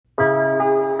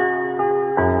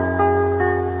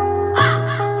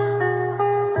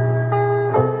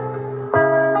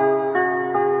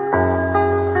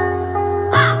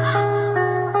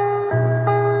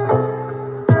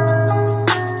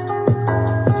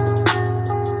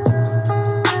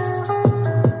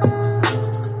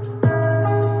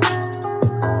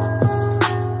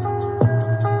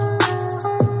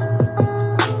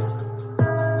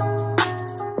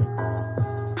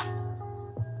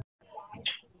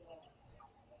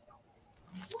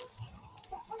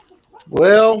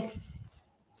Well,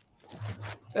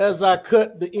 as I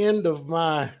cut the end of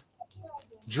my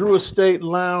Drew Estate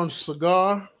Lounge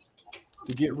cigar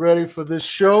to get ready for this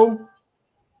show,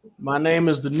 my name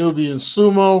is the Nubian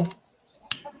Sumo,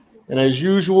 and as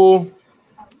usual,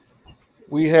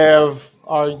 we have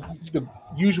the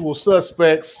usual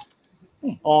suspects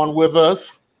on with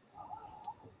us.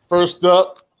 First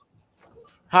up,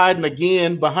 hiding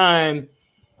again behind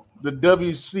the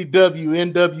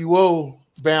WCW NWO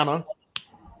banner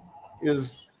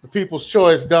is the People's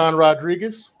Choice, Don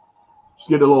Rodriguez. Just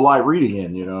get a little light reading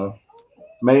in, you know.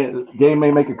 Game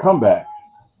may make a comeback.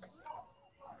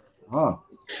 Huh.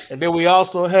 And then we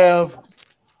also have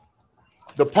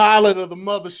the pilot of the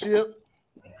mothership,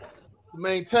 the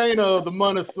maintainer of the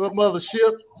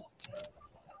mothership,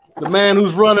 the man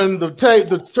who's running the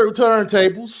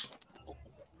turntables,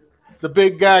 the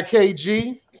big guy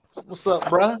KG. What's up,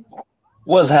 bro?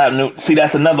 What's happening? See,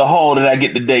 that's another haul that I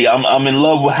get today. I'm in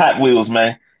love with Hot Wheels,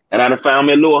 man, and I done found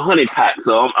me a little honey pack,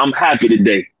 so I'm happy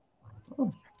today.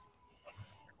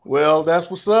 Well, that's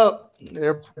what's up.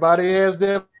 Everybody has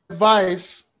their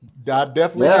advice. I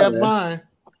definitely have mine.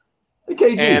 Hey,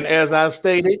 KG. And as I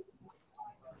stated,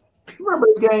 remember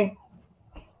this game?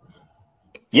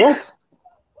 Yes.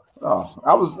 Oh,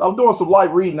 I was doing some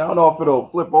light reading. I don't know if it'll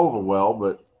flip over well,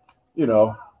 but you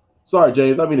know, sorry,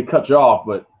 James. I mean to cut you off,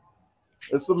 but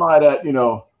it's somebody that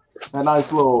a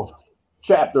nice little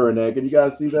chapter in there. Can you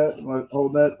guys see that?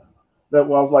 Hold that. That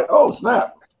one, I was like, oh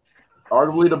snap!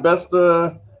 Arguably the best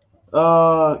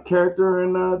character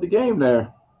in the game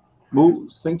there.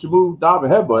 Signature move, dive,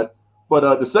 and headbutt.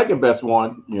 But the second best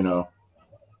one,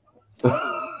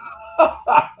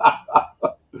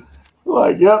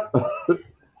 like, yep.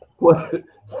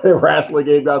 Wrestling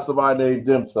game got somebody named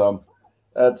Dim Sum.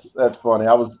 That's funny.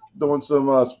 I was doing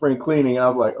some spring cleaning, and I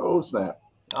was like, oh snap!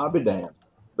 I'll be damned.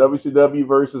 WCW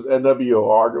versus NWO,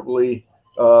 arguably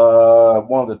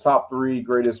one of the top 3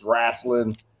 greatest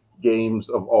wrestling games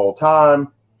of all time.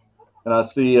 And I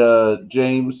see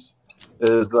James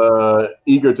is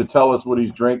eager to tell us what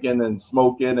he's drinking and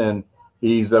smoking, and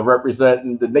he's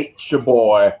representing the Nature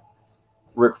Boy,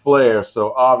 Ric Flair.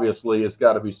 So obviously it's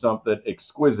got to be something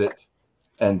exquisite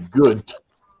and good.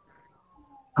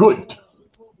 Good.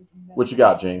 What you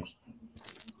got, James?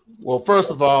 well,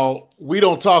 first of all, we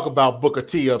don't talk about Booker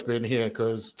T up in here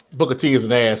because Booker T is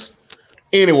an ass.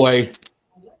 Anyway,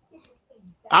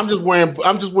 I'm just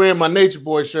wearing my Nature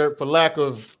Boy shirt for lack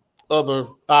of other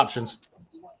options.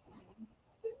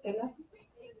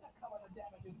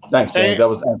 Thanks, James. That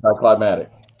was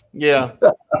anticlimactic. Yeah.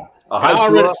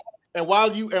 And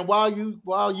while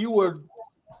you were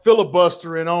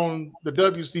filibustering on the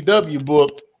WCW book,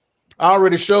 I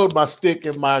already showed my stick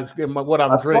in my what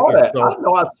I'm drinking. Saw that. So. I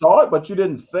know I saw it, but you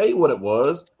didn't say what it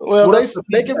was. Well, they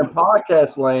can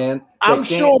podcast land. I'm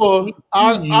sure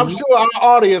our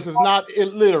audience is not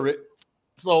illiterate,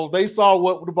 so they saw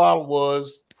what the bottle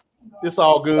was. It's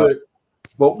all good.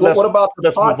 But what about the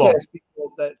podcast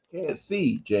people that can't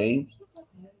see, James?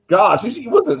 Gosh,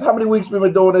 what's this? How many weeks we've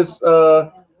been doing this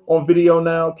on video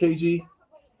now, KG?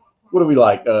 What are we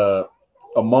like? A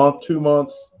month, 2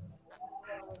 months,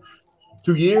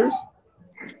 2 years?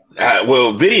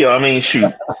 Well, video. I mean,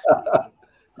 shoot,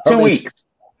 2 weeks.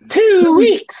 2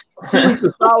 weeks. 2 weeks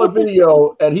of solid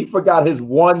video, and he forgot his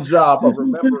one job of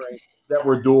remembering that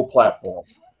we're dual platform.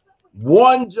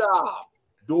 One job.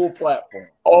 Dual platform.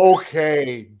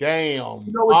 Okay, damn.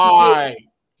 All right.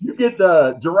 You get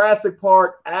the Jurassic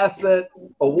Park Asset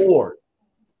Award.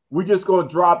 We're just going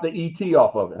to drop the ET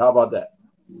off of it. How about that?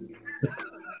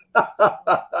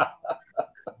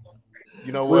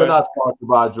 You know what? We're not sponsored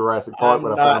by Jurassic Park,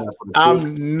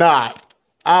 I'm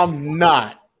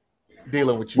not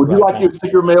dealing with you. Would you like your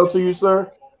sticker mailed to you,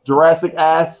 sir? Jurassic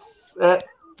Asset?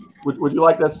 Would you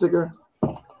like that sticker?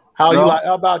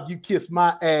 How about you kiss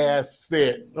my ass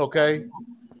set, okay?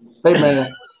 Hey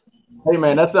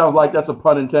man, that sounds like that's a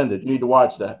pun intended. You need to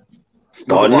watch that.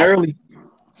 Starting early.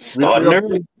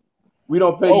 We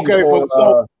don't pay okay, you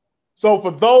so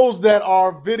for those that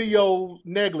are video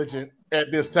negligent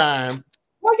at this time.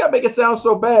 Why you gotta make it sound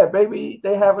so bad, baby?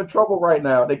 They having trouble right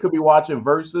now. They could be watching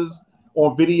Versus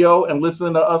on video and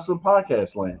listening to us on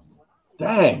Podcast Land.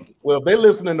 Dang. Well, if they're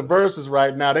listening to Versus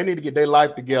right now, they need to get their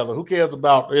life together. Who cares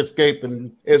about Escape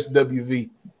and SWV?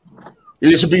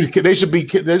 They should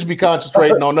be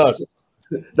concentrating on us.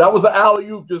 That was an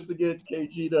alley-oop just to get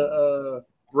KG to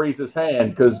raise his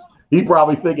hand because he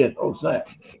probably thinking, oh snap,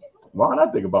 why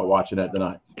not think about watching that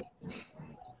tonight?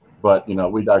 But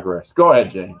we digress. Go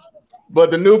ahead, James. But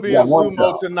the Nubian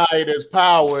Sumo tonight is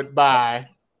powered by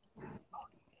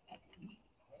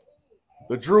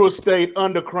the Drew Estate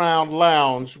Underground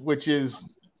Lounge, which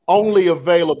is only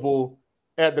available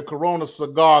at the Corona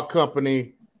Cigar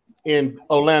Company in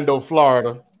Orlando,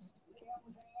 Florida.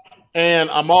 And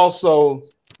I'm also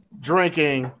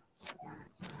drinking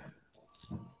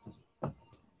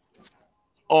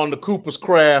on the Cooper's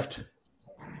Craft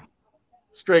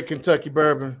straight Kentucky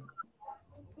bourbon.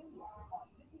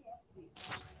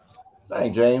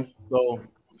 Dang, James. So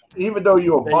even though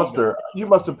you're a buster, you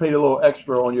must have paid a little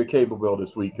extra on your cable bill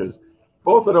this week because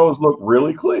both of those look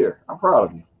really clear. I'm proud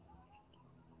of you.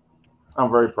 I'm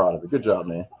very proud of you. Good job,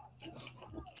 man.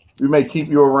 We may keep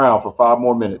you around for 5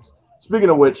 more minutes. Speaking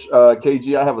of which,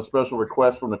 KG, I have a special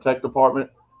request from the tech department.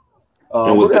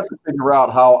 We're going to have to figure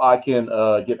out how I can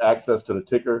get access to the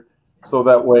ticker so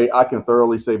that way I can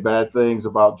thoroughly say bad things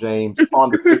about James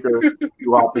on the ticker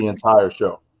throughout the entire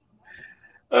show.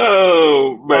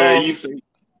 Oh, man. You see.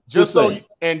 Just so,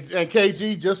 and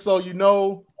KG, just so you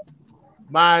know,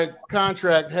 my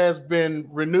contract has been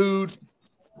renewed,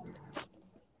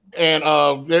 and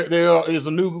there is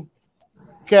a new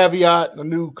caveat, a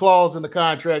new clause in the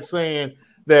contract saying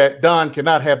that Don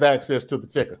cannot have access to the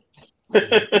ticker.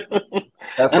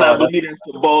 That's and right. I believe that's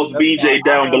the boss BJ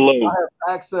down below. I have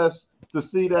access to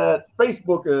see that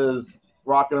Facebook is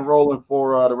rocking and rolling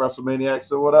for the WrestleManiacs.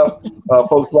 So what else?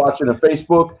 Folks watching on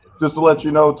Facebook, just to let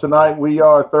you know, tonight we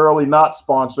are thoroughly not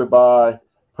sponsored by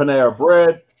Panera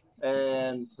Bread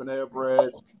and Panera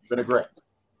Bread Vinaigrette.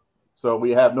 So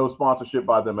we have no sponsorship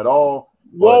by them at all.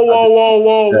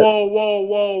 Whoa.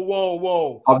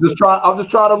 I'm just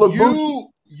trying to look You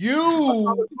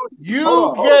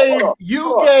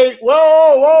gave.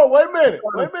 Whoa! Wait a minute!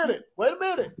 I'm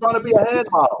trying to be a hand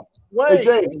model. Wait,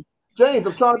 hey, James,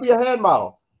 I'm trying to be a hand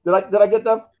model. Did I get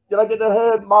that? Did I get that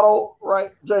hand model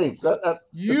right, James?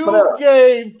 You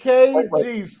gave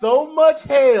KG so much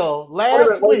hell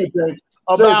last week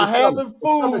about having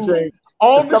food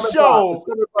on the show,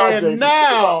 and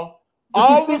now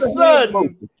all of a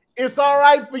sudden it's all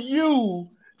right for you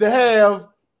to have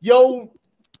your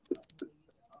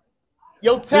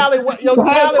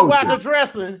tallywhacker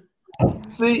dressing.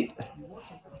 See,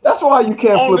 that's why you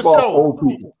can't flip off show. Old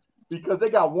people, because they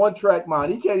got one track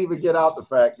mind. He can't even get out the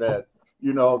fact that,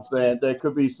 you know what I'm saying, there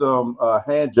could be some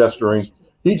hand gesturing.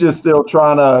 He's just still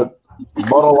trying to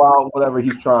muddle out whatever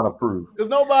he's trying to prove. Because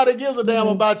nobody gives a damn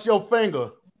about your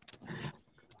finger.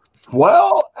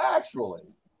 Well, actually.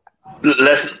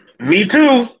 Me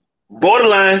too.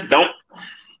 Borderline. Don't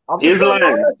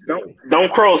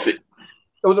cross it.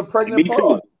 It was a pregnant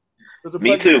pause.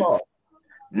 Me too. Pause.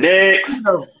 Next.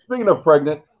 Speaking of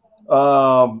pregnant,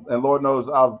 and Lord knows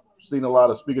I've seen a lot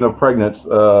of speaking of pregnants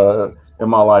in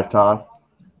my lifetime,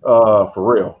 for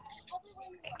real,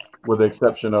 with the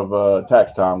exception of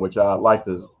tax time, which I like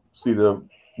to see the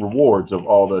rewards of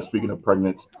all the speaking of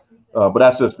pregnants, but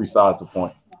that's just besides the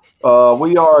point.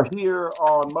 We are here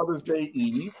on Mother's Day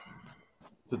Eve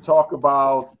to talk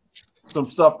about some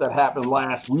stuff that happened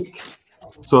last week.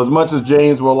 So as much as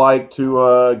James would like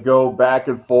to go back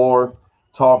and forth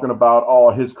talking about all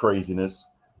his craziness,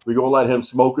 we're going to let him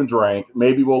smoke and drink.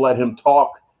 Maybe we'll let him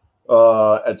talk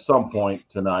at some point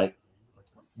tonight.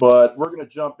 But we're going to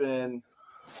jump in,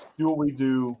 do what we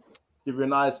do, give you a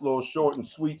nice little short and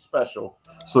sweet special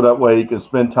so that way you can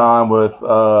spend time with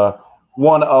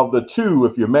one of the two,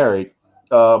 if you're married,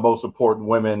 most important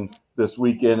women this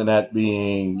weekend, and that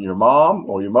being your mom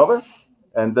or your mother.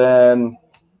 And then,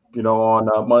 you know,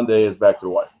 on Monday is back to the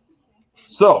wife.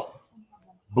 So,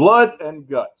 Blood and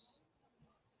Guts.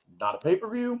 Not a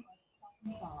pay-per-view.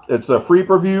 It's a free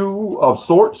preview of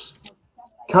sorts.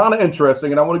 Kind of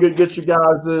interesting, and I want to get you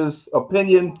guys'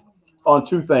 opinion on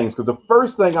two things. Because the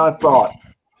first thing I thought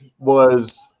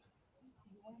was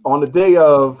on the day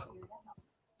of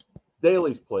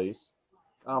Daly's place,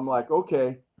 I'm like,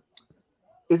 okay,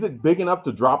 is it big enough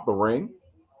to drop the ring?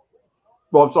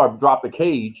 Well, I'm sorry, drop the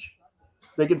cage.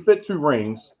 They can fit 2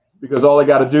 rings because all they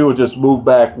got to do is just move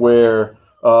back where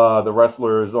the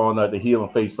wrestlers on the heel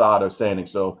and face side are standing.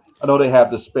 So I know they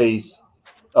have the space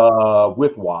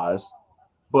width-wise,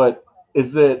 but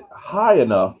is it high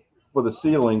enough for the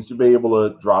ceilings to be able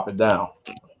to drop it down?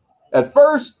 At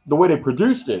first, the way they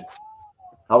produced it,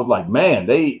 I was like, man,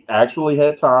 they actually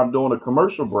had time during a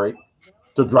commercial break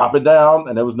to drop it down,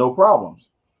 and there was no problems.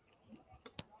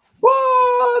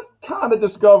 But kind of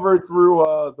discovered through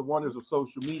the wonders of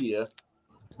social media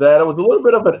that it was a little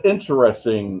bit of an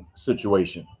interesting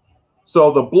situation.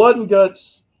 So the Blood and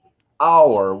Guts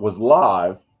hour was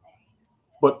live,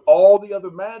 but all the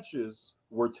other matches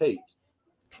were taped.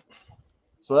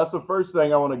 So that's the first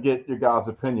thing I want to get your guys'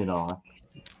 opinion on.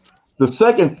 The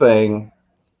second thing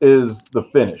is the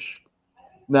finish.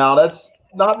 Now, that's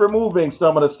not removing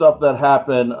some of the stuff that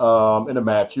happened in the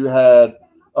match, you had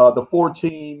the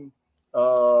 14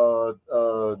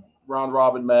 round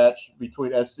robin match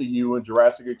between SCU and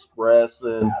Jurassic Express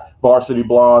and Varsity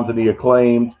Blondes and the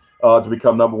Acclaimed to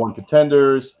become number one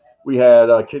contenders. We had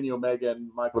Kenny Omega and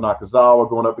Michael Nakazawa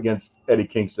going up against Eddie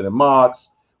Kingston and Mox.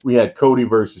 We had Cody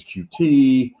versus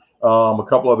QT, a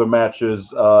couple other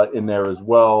matches in there as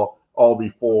well, all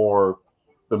before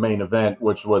the main event,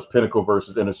 which was Pinnacle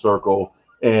versus Inner Circle,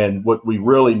 and what we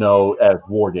really know as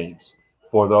War Games.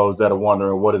 For those that are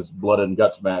wondering what is Blood and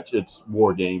Guts match, it's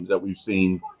War Games that we've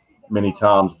seen many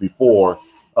times before.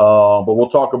 But we'll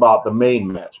talk about the main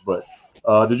match. But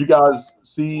did you guys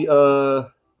see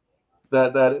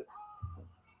that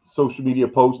social media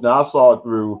post? Now I saw it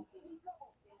through.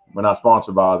 We're not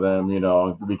sponsored by them, you know.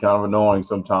 It can be kind of annoying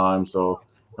sometimes, so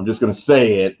I'm just going to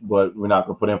say it, but we're not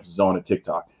going to put emphasis on it.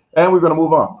 TikTok, and we're going to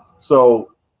move on.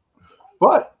 So,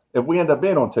 but if we end up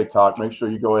being on TikTok, make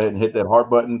sure you go ahead and hit that heart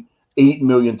button 8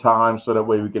 million times, so that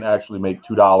way we can actually make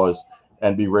 $2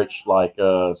 and be rich like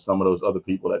some of those other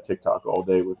people that TikTok all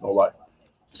day with no life.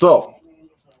 So,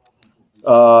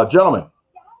 gentlemen,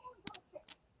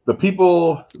 the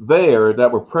people there that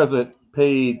were present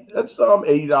paid at some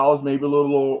 $80, maybe a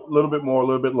little bit more, a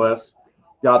little bit less.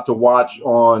 Got to watch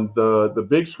on the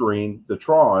big screen, the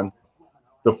Tron,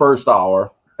 the first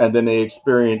hour, and then they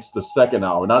experienced the second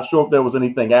hour. Not sure if there was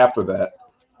anything after that,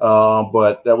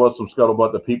 but there was some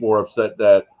scuttlebutt that people were upset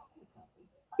that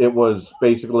it was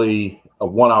basically a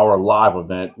 1 hour live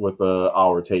event with an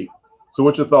hour tape. So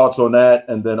what's your thoughts on that?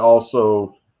 And then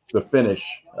also the finish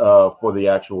for the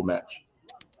actual match.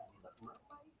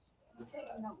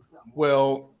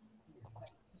 Well,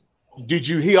 did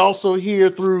you also hear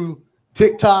through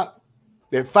TikTok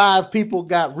that 5 people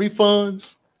got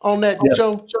refunds on that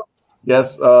show?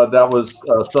 Yes, that was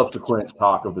subsequent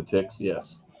talk of the ticks,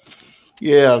 yes.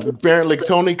 Yeah, apparently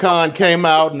Tony Khan came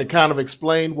out and kind of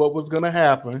explained what was going to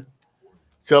happen,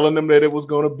 telling them that it was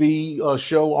going to be a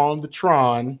show on the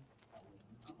Tron,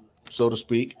 so to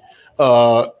speak,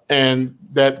 and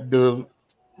that the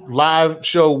live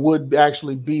show would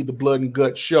actually be the Blood and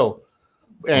Guts show.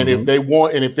 And if they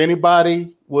want, and if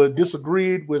anybody would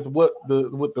disagreed with what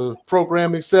the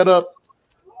programming set up,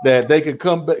 that they could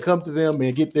come to them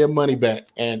and get their money back.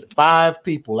 And 5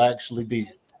 people actually did.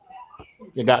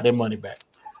 They got their money back.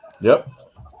 Yep.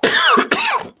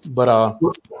 But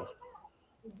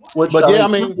yeah, I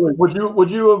mean, would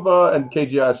you have and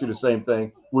KG asked you the same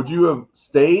thing? Would you have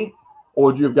stayed, or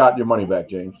would you have gotten your money back,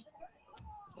 James?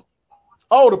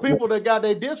 Oh, the people that got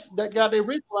their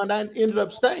refund, I ended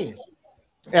up staying,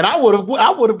 and I would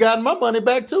have gotten my money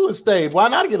back too and stayed. Why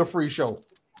not get a free show?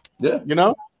 Yeah, you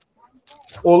know,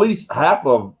 or at least half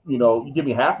of you give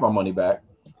me half my money back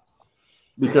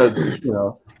because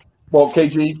Well,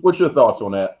 KG, what's your thoughts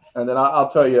on that? And then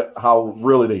I'll tell you how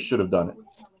really they should have done it.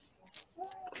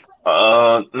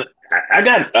 I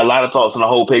got a lot of thoughts on the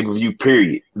whole pay-per-view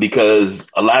period, because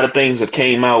a lot of things have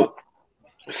came out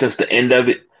since the end of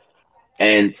it.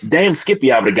 And damn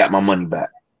Skippy, I would have got my money back.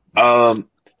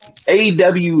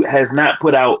 AEW has not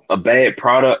put out a bad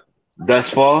product thus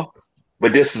far,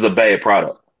 but this is a bad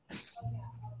product.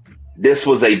 This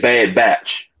was a bad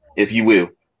batch, if you will.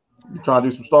 You trying to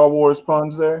do some Star Wars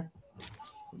puns there?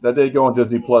 That they go on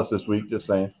Disney Plus this week, just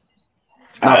saying.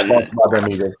 Not sponsored by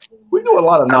them either. We do a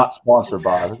lot of not sponsored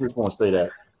by. I just want to say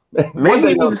that.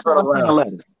 Maybe we'll start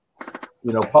around.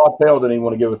 Paul Tail didn't even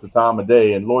want to give us the time of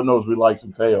day, and Lord knows we like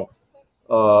some Tail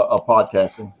of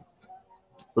podcasting.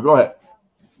 But go ahead.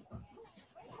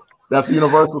 That's a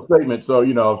universal statement. So,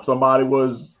 if somebody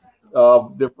was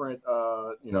different,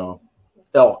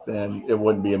 elk, then it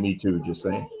wouldn't be a Me Too, just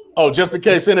saying. Oh, just in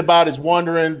case anybody's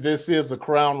wondering, this is a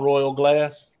Crown Royal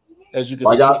glass, as you can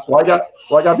see. Why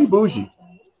I got to be bougie?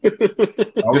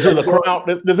 This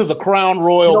is a Crown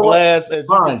Royal glass. As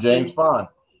fine, James. Fine.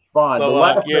 So, the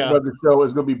last segment of the show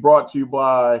is going to be brought to you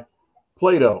by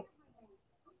Play-Doh,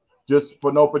 just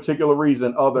for no particular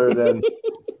reason other than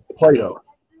Play-Doh.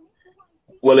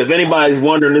 Well, if anybody's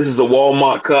wondering, this is a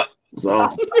Walmart cup. So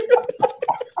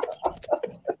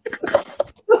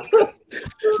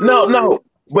no,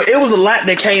 but it was a lot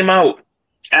that came out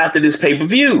after this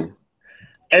pay-per-view,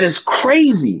 and it's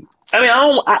crazy. I mean,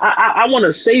 I want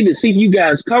to save it, see if you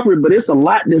guys cover it, but it's a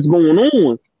lot that's going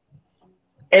on.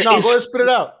 And go ahead, spit it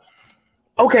out.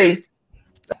 Okay.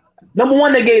 Number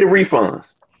one, they gave the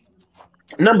refunds.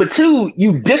 Number two,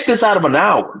 you dipped this out of an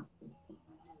hour.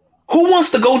 Who wants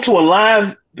to go to a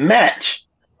live match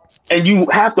and you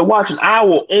have to watch an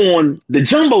hour on the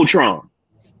Jumbotron?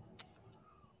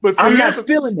 But see, I'm not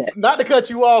feeling that. Not to cut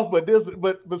you off, but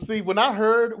see, when I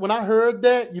heard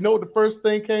that, you know what the first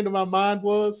thing came to my mind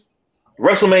was?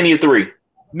 WrestleMania 3.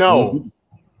 No.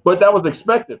 But that was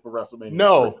expected for WrestleMania.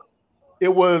 No. 3.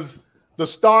 It was the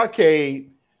Starrcade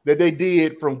that they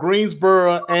did from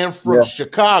Greensboro and from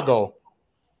Chicago,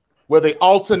 where they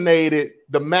alternated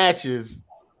the matches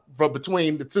from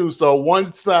between the two. So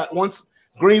once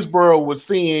Greensboro was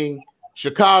seeing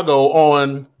Chicago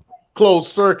on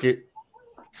closed circuit,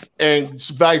 and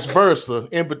vice versa.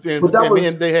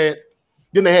 Then they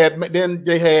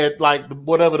had like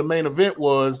whatever the main event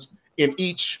was in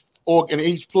each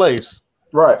place.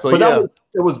 Right. So but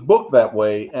it was booked that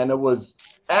way, and it was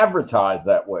advertised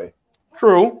that way.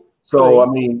 True. So I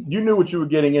mean, you knew what you were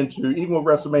getting into. Even with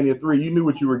WrestleMania 3, you knew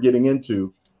what you were getting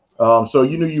into. So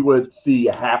you knew you would see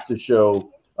half the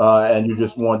show, and you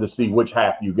just wanted to see which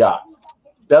half you got.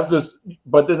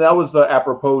 But then that was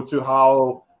apropos to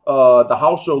how the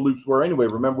house show loops were anyway.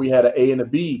 Remember, we had an A and a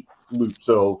B loop.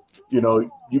 So,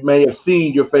 you may have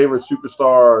seen your favorite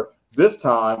superstar this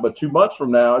time, but 2 months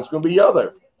from now, it's going to be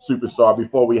other superstar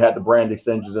before we had the brand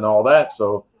extensions and all that.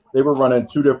 So they were running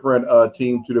 2 different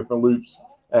teams, 2 different loops,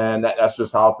 and that's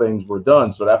just how things were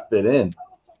done. So that fit in.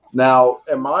 Now,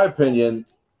 in my opinion,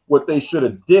 what they should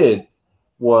have did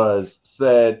was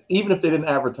said, even if they didn't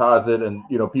advertise it and,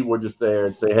 people were just there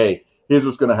and say, hey, here's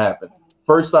what's going to happen.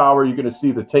 First hour, you're going to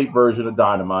see the tape version of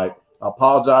Dynamite. I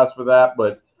apologize for that,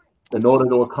 but in order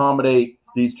to accommodate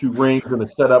these 2 rings and the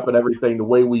setup and everything, the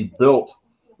way we built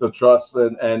the truss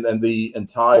and the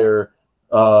entire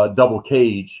double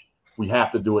cage, we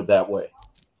have to do it that way.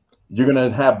 You're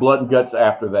going to have blood and guts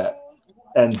after that.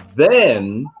 And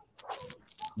then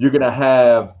you're going to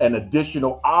have an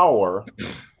additional hour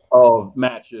of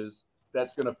matches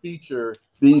that's going to feature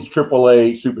these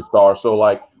AAA superstars. So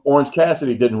like Orange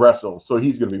Cassidy didn't wrestle, so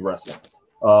he's going to be wrestling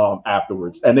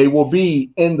afterwards. And they will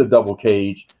be in the double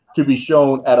cage to be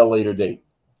shown at a later date.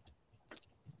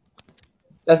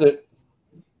 That's it.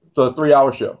 So it's a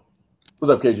 3-hour show.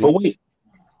 What's up, KG? But wait.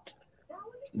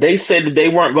 They said that they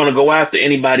weren't going to go after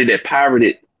anybody that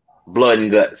pirated Blood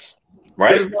and Guts,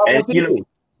 right? And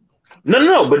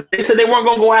no. But they said they weren't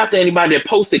going to go after anybody that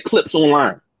posted clips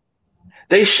online.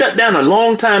 They shut down a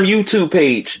long-time YouTube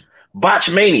page,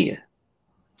 Botchmania.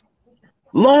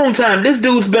 Long time. This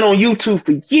dude's been on YouTube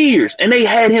for years, and they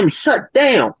had him shut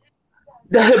down.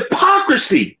 The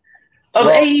hypocrisy of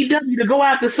AEW to go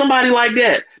after somebody like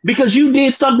that because you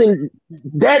did something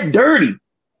that dirty,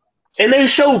 and they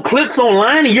showed clips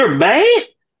online, and you're bad.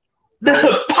 The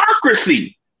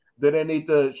hypocrisy. Then they need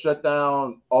to shut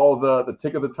down all the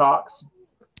Tick of the Talks,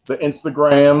 the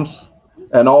Instagrams,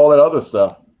 and all that other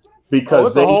stuff.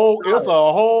 Because it's a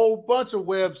whole bunch of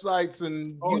websites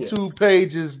and YouTube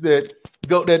pages that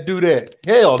do that.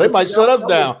 Hell, they might shut us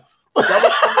down.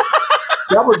 That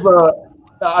was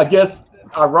I guess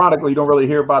ironically, you don't really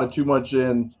hear about it too much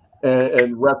in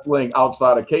wrestling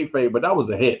outside of kayfabe, but that was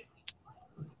a hit.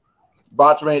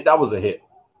 Botchmania, that was a hit.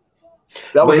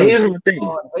 Here's the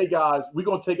thing. Hey guys, we're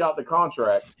gonna take out the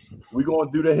contract. We're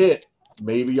gonna do the hit.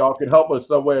 Maybe y'all can help us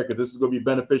somewhere because this is gonna be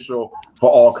beneficial for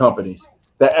all companies.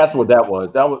 That's what that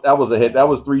was. That was a hit. That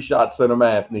was 3 shots center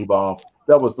mass, knee bomb.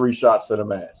 That was 3 shots center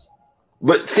mass.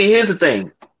 But see, here's the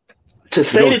thing. To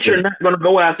say that you're not going to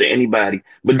go after anybody,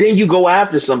 but then you go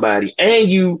after somebody and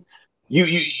you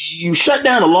shut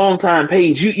down a long time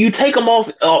page. You take them off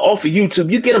of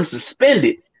YouTube. You get them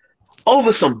suspended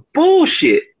over some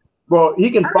bullshit. Well, he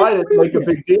can fight it, make a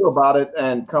big deal about it,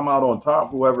 and come out on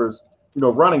top. Whoever's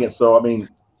running it. So I mean,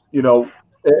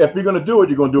 if you're going to do it,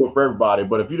 you're going to do it for everybody.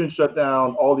 But if you didn't shut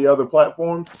down all the other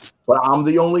platforms, but I'm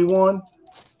the only one,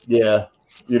 hey,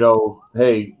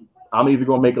 I'm either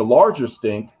going to make a larger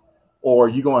stink or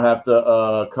you're going to have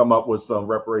to come up with some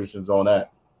reparations on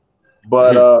that.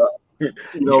 But,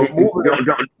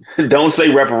 don't say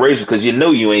reparations because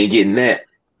you ain't getting that.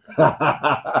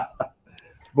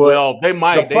 Well, they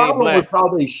might. The problem was how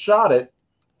they shot it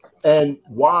and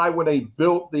why when they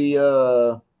built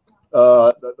the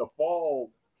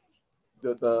fall,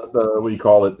 the what do you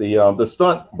call it? The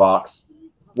stunt box.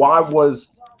 Why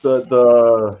was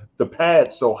the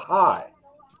pad so high?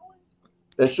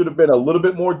 There should have been a little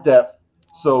bit more depth,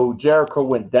 so Jericho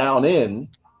went down in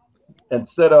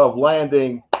instead of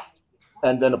landing,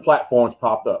 and then the platforms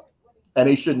popped up. And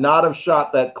he should not have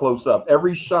shot that close up.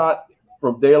 Every shot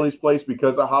from Daly's place,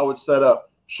 because of how it's set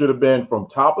up, should have been from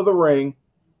top of the ring,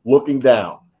 looking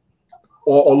down.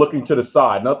 Or looking to the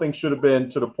side. Nothing should have been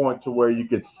to the point to where you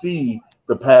could see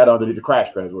the pad underneath, the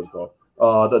crash pad is what it's called,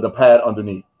 the pad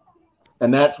underneath.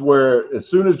 And that's where, as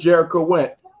soon as Jericho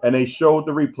went and they showed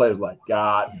the replay, it was like,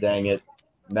 God dang it,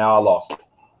 now I lost it.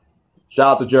 Shout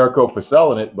out to Jericho for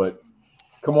selling it, but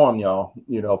come on, y'all.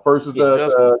 You know, first is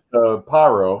the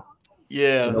pyro.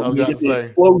 Yeah, you know, I was we about get to the say.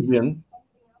 explosion,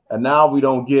 and now we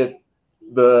don't get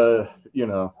the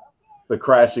the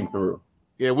crashing through.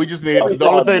 Yeah, we just needed the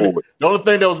only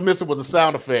thing that was missing was a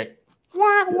sound effect.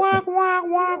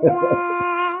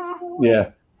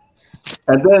 Yeah.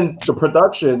 And then the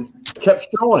production kept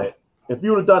showing it. If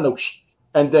you would have done the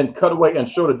and then cut away and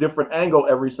showed a different angle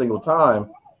every single time,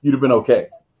 you'd have been okay.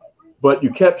 But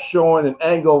you kept showing an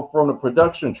angle from the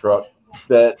production truck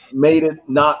that made it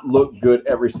not look good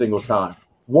every single time.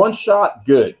 One shot,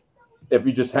 good, if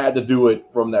you just had to do it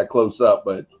from that close up.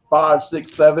 But 5,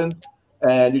 6, 7,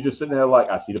 and you're just sitting there like,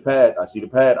 I see the pad, I see the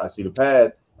pad, I see the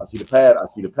pad, I see the pad, I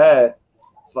see the pad.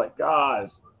 It's like,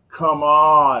 guys, come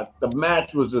on. The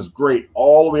match was just great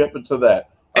all the way up until that.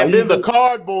 And then the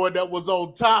cardboard that was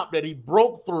on top that he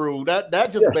broke through, that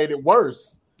just made it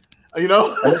worse. You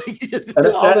know? And that's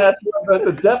what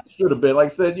the depth should have been.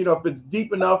 Like I said, if it's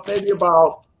deep enough, maybe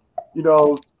about,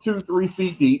 2-3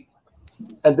 feet deep,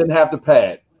 and then have the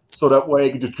pad. So that way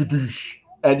it can just,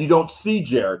 and you don't see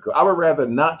Jericho. I would rather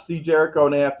not see Jericho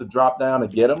and they have to drop down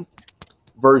and get him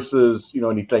versus,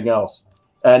 anything else.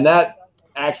 And that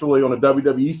actually on the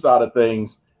WWE side of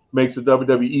things makes the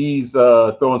WWE's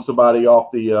throwing somebody off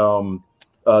the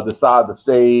side of the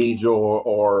stage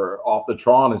or off the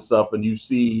Tron and stuff, and you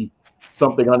see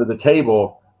something under the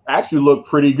table actually look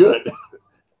pretty good.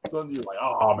 So you're like,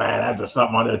 oh man, that's just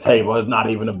something under the table. It's not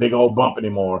even a big old bump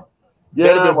anymore.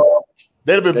 Yeah,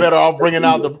 they'd have been better off bringing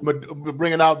out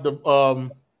the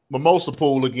mimosa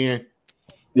pool again.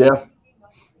 Yeah,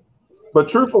 but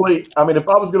truthfully, I mean, if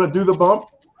I was going to do the bump,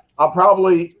 I'll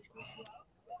probably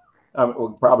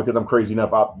because I'm crazy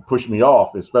enough, I'd push me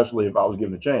off, especially if I was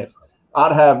given a chance.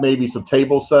 I'd have maybe some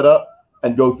tables set up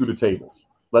and go through the tables.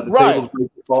 Let the tables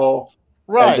make the fall,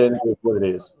 and then it's what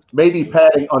it is. Maybe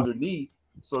padding underneath,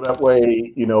 so that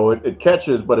way, it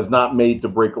catches, but it's not made to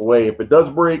break away. If it does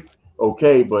break,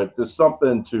 okay, but there's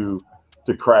something to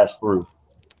crash through.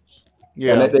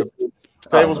 Yeah,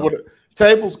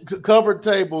 covered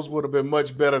tables would have been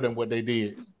much better than what they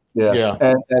did. Yeah.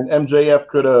 And MJF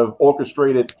could have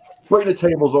orchestrated, bring the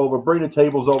tables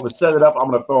over, set it up. I'm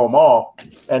going to throw them off.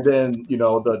 And then,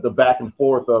 the back and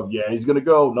forth of, yeah, he's going to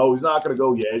go. No, he's not going to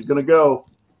go. Yeah, he's going to go.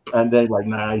 And then like,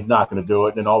 nah, he's not going to do it.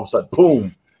 And then all of a sudden,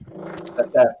 boom.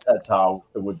 That's how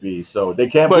it would be. So they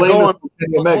can't blame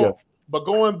Omega. But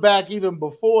going back even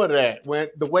before that, when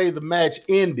the way the match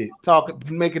ended,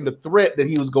 making the threat that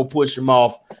he was going to push him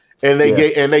off, and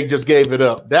they just gave it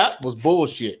up. That was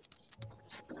bullshit.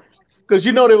 Because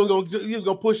he was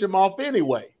gonna push him off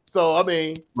anyway. So I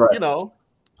mean,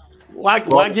 why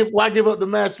give up the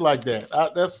match like that?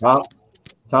 That's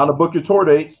time to book your tour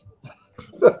dates.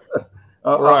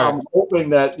 I'm hoping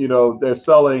that they're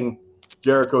selling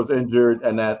Jericho's injured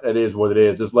and that it is what it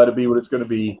is. Just let it be what it's going to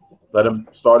be. Let him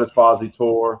start his Fozzy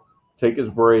tour, take his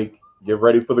break, get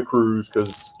ready for the cruise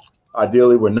because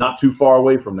ideally we're not too far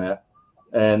away from that.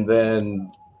 And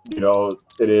then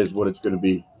it is what it's going to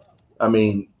be. I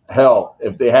mean. Hell,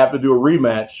 if they have to do a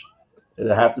rematch,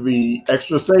 it'll have to be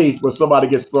extra safe when somebody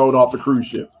gets thrown off the cruise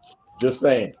ship. Just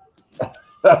saying.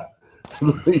 Because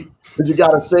you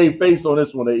got to save face on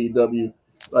this one, AEW.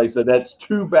 Like I said, that's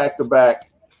 2 back-to-back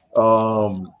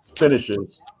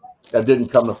finishes that didn't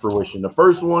come to fruition. The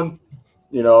first one,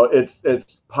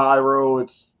 it's pyro,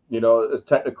 it's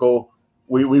technical.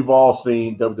 We've all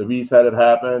seen WWE's had it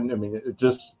happen. I mean,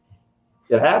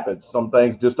 it happens. Some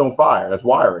things just don't fire. That's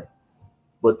wiring.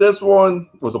 But this one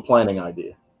was a planning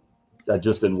idea that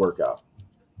just didn't work out.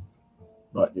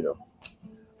 But,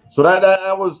 so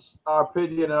that was our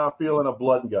opinion and our feeling of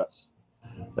blood and guts.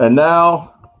 And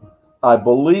now I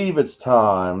believe it's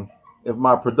time, if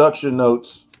my production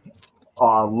notes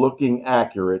are looking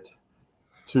accurate,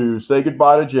 to say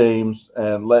goodbye to James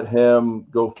and let him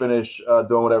go finish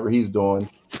doing whatever he's doing.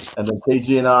 And then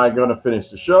KG and I are going to finish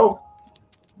the show.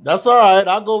 That's all right.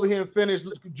 I'll go over here and finish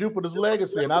Jupiter's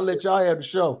Legacy, and I'll let y'all have the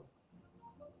show.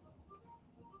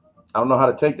 I don't know how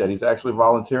to take that. He's actually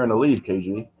volunteering to leave,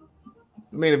 KG.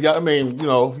 I mean, if you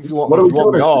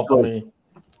want me off, I mean,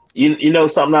 you know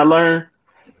something I learned?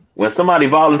 When somebody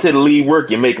volunteer to leave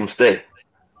work, you make them stay.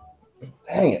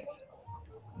 Dang it!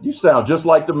 You sound just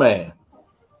like the man.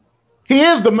 He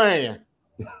is the man.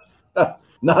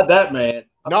 Not that man.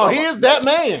 No, he is that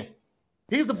man.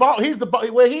 He's the boss. He's the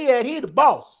where he at. He the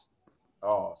boss.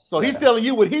 Oh, so he's telling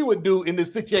you what he would do in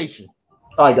this situation.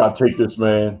 I gotta take this,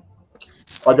 man.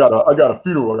 I got a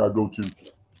funeral I gotta go to.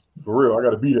 For real, I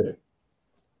gotta be there.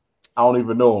 I don't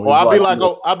even know him. Well, I'll be like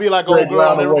old girl. I'll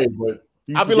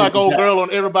be like old girl on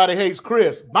Everybody Hates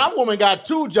Chris. My woman got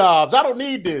 2 jobs. I don't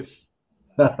need this.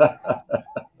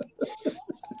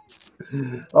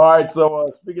 All right, so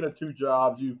speaking of two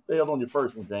jobs, you failed on your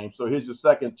first one, James. So here's your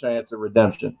second chance at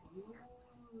redemption.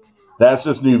 That's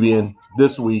Just Nubian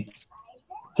this week.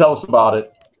 Tell us about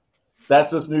it.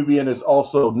 That's Just Nubian is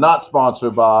also not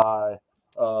sponsored by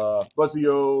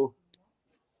Buzzio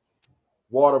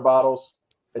water bottles.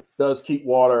 It does keep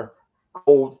water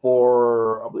cold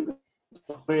for, I believe,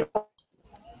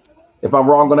 if I'm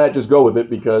wrong on that, just go with it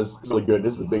because it's really good.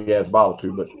 This is a big ass bottle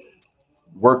too, but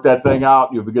work that thing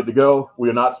out. You'll be good to go. We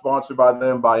are not sponsored by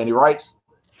them by any rights.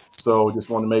 So just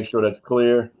want to make sure that's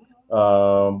clear.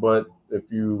 But if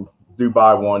you do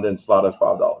buy one, then slide us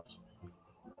 $5.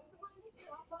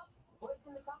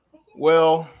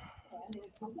 Well,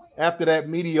 after that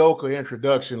mediocre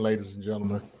introduction, ladies and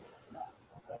gentlemen,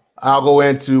 I'll go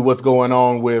into what's going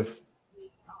on with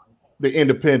the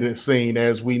independent scene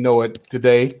as we know it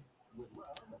today.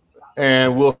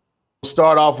 And we'll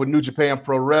start off with New Japan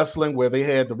Pro Wrestling, where they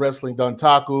had the Wrestling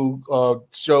Dontaku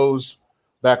shows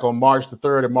back on March the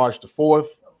 3rd and March the 4th.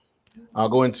 I'll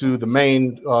go into the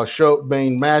main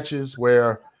matches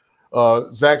where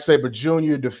Zack Sabre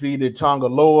Jr. defeated Tonga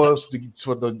Loa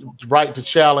for the right to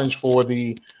challenge for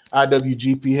the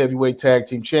IWGP Heavyweight Tag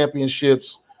Team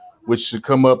Championships, which should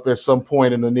come up at some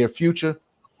point in the near future.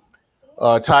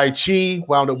 Tai Chi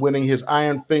wound up winning his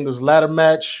Iron Fingers ladder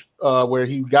match, where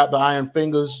he got the Iron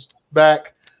Fingers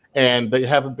back, and they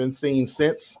haven't been seen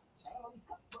since,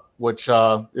 which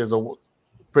is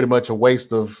pretty much a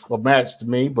waste of a match to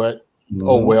me, but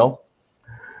oh well.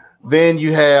 Then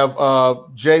you have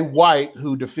Jay White,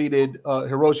 who defeated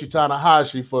Hiroshi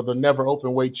Tanahashi for the Never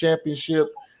Openweight Championship,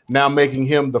 now making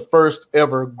him the first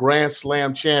ever Grand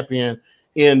Slam champion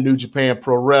in New Japan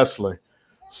Pro Wrestling.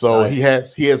 So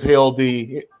nice. he has held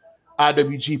the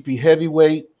IWGP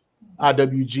Heavyweight,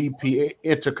 IWGP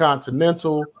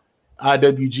Intercontinental,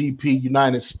 IWGP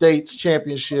United States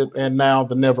Championship, and now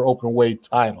the Never Openweight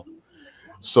title.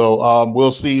 So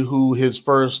we'll see who his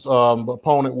first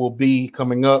opponent will be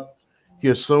coming up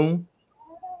here soon.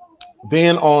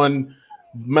 Then on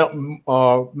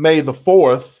May the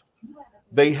 4th,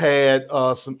 they had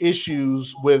some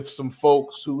issues with some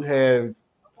folks who have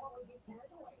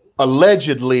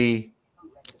allegedly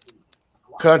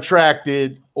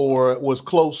contracted or was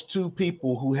close to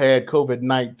people who had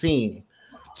COVID-19.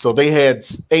 So they had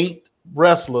 8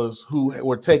 wrestlers who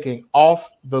were taking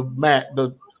off the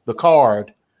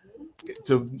card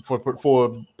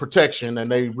for protection,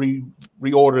 and they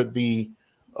reordered the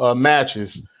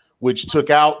matches, which took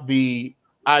out the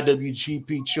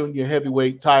IWGP Junior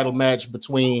Heavyweight title match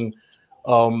between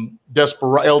El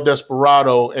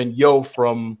Desperado and Yo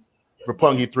from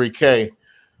Roppongi 3K.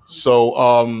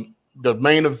 So the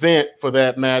main event for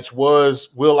that match was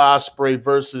Will Ospreay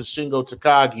versus Shingo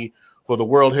Takagi for the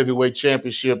World Heavyweight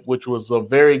Championship, which was a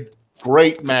very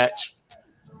great match.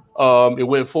 It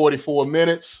went 44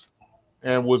 minutes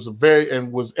and was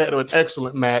an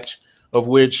excellent match, of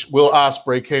which Will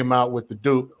Ospreay came out with the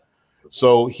dupe.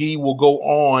 So he will go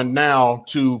on now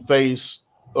to face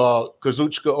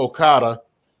Kazuchika Okada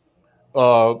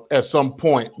at some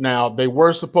point. Now, they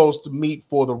were supposed to meet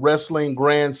for the Wrestling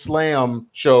Grand Slam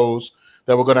shows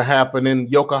that were going to happen in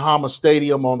Yokohama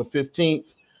Stadium on the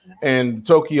 15th and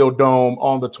Tokyo Dome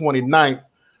on the 29th.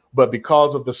 But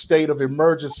because of the state of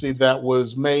emergency that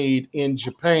was made in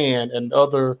Japan and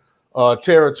other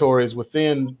territories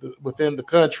within the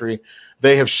country,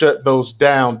 they have shut those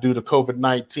down due to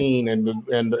COVID-19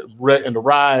 and the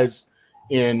rise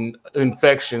in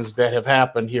infections that have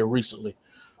happened here recently.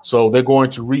 So they're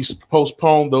going to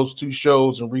postpone those 2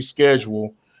 shows and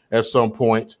reschedule at some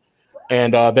point.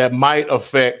 And that might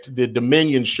affect the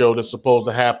Dominion show that's supposed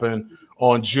to happen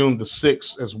on June the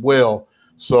 6th as well.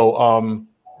 So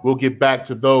we'll get back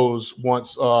to those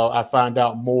once I find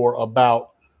out more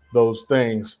about those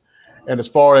things. And as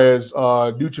far as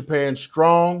New Japan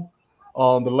Strong,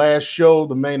 on the last show,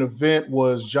 the main event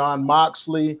was Jon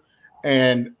Moxley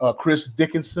and Chris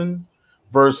Dickinson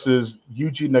versus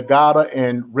Yuji Nagata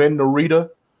and Ren Narita,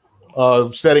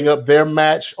 setting up their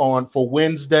match for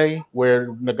Wednesday, where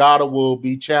Nagata will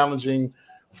be challenging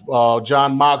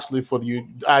Jon Moxley for the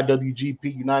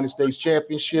IWGP United States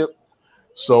Championship.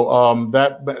 So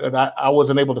I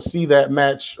wasn't able to see that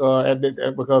match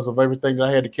because of everything that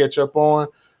I had to catch up on.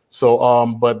 So,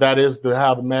 but that is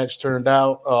how the match turned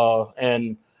out,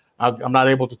 and I'm not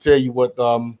able to tell you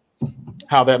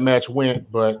how that match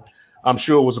went, but I'm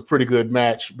sure it was a pretty good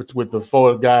match with the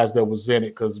 4 guys that was in it,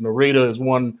 because Narita is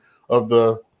one of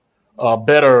the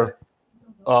better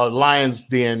Lions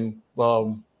Den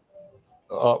young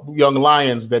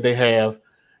lions that they have,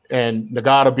 and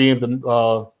Nagata being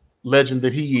the legend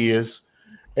that he is,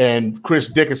 And Chris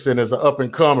Dickinson is an up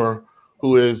and comer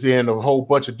who is in a whole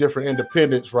bunch of different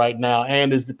independents right now,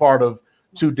 and is the part of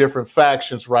 2 different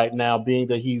factions right now, being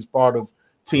that he's part of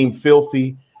Team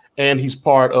Filthy, and he's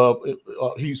part of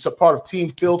Team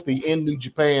Filthy in New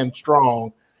Japan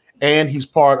Strong, and he's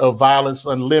part of Violence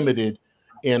Unlimited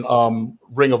in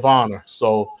Ring of Honor.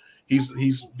 So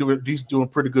he's doing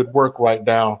pretty good work right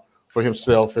now for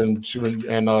himself, and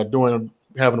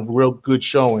having real good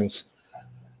showings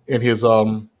in his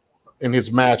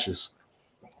matches.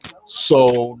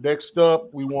 So next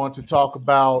up, we want to talk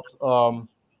about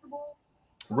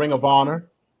Ring of Honor,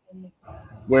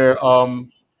 where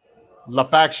La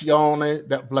Facción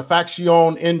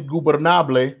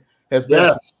Ingobernable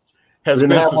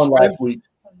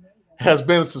has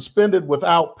been suspended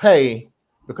without pay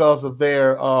because of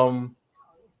their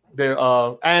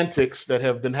antics that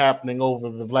have been happening over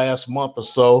the last month or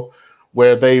so,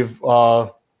 where they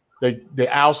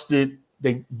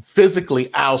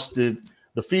physically ousted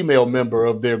the female member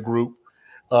of their group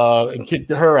and kicked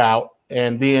her out.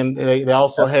 And then they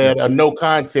also had a no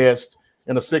contest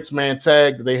in a 6-man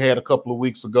tag that they had a couple of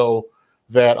weeks ago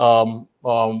that wound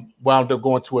up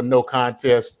going to a no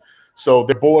contest. So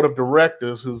the board of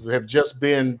directors, who have just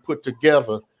been put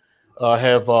together,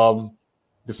 have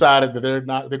decided that they're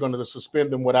going to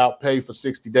suspend them without pay for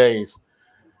 60 days.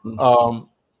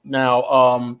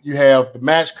 Now you have the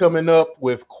match coming up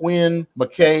with Quinn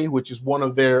McKay, which is one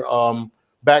of their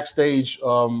backstage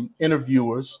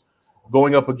interviewers,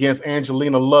 going up against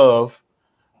Angelina Love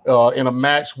in a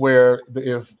match where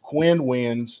if Quinn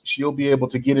wins, she'll be able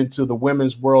to get into the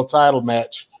women's world title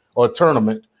match or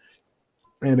tournament.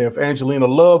 And if Angelina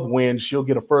Love wins, she'll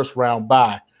get a first round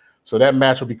bye. So that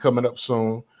match will be coming up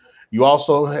soon. We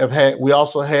also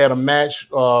had a match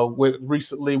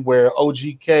recently where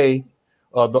OGK,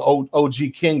 the OG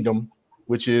Kingdom,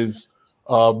 which is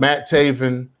Matt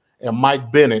Taven and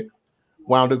Mike Bennett,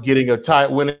 wound up getting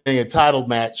winning a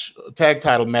tag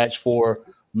title match for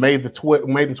May the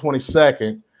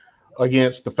 22nd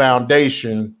against the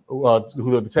Foundation, who are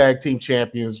the tag team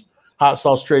champions, Hot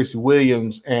Sauce Tracy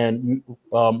Williams and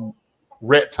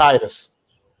Rhett Titus.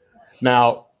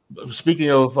 Now,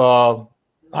 speaking of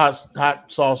Hot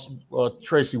Sauce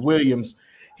Tracy Williams,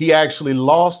 he actually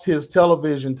lost his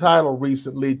television title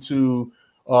recently to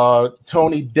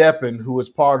Tony Deppen, who is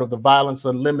part of the Violence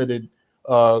Unlimited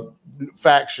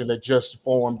faction that just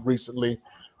formed recently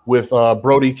with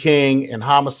Brody King and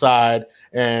Homicide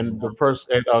and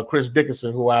Chris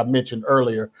Dickinson, who I mentioned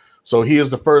earlier. So he is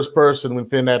the first person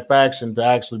within that faction to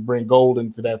actually bring gold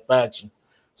into that faction.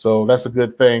 So that's a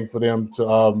good thing for them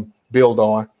to build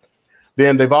on.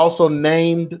 Then they've also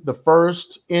named the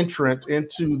first entrant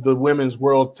into the women's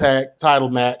world tag title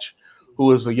match,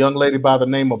 who is a young lady by the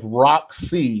name of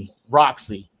Roxy,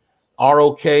 ROK-C.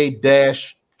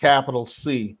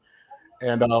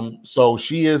 And so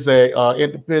she is a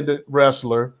independent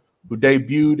wrestler who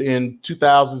debuted in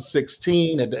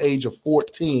 2016 at the age of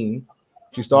 14.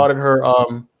 She started her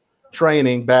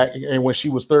training back when she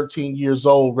was 13 years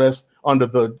old, under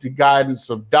the guidance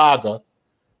of Daga.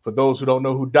 For those who don't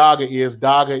know who Daga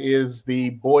is the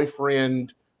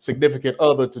boyfriend, significant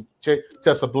other to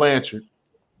Tessa Blanchard.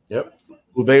 Yep.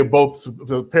 Who they both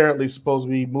apparently supposed to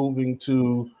be moving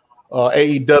to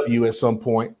AEW at some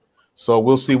point. So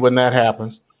we'll see when that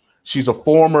happens. She's a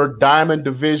former Diamond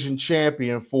Division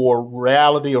champion for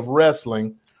Reality of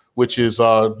Wrestling, which is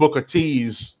Booker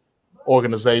T's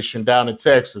organization down in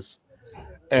Texas.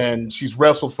 And she's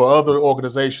wrestled for other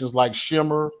organizations like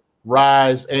Shimmer,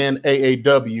 Rise, and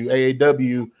AAW.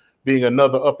 AAW being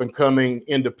another up-and-coming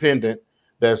independent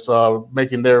that's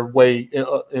making their way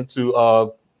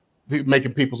into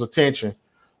making people's attention.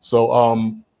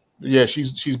 So, yeah,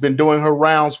 she's been doing her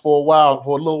rounds for a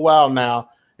little while now,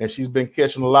 and she's been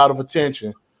catching a lot of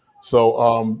attention.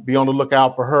 So be on the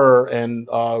lookout for her, and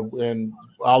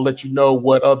I'll let you know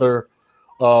what other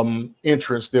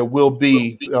entrants there will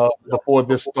be before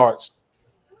this starts.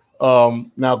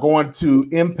 Now going to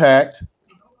Impact,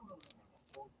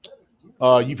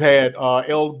 you've had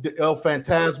El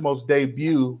Fantasmo's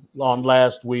debut on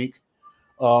last week.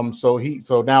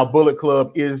 So now Bullet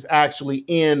Club is actually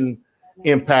in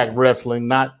Impact Wrestling,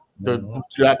 not the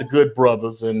Good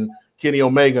Brothers and Kenny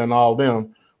Omega and all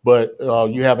them, but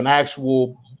you have an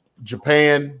actual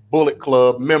Japan Bullet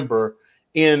Club member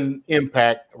in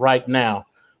Impact right now.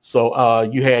 So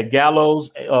you had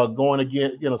Gallows going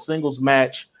again in a singles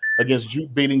match against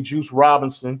beating Juice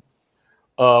Robinson,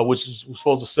 which is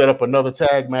supposed to set up another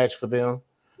tag match for them.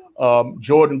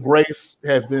 Jordan Grace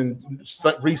has been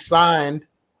re-signed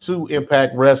to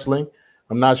Impact Wrestling.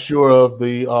 I'm not sure of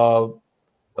the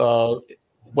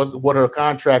what her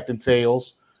contract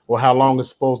entails, or how long it's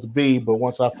supposed to be. But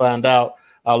once I find out,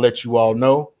 I'll let you all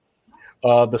know.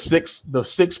 The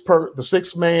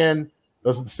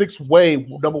six-way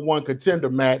number one contender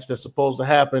match that's supposed to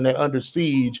happen at Under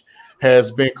Siege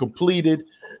has been completed.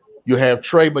 You have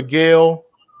Trey Miguel,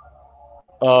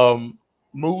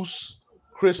 Moose,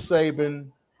 Chris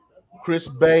Sabin, Chris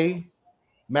Bay,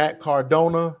 Matt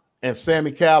Cardona, and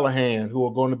Sami Callihan, who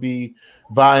are going to be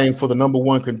vying for the number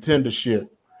one contendership.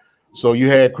 So you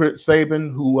had Chris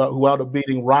Sabin, who wound up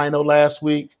beating Rhino last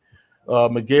week, Trey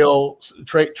Miguel,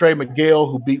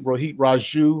 who beat Rohit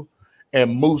Raju,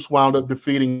 and Moose wound up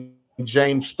defeating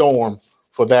James Storm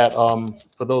for that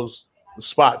for those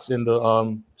spots in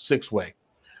the six-way.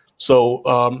 So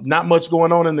not much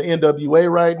going on in the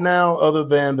NWA right now, other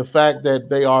than the fact that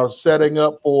they are setting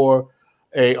up for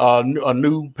a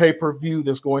new pay-per-view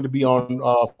that's going to be on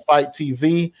Fight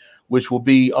TV, which will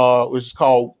be which is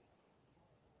called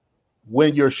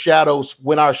When Our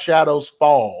Shadows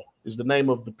Fall is the name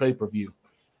of the pay-per-view.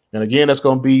 And again, that's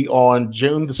going to be on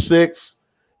June the 6th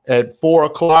at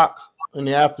 4:00 in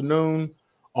the afternoon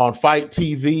on Fight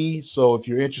TV. So if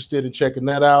you're interested in checking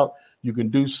that out, you can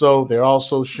do so. They're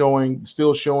also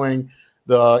still showing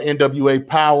the NWA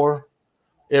Power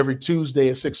every Tuesday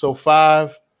at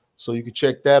 6:05. So you can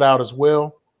check that out as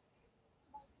well.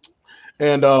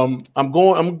 And I'm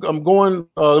going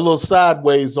a little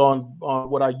sideways on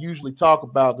what I usually talk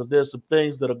about, because there's some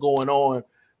things that are going on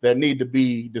that need to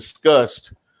be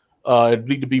discussed,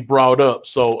 need to be brought up.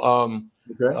 So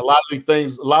okay. a lot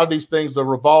of these things are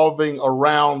revolving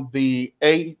around the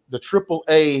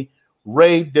AAA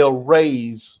Rey Del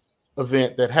Reyes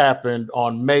event that happened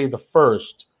on May the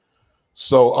 1st.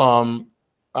 So I'm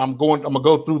gonna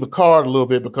go through the card a little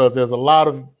bit, because there's a lot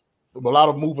of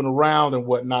moving around and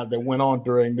whatnot that went on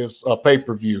during this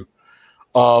pay-per-view,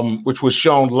 which was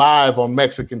shown live on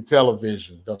Mexican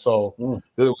television. So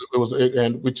it was,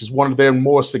 which is one of their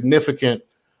more significant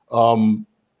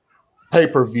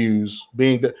pay-per-views,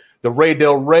 being the Rey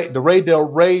Del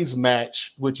Reyes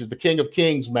match, which is the King of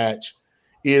Kings match,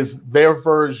 is their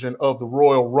version of the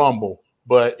Royal Rumble,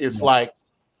 but it's like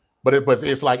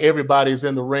everybody's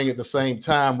in the ring at the same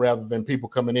time, rather than people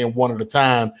coming in one at a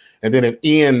time, and then it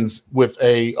ends with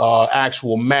a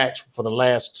actual match for the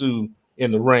last two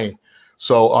in the ring.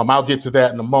 So I'll get to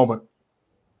that in a moment.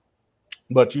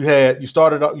 But you had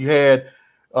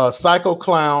Psycho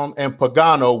Clown and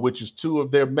Pagano, which is two of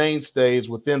their mainstays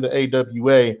within the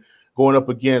AWA, going up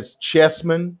against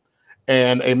Chessman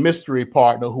and a mystery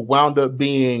partner who wound up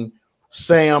being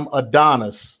Sam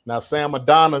Adonis. Now, Sam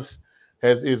Adonis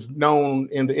is known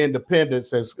in the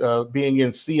independents as being in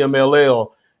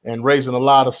CMLL and raising a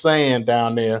lot of sand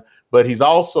down there, but he's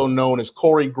also known as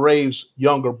Corey Graves'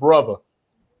 younger brother.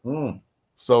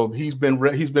 So he's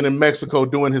been in Mexico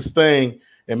doing his thing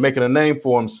and making a name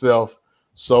for himself.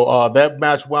 So that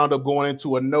match wound up going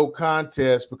into a no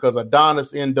contest, because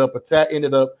Adonis ended up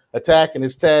attacking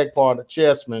his tag partner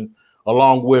Chessman,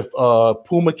 along with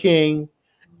Puma King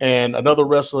and another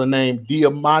wrestler named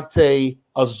Diamante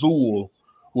Azul,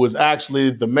 who is actually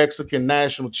the Mexican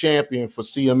national champion for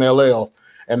CMLL.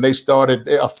 And they started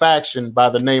a faction by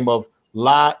the name of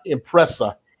La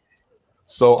Impresa.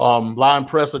 So La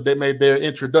Impresa, they made their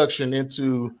introduction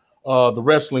into the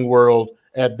wrestling world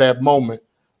at that moment.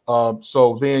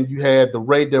 So then you had the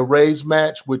Rey Del Reyes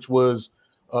match, which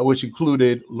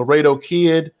included Laredo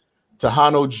Kid,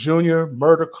 Tejano Jr.,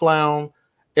 Murder Clown,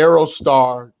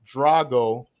 Aerostar,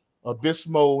 Drago,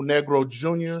 Abismo Negro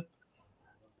Jr.,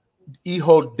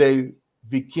 Hijo de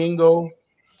Vikingo,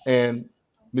 and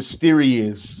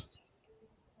Mysterious.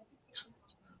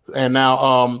 And now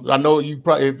I know you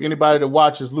probably, if anybody that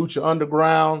watches Lucha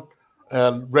Underground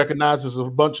recognizes a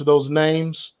bunch of those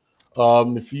names.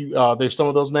 There's some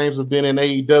of those names have been in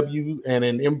AEW and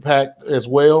in Impact as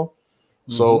well.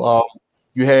 So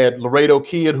you had Laredo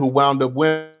Kid, who wound up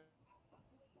winning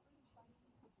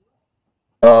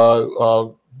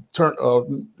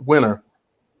winner.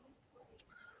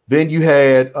 Then you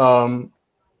had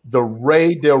the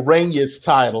Rey Del Reyes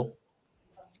title,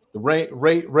 the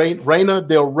Reina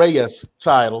Del Reyes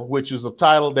title, which is a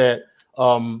title that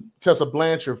Tessa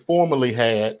Blanchard formerly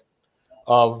had.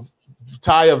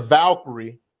 Taya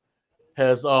Valkyrie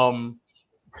has okay,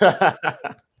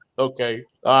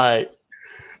 all right.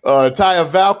 Taya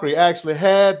Valkyrie actually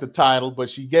had the title, but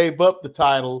she gave up the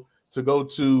title to go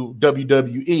to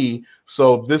WWE.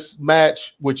 So this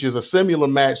match, which is a similar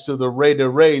match to the Rey Del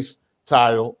Reyes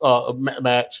title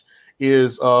match,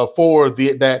 is for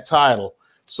that title.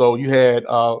 So you had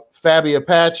Fabi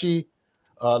Apache,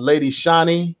 Lady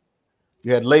Shani,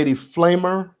 you had Lady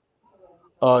Flamer,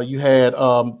 you had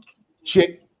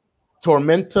Chick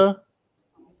Tormenta,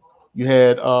 You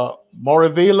had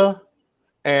Morivilla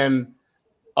and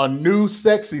a new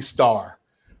Sexy Star.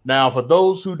 Now, for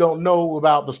those who don't know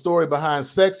about the story behind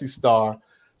Sexy Star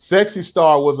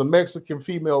was a Mexican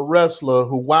female wrestler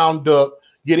who wound up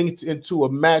getting into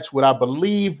a match with, I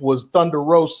believe, was Thunder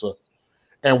Rosa,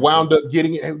 and wound up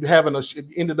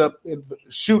ended up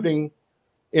shooting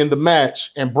in the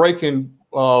match and breaking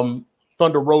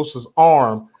Thunder Rosa's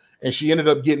arm, and she ended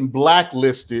up getting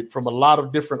blacklisted from a lot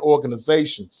of different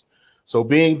organizations. So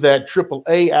being that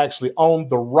AAA actually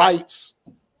owned the rights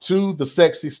to the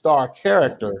Sexy Star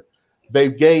character, they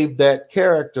gave that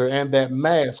character and that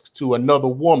mask to another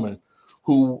woman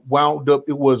who wound up,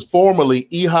 it was formerly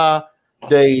Hija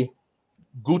de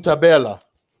Gatabella,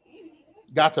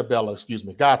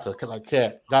 like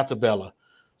cat, Gatabella.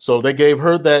 So they gave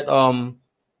her that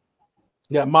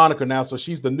moniker now. So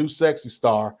she's the new Sexy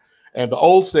Star, and the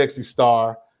old Sexy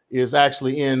Star is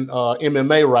actually in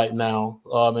MMA right now,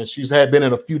 and she's been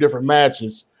in a few different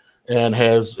matches and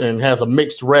has a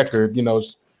mixed record. You know,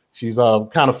 she's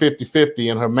kind of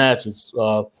 50-50 in her matches.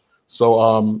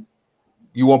 So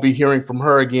you won't be hearing from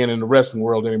her again in the wrestling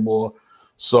world anymore.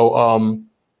 So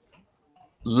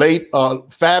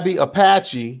Fabi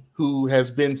Apache, who has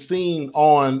been seen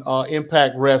on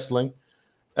Impact Wrestling,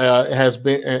 has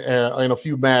been in a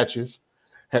few matches,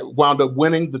 wound up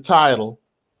winning the title.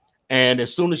 And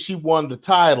as soon as she won the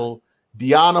title,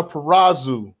 Deonna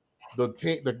Purrazzo, the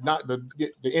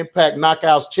Impact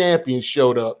Knockouts champion,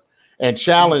 showed up and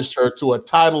challenged her to a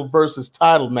title versus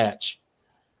title match,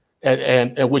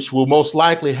 and which will most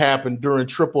likely happen during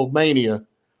Triple Mania,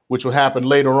 which will happen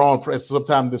later on,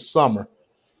 sometime this summer.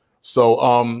 So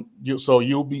I'll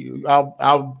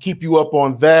keep you up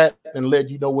on that and let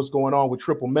you know what's going on with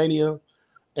Triple Mania,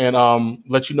 and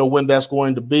let you know when that's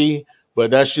going to be.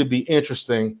 But that should be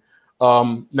interesting.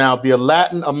 Now the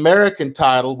Latin American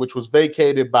title, which was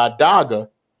vacated by Daga,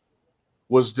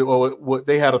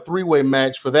 they had a three-way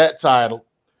match for that title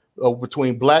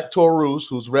between Black Taurus,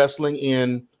 who's wrestling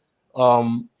in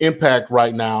Impact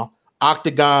right now,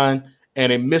 Octagon,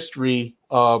 and a mystery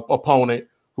opponent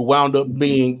who wound up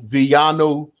being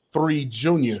Villano 3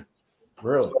 Jr.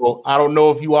 Really? So I don't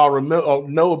know if you all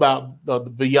know about the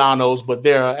Villanos, but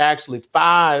there are actually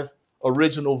 5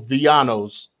 original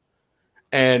Villanos,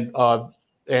 and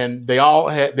they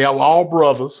are all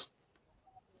brothers,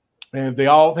 and they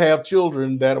all have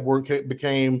children that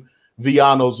became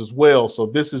Villanos as well. So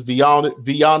this is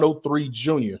Villano 3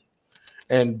 Jr.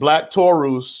 and Black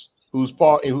Taurus, who is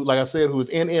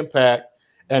in Impact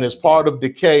and is part of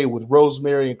Decay with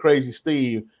Rosemary and Crazy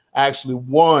Steve, actually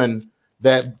won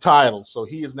that title. So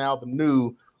he is now the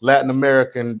new Latin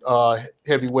American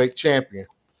heavyweight champion.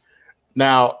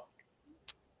 Now,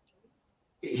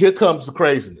 here comes the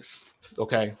craziness.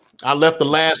 Okay, I left the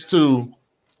last 2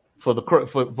 for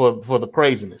the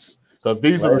craziness, because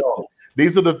these are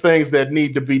the things that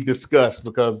need to be discussed,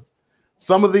 because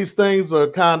some of these things are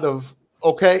kind of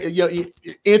okay,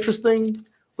 interesting,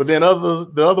 but then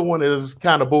the other one is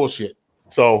kind of bullshit.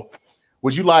 So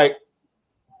would you like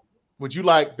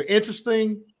the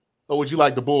interesting, or would you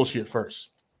like the bullshit first?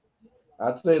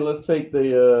 I'd say let's take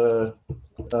the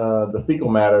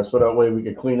fecal matter, so that way we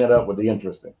can clean that up with the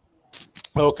interesting.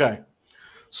 Okay.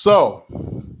 So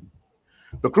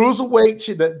the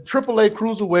AAA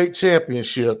Cruiserweight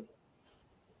Championship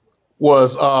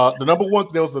was the number one.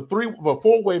 There was a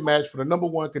 4-way match for the number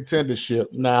 1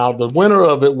 contendership. Now the winner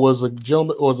of it was a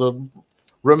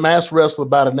masked wrestler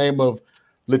by the name of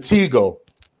Latigo,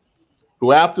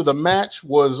 who after the match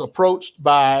was approached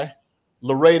by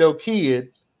Laredo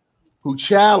Kid, who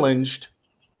challenged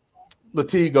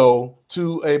Latigo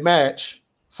to a match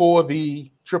for the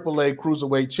AAA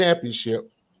Cruiserweight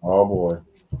Championship. Oh boy.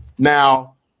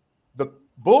 Now, the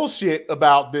bullshit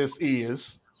about this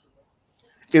is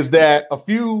that a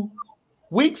few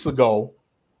weeks ago,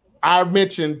 I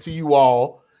mentioned to you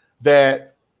all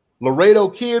that Laredo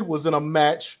Kid was in a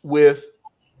match with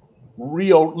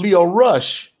Leo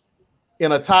Rush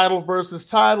in a title versus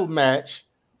title match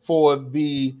for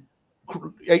the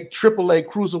AAA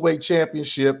Cruiserweight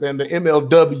Championship and the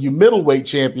MLW Middleweight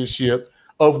Championship,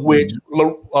 of which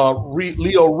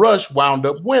Leo Rush wound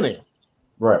up winning.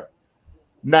 Right.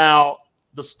 Now,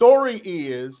 the story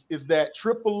is that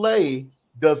AAA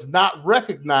does not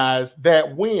recognize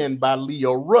that win by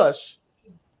Leo Rush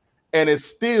and is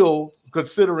still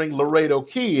considering Laredo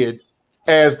Kid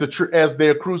as their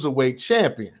Cruiserweight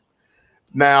champion.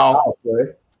 Now,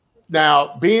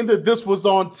 Now, being that this was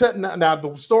on now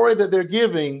the story that they're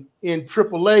giving in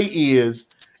AAA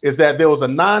is that there was a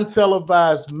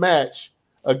non-televised match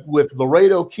with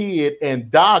Laredo Kid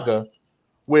and Daga,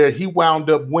 where he wound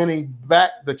up winning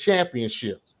back the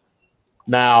championship.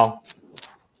 Now,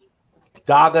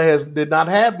 Gaga did not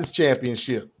have this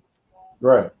championship.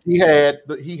 Right. He had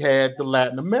the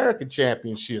Latin American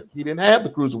championship. He didn't have the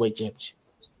Cruiserweight championship.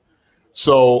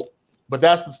 So, but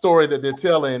that's the story that they're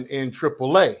telling in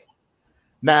AAA.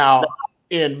 Now,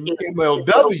 in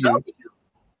MLW,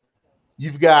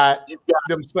 you've got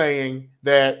them saying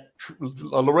that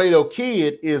Laredo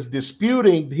Kid is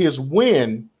disputing his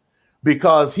win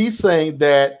because he's saying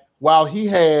that while he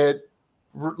had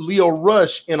Leo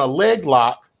Rush in a leg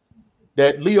lock,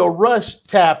 that Leo Rush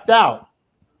tapped out.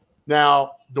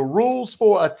 Now, the rules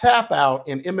for a tap out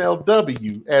in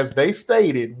MLW, as they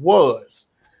stated, was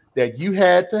that you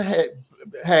had to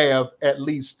have at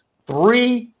least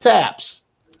 3 taps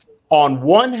on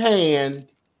one hand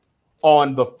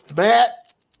on the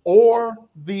mat or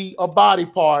a body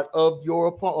part of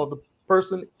the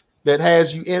person that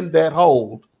has you in that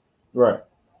hold. Right.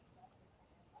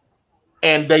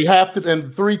 And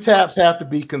and 3 taps have to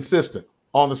be consistent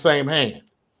on the same hand.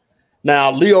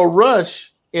 Now, Leo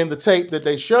Rush, in the tape that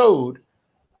they showed,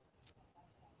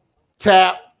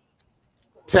 tap,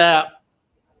 tap,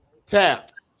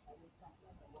 tap,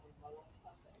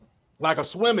 like a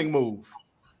swimming move.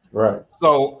 Right.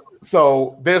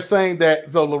 So they're saying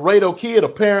that Laredo Kid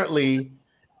apparently,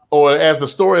 or as the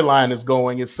storyline is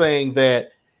going, is saying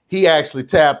that he actually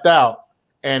tapped out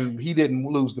and he didn't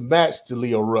lose the match to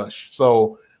Leo Rush.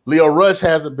 So Leo Rush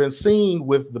hasn't been seen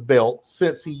with the belt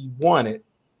since he won it,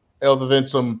 other than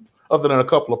a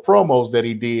couple of promos that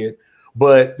he did.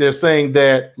 But they're saying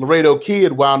that Laredo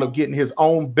Kid wound up getting his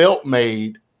own belt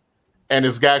made and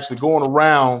is actually going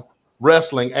around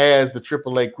wrestling as the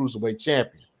AAA Cruiserweight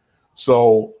champion.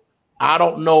 So I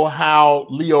don't know how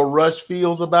Leo Rush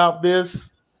feels about this.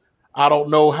 I don't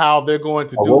know how they're going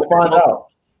to do it. We'll find out.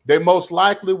 They most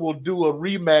likely will do a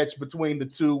rematch between the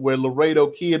two where Laredo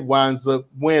Kid winds up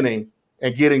winning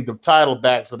and getting the title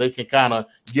back so they can kind of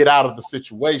get out of the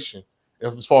situation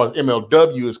as far as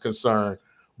MLW is concerned.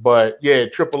 But yeah,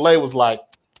 AAA was like,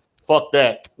 fuck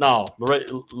that. No,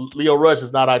 Leo Rush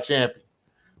is not our champion.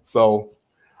 So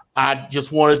I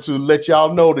just wanted to let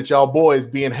y'all know that y'all boys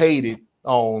being hated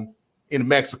on in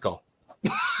Mexico.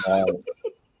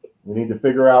 We need to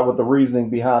figure out what the reasoning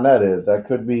behind that is. That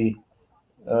could be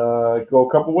go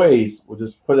a couple ways. We'll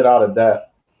just put it out at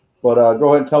that. But go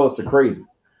ahead and tell us the crazy.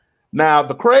 Now,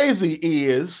 the crazy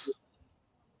is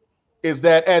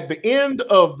that at the end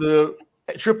of the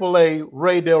AAA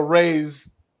Rey Del Rey's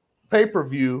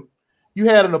pay-per-view, you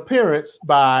had an appearance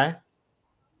by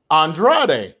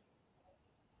Andrade.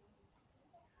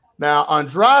 Now,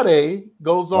 Andrade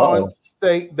goes on to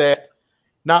state that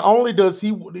not only does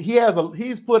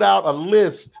he's put out a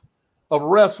list of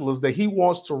wrestlers that he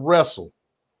wants to wrestle,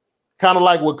 kind of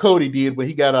like what Cody did when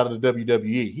he got out of the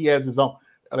WWE. He has his own.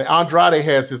 Andrade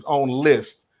has his own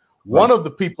list. Right. One of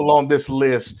the people on this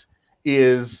list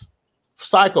is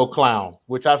Psycho Clown,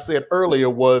 which I said earlier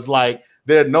was like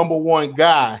their number one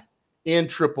guy in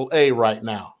AAA right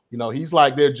now. You know, he's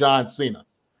like their John Cena.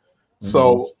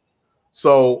 Mm-hmm.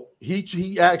 So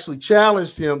he actually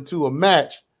challenged him to a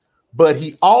match, but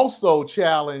he also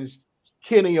challenged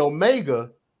Kenny Omega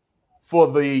for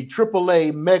the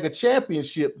AAA Mega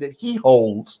Championship that he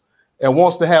holds and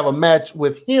wants to have a match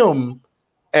with him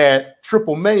at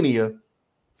Triple Mania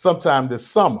sometime this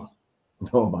summer.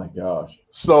 Oh my gosh.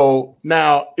 So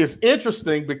now it's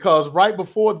interesting because right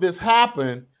before this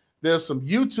happened, there's some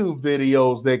YouTube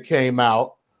videos that came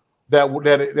out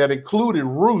that included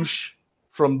Rush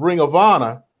from Ring of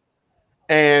Honor.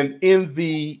 And in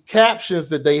the captions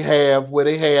that they have where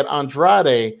they had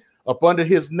Andrade up under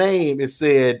his name, it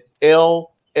said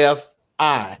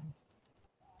LFI.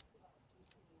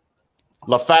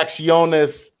 Las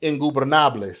Facciones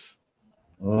Ingobernables.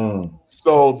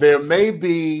 So there may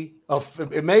be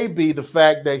it may be the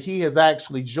fact that he has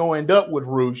actually joined up with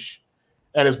Rush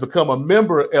and has become a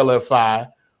member of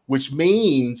LFI, which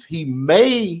means he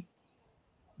may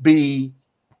be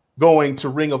going to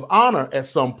Ring of Honor at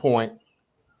some point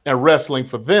and wrestling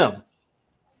for them,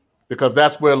 because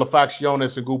that's where La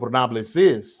Facciones Ingobernables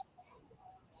is.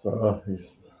 So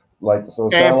he's like, so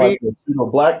it sounds like the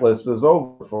blacklist is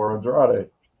over for Andrade.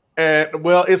 And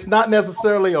well, it's not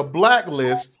necessarily a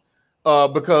blacklist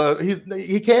because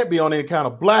he can't be on any kind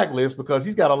of blacklist because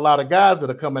he's got a lot of guys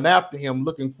that are coming after him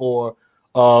looking for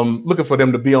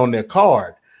them to be on their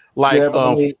card. Like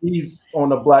he's on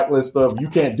the blacklist of you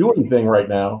can't do anything right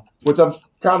now, which I'm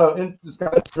kind of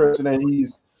interested in.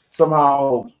 He's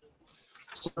somehow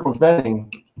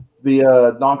circumventing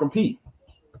the non-compete.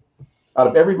 Out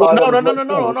of everybody,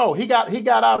 no. He got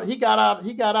out of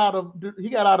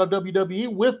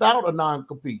WWE without a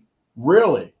non-compete.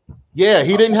 Really? Yeah,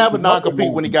 he didn't have a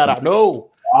non-compete when he got out.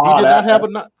 No, he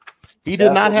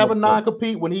did not have a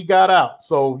non-compete when he got out.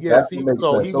 So yes, he's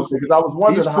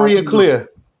free and clear.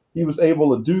 He was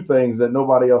able to do things that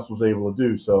nobody else was able to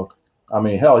do. So, I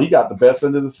mean, hell, he got the best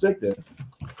end of the stick then.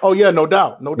 Oh yeah, no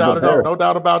doubt at all, no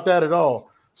doubt about that at all.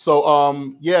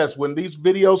 So, yes, when these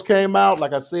videos came out,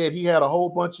 like I said, he had a whole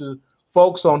bunch of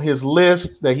folks on his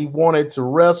list that he wanted to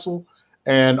wrestle,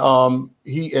 and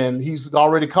he's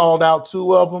already called out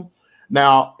 2 of them.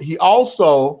 Now he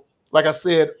also, like I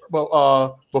said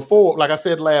before, like I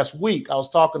said last week, I was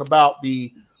talking about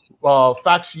the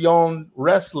Faction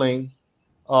Wrestling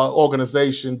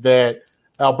organization that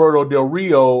Alberto Del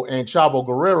Rio and Chavo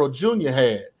Guerrero Jr.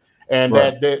 had, and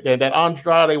that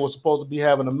Andrade was supposed to be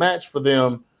having a match for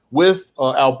them with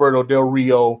Alberto Del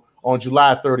Rio on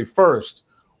July 31st.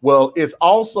 Well, it's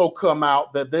also come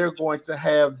out that they're going to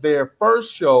have their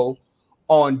first show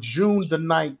on June the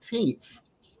 19th.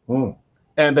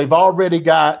 And they've already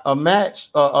got a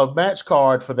match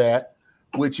card for that,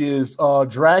 which is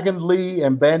Dragon Lee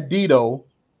and Bandito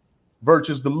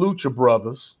versus the Lucha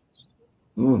Brothers.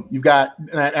 You've got,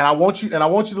 and I want you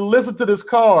to listen to this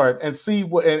card and see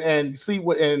what and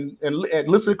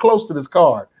listen close to this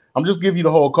card. I'm just giving you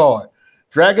the whole card.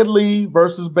 Dragon Lee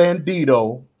versus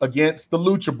Bandito against the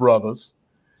Lucha Brothers.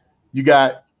 You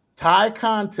got Tai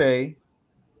Conte,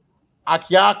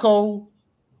 Akiyako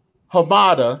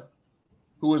Hamada,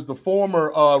 who is the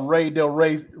former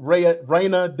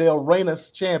Reina del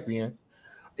Reyna's champion,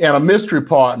 and a mystery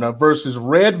partner versus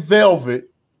Red Velvet,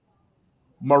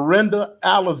 Miranda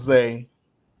Alizé,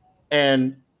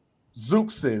 and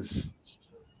Zeuxis,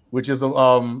 which is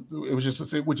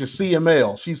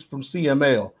CML. She's from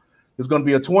CML. There's going to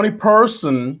be a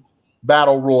 20-person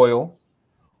battle royal,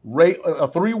 a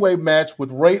 3-way match with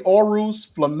Rey Horus,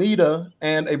 Flamita,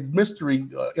 and a mystery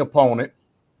opponent.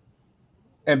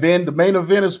 And then the main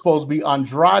event is supposed to be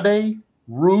Andrade,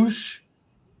 Rouge,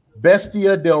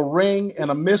 Bestia del Ring,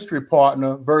 and a mystery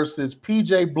partner versus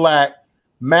PJ Black,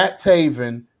 Matt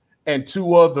Taven, and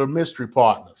 2 other mystery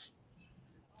partners.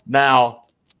 Now,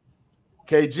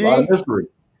 KG,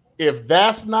 if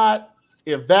that's not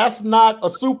a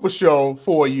super show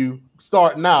for you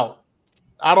starting out,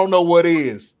 I don't know what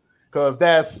is, because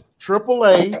that's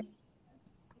AAA,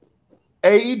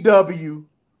 AEW,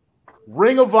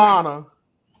 Ring of Honor,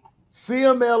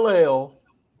 CMLL,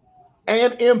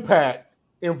 and Impact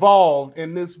involved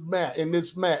in this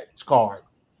match card.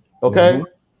 Okay.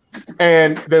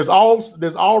 And there's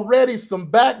already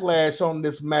some backlash on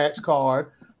this match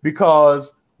card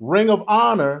because Ring of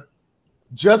Honor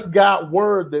just got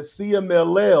word that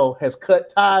CMLL has cut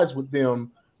ties with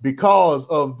them because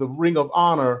of the Ring of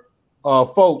Honor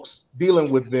folks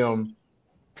dealing with them.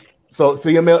 So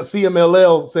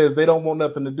CMLL says they don't want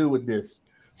nothing to do with this.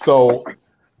 So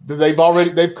they've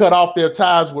cut off their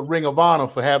ties with Ring of Honor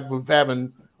for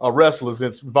having wrestlers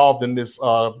that's involved in this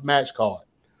match card.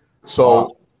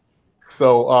 So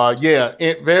yeah,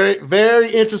 very,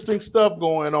 very interesting stuff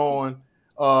going on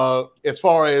as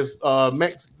far as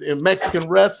Mexican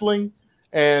wrestling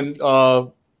and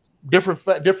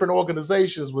different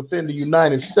organizations within the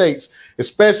United States,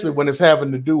 especially when it's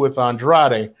having to do with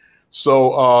Andrade.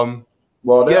 So,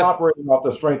 they're operating off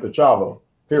the strength of Chavo.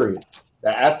 Period.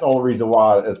 That's the only reason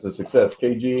why it's a success.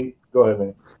 KG, go ahead,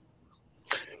 man.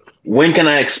 When can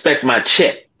I expect my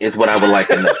check? Is what I would like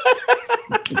to know.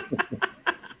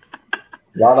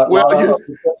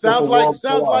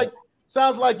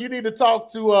 Sounds like you need to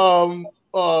talk to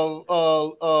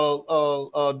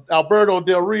Alberto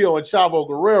Del Rio and Chavo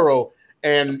Guerrero.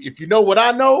 And if you know what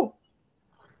I know,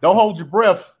 don't hold your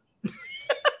breath.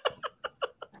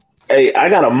 Hey, I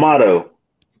got a motto,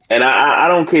 and I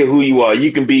don't care who you are.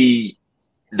 You can be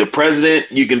the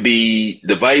president, you can be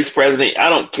the vice president. I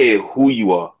don't care who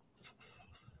you are.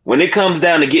 When it comes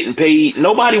down to getting paid,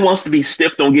 nobody wants to be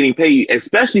stiffed on getting paid,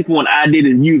 especially for an idea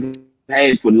that you've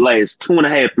had for the last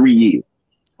 2.5, 3 years.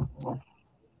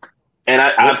 And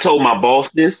I've told my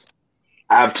boss this.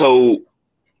 I've told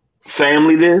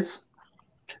family this.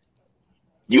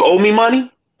 You owe me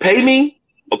money? Pay me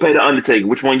or pay the Undertaker?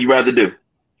 Which one you rather do?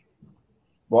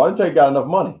 Well, Undertaker got enough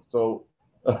money, so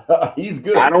he's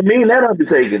good. I don't mean that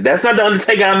Undertaker. That's not the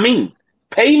Undertaker I mean.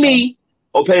 Pay me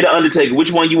or pay the Undertaker.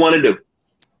 Which one you want to do?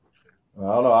 I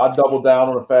don't know. I double down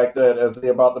on the fact that as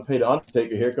they're about to pay the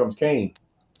Undertaker, here comes Kane.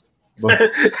 But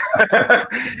I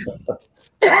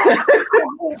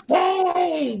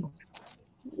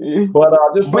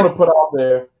just want to put out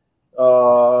there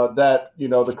that,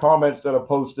 the comments that are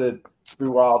posted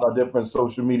throughout our different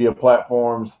social media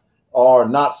platforms are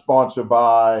not sponsored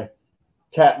by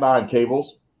Cat9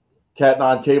 Cables.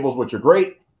 Cat9 Cables, which are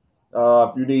great,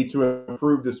 If you need to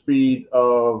improve the speed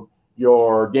of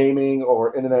your gaming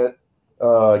or internet,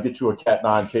 get you a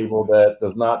Cat9 cable that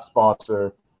does not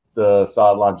sponsor the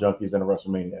Sideline Junkies and the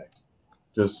WrestleManiacs.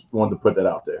 Just wanted to put that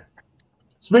out there.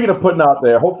 Speaking of putting out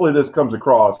there, hopefully this comes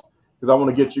across because I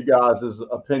want to get you guys'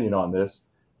 opinion on this.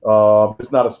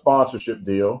 It's not a sponsorship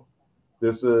deal.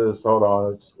 This is, hold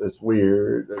on, it's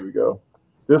weird. There we go.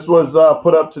 This was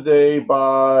put up today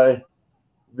by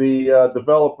the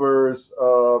developers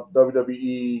of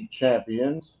WWE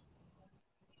Champions,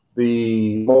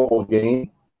 the mobile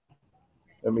game.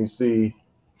 Let me see.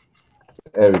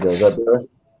 There we go. Is that better?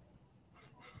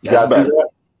 You guys see that?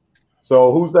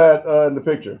 So who's that in the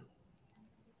picture?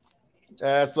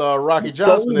 That's Rocky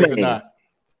Johnson, is it not?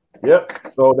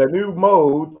 Yep. So their new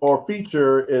mode or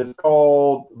feature is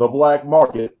called the Black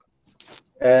Market.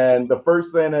 And the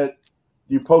first thing that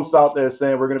you post out there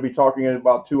saying we're going to be talking in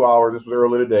about 2 hours, this was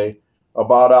earlier today,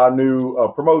 about our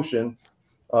new promotion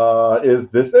is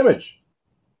this image.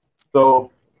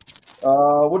 So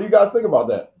what do you guys think about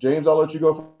that? James, I'll let you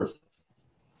go first.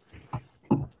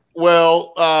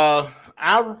 Well,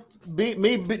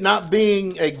 not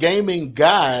being a gaming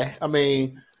guy, I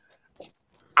mean,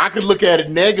 I could look at it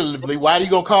negatively. Why are you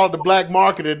gonna call it the black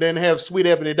market and then have Sweet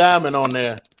Ebony Diamond on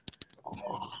there?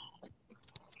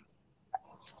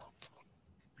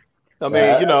 I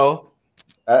mean, you know,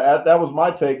 that was my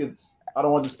take. I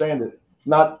don't understand it.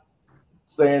 Not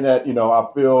saying that I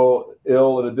feel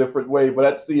ill in a different way, but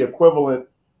that's the equivalent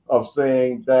of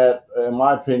saying that, in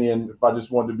my opinion, if I just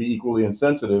wanted to be equally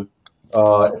insensitive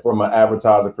from an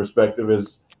advertiser perspective,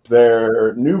 is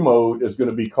their new mode is going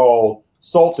to be called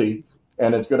Salty,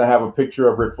 and it's going to have a picture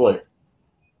of Ric Flair.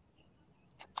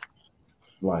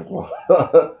 Like, well,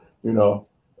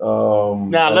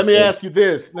 now, let me ask you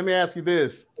this.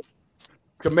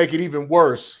 To make it even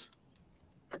worse,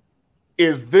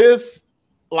 is this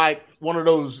like one of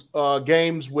those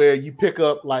games where you pick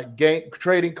up like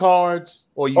trading cards,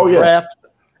 or you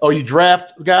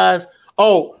draft guys?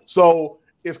 Oh, so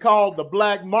it's called the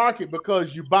black market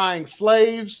because you're buying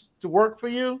slaves to work for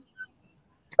you,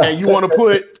 and you want to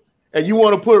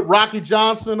put Rocky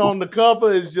Johnson on the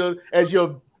cover as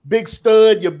your big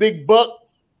stud, your big buck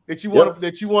that you want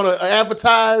to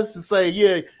advertise and say,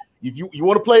 yeah, if you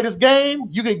want to play this game,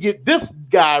 you can get this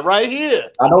guy right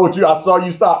here. I saw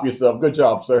you stop yourself. Good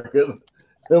job, sir. Because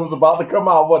it was about to come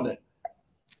out, wasn't it?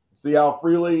 See how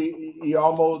freely he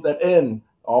almost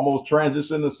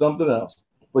transitioned to something else.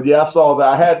 But yeah, I saw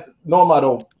that. Normally I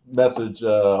don't message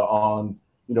on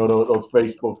those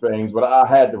Facebook things, but I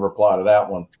had to reply to that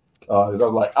one. I was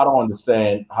like, I don't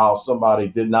understand how somebody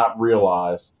did not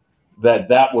realize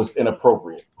that was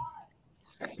inappropriate.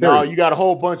 No, you got a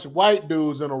whole bunch of white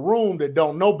dudes in a room that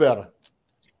don't know better.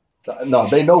 No,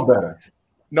 they know better.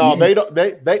 No, they don't. They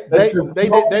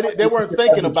weren't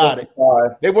thinking about it.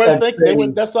 They weren't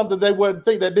thinking. That's something they weren't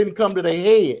think that didn't come to their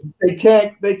head.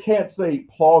 They can't say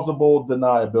plausible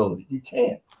deniability. You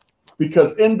can't,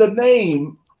 because in the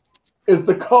name is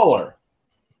the color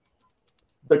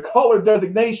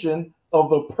designation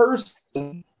of the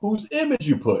person whose image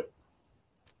you put.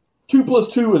 2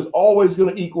 + 2 is always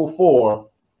going to equal 4.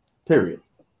 Period.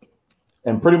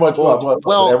 And pretty much golly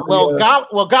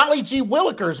gee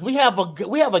willikers, we have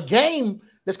a game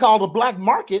that's called the black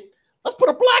market. Let's put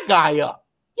a black guy up.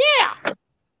 Yeah.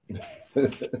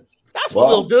 That's what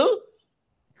we'll do.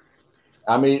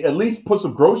 I mean, at least put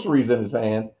some groceries in his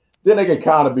hand. Then they can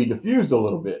kind of be diffused a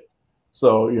little bit.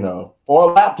 So, or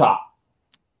a laptop.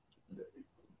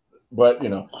 But,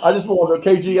 I just wanted to,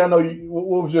 KG, I know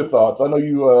what was your thoughts? I know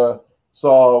you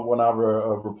saw when I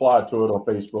replied to it on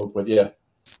Facebook, but yeah.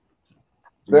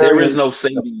 There is no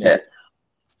saving that.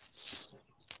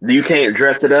 You can't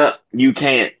dress it up. You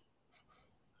can't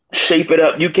shape it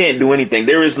up. You can't do anything.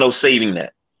 There is no saving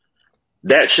that.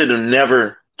 That should have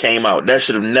never came out. That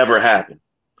should have never happened.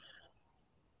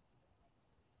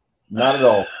 Not at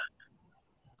all.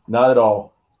 Not at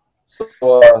all.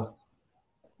 So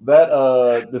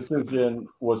that decision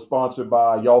was sponsored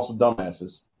by Y'all Some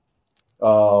Dumbasses.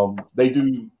 They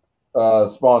do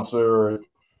sponsor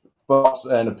thoughts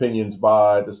and opinions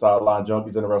by the Sideline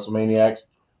Junkies and the WrestleManiacs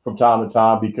from time to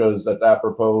time, because that's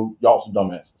apropos Y'all Some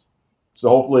Dumbasses. So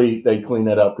hopefully they clean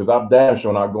that up, because I'm damn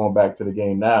sure not going back to the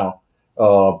game now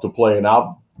to play. And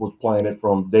I was playing it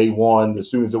from day one. As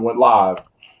soon as it went live,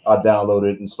 I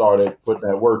downloaded it and started putting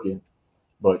that work in.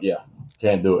 But yeah,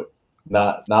 can't do it.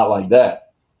 Not like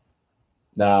that.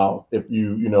 Now, if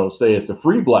you say it's the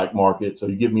free black market, so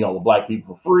you give me all the black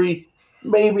people for free,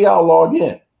 maybe I'll log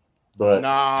in. But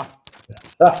that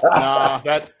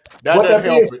doesn't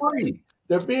help it. Free.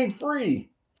 They're being free.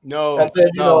 No, and then,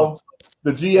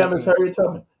 the GM is Harriet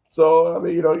Tubman. So I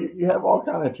mean, you have all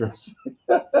kind of interesting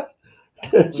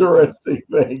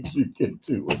things you can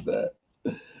do with that.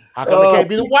 How come it can't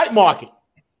be the white market?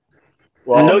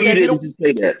 Well, no, you didn't just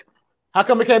say that. How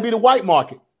come it can't be the white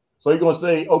market? So you're gonna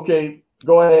say, okay,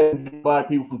 go ahead and buy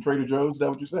people from Trader Joe's? Is that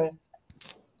what you're saying?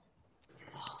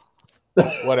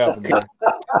 Whatever, man.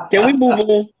 Can we move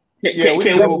on? We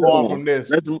can move on from this.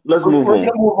 Let's move We're on. going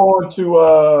to move on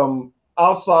to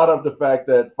outside of the fact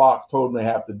that Fox told them they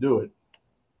have to do it.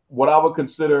 What I would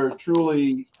consider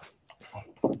truly,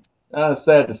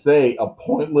 sad to say, a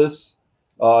pointless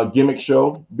gimmick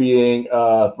show being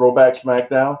Throwback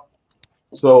SmackDown.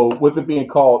 So with it being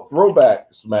called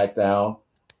Throwback SmackDown,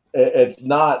 it's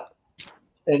not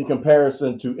in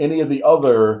comparison to any of the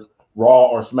other Raw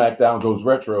or SmackDown Goes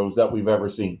Retros that we've ever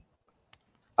seen.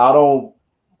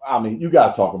 You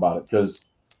guys talk about it, because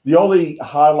the only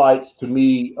highlights to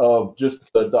me of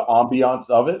just the ambiance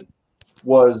of it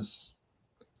was,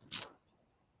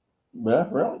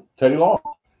 really, Teddy Long.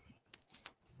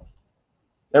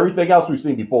 Everything else we've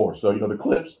seen before. So, the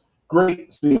clips,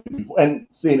 great seeing before, and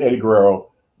seeing Eddie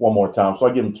Guerrero one more time. So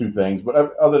I give him two things.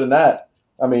 But other than that,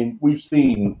 I mean, we've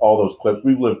seen all those clips.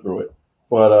 We've lived through it.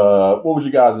 But what was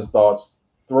you guys' thoughts?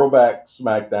 Throwback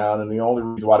SmackDown, and the only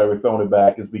reason why they were throwing it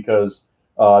back is because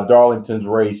Darlington's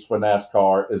race for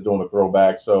NASCAR is doing a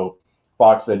throwback. So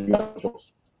Fox said, you got a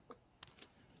choice.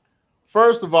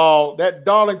 First of all, that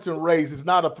Darlington race is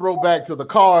not a throwback to the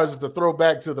cars, it's a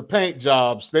throwback to the paint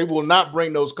jobs. They will not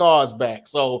bring those cars back.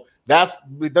 So that's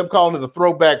them calling it a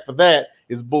throwback for that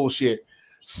is bullshit.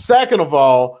 Second of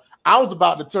all, I was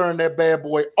about to turn that bad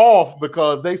boy off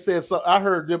because they said something. I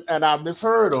heard them and I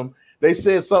misheard them. They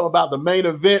said something about the main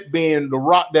event being the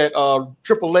Rock, that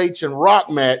Triple H and Rock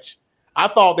match. I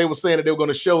thought they were saying that they were going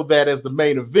to show that as the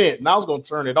main event, and I was going to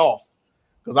turn it off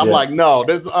because I'm like, no,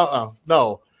 there's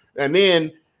no. And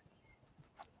then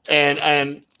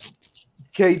and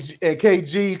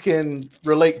KG can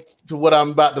relate to what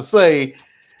I'm about to say,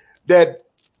 that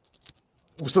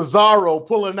Cesaro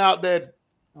pulling out that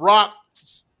Rock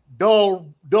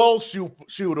dull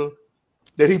shooter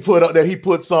that he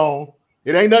puts on.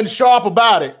 It ain't nothing sharp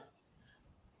about it.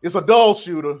 It's a dull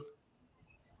shooter.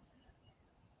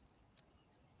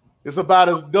 It's about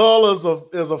as dull as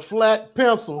a flat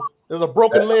pencil, as a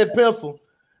broken lead pencil.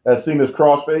 Has seen his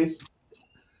crossface?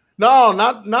 No,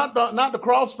 not the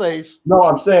crossface. No,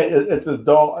 I'm saying it's as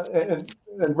dull. In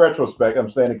retrospect, I'm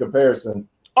saying in comparison.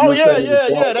 Oh yeah.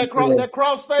 That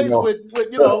crossface with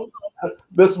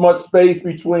this much space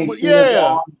between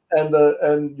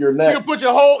and your neck. You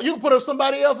can put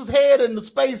somebody else's head in the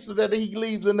space that he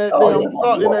leaves in that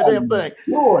damn thing.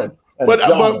 Sure. But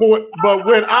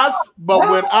when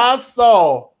I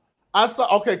saw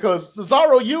okay, because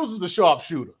Cesaro uses the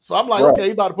sharpshooter, so I'm like, okay,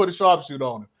 he about to put a sharpshooter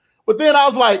on him. But then I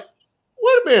was like,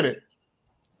 wait a minute,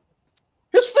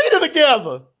 his feet are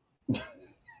together.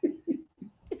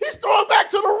 He's throwing back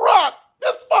to the Rock.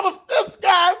 This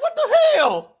guy, what the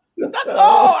hell?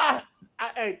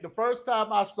 The first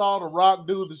time I saw the Rock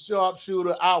do the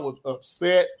sharpshooter, I was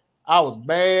upset. I was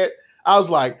mad. I was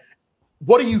like,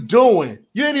 what are you doing?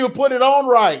 You didn't even put it on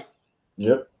right.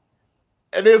 Yep.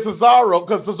 And then Cesaro,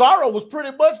 because Cesaro was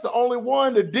pretty much the only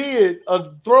one that did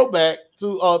a throwback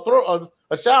to throw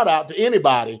a shout out to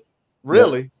anybody,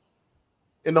 really,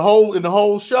 in the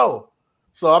whole show.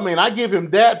 So I mean, I give him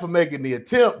that for making the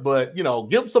attempt, but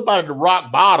give somebody the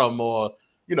Rock bottom, or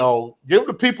give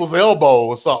the people's elbow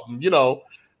or something.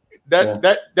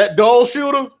 That dull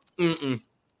shooter.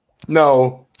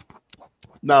 No.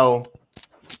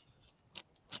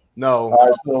 All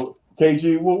right, so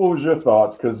KG, what was your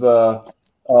thoughts? Because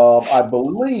I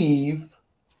believe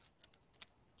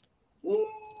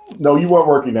no, you weren't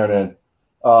working there then.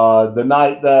 The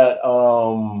night that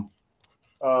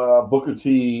Booker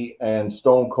T and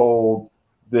Stone Cold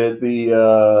did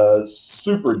the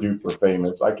super duper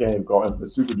famous, I can't even call it the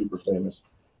super duper famous,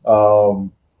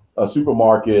 a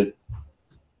supermarket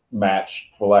match,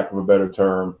 for lack of a better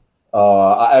term.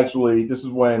 This is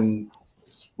when,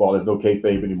 there's no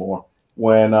kayfabe anymore,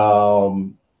 when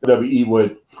WWE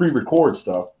would pre-record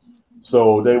stuff.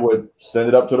 So they would send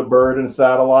it up to the bird and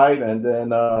satellite, and then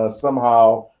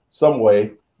somehow, some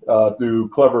way, through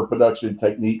clever production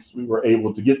techniques, we were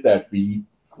able to get that feed.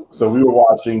 So we were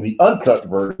watching the uncut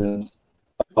versions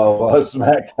of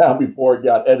SmackDown before it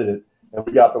got edited, and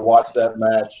we got to watch that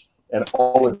match and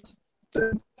all its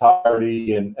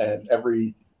entirety and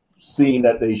every scene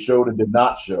that they showed and did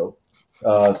not show. So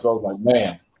I was like,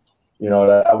 man,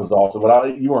 that was awesome.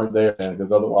 But you weren't there then,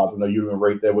 because otherwise I know you'd have been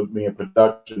right there with me in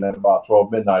production at about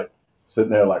 12 midnight,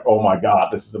 sitting there like, oh my God,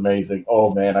 this is amazing.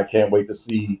 Oh man, I can't wait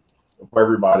for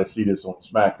everybody to see this on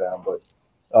SmackDown. But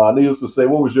Needless to say,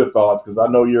 what was your thoughts? Because I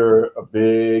know you're a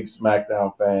big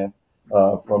SmackDown fan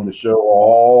from the show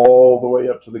all the way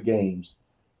up to the games.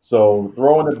 So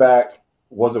throwing it back,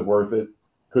 was it worth it?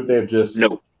 Could they have just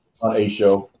No, done a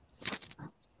show?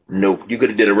 no. You could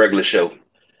have did a regular show.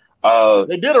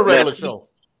 They did a regular show.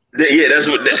 Yeah, that's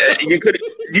what you could.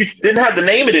 You didn't have to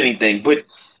name it anything. But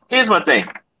here's my thing.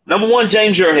 Number one,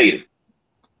 James, you're a hater.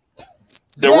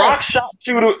 The Yes. Rock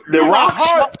sharpshooter. The To my Rock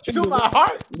heart. sharpshooter To my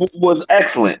heart. was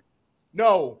excellent.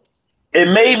 No. It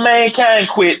made mankind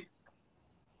quit.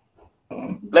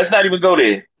 Let's not even go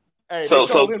there. Hey, So-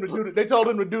 they told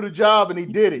him to do the job, and he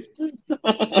did it.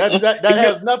 That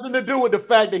has nothing to do with the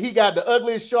fact that he got the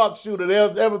ugliest sharpshooter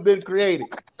that ever been created.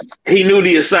 He knew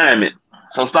the assignment.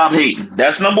 So stop hating.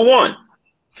 That's number one.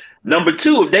 Number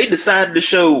two, if they decided to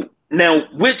show now,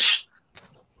 which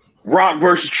Rock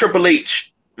versus Triple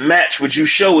H match would you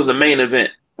show as a main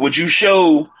event? Would you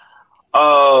show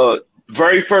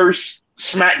very first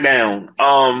SmackDown,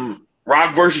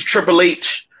 Rock versus Triple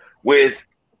H with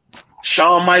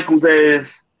Shawn Michaels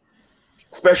as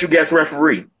special guest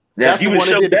referee? Now, That's if you the would one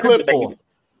they show did the that clip as a main for. event-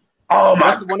 oh my!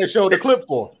 That's the one they showed the clip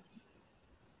for.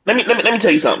 Let me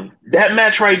tell you something. That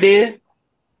match right there,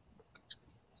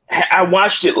 I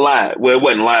watched it live. Well, it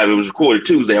wasn't live. It was recorded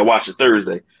Tuesday. I watched it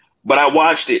Thursday, but I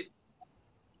watched it,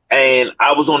 and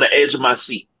I was on the edge of my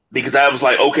seat because I was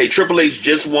like, okay, Triple H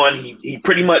just won. He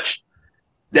pretty much,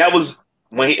 that was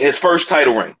his first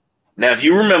title reign. Now, if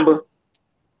you remember,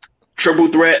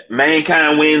 Triple Threat,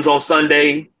 Mankind wins on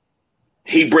Sunday.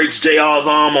 He breaks JR's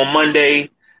arm on Monday.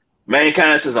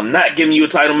 Mankind says, I'm not giving you a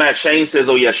title match. Shane says,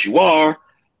 oh, yes, you are.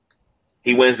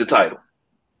 He wins the title.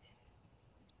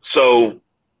 So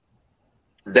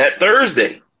that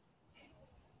Thursday,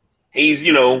 he's,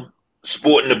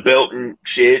 sporting the belt and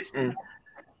shit. And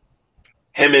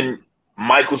him and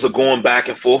Michaels are going back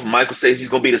and forth. Michael says he's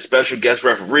going to be the special guest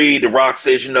referee. The Rock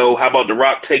says, how about The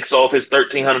Rock takes off his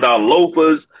 $1,300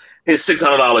 loafers, his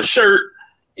 $600 shirt,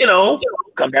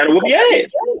 come down and whoop your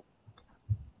ass.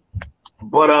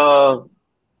 But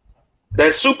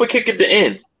that super kick at the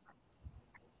end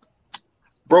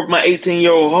broke my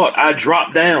 18-year-old heart. I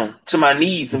dropped down to my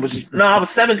knees and I was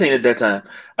 17 at that time.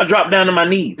 I dropped down to my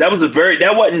knees. That wasn't the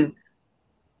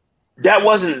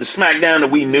SmackDown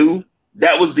that we knew.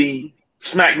 That was the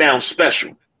SmackDown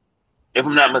special, if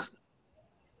I'm not mistaken.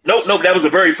 Nope, that was the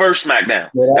very first SmackDown.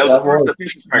 Yeah, that was the first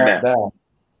official SmackDown.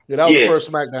 Yeah, that was the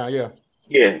first SmackDown, yeah.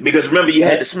 Yeah, because remember you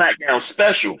had the SmackDown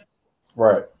special.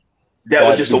 Right. That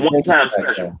was just a one-time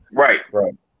special. Right.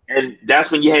 And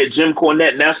that's when you had Jim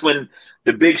Cornette, and that's when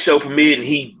the Big Show premiered, and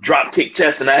he drop kicked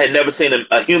Test, and I had never seen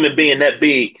a human being that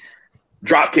big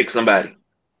drop kick somebody.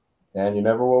 And you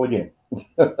never will again.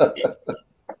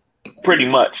 Pretty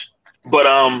much. But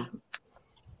I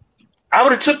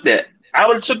would have took that. I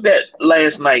would have took that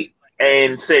last night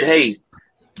and said, hey,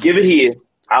 give it here.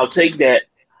 I'll take that.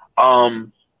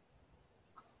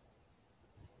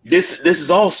 This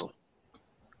is awesome.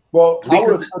 Well, I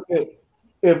would have took it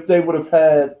if they would have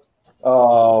had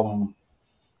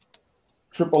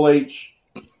Triple H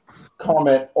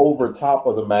comment over top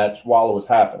of the match while it was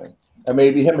happening. And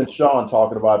maybe him and Shawn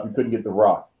talking about if you couldn't get The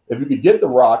Rock. If you could get The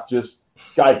Rock, just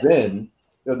Skype in,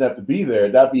 doesn't have to be there.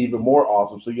 That'd be even more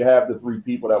awesome. So you have the three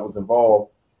people that was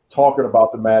involved talking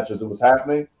about the match as it was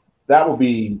happening. That would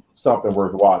be something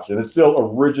worth watching. It's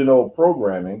still original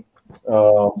programming,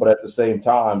 but at the same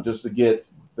time, just to get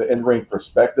the in-ring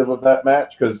perspective of that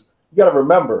match, because you got to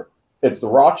remember, it's The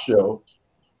Rock show,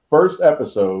 first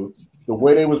episode, the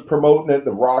way they was promoting it,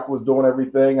 The Rock was doing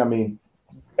everything. I mean,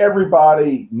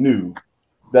 everybody knew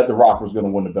that The Rock was going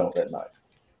to win the belt that night.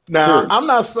 Now, I'm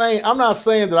not saying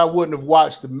that I wouldn't have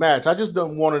watched the match. I just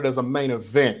don't want it as a main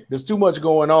event. There's too much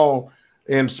going on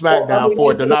in SmackDown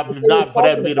for it to not for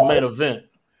that to be the main event.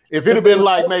 If it had been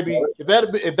like maybe if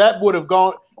that would have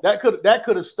gone, that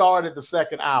could have started the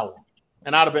second hour,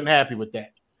 and I'd have been happy with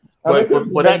that. But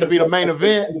for that to be the main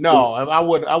event, no, I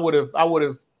would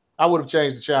have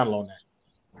changed the channel on that.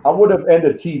 I would have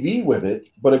ended TV with it,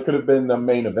 but it could have been the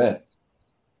main event.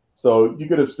 So you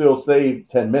could have still saved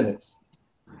 10 minutes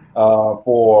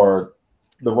for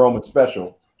the Roman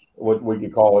special, what we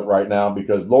could call it right now,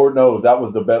 because Lord knows that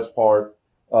was the best part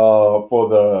for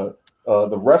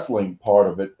the wrestling part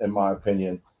of it, in my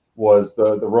opinion, was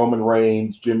the Roman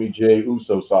Reigns, Jimmy J,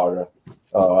 Uso saga,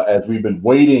 as we've been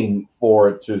waiting for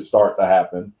it to start to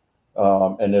happen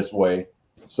in this way.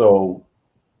 So,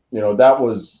 that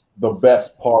was the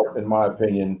best part, in my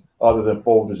opinion, other than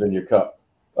Folgers in your cup.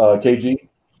 KG?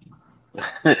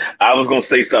 I was going to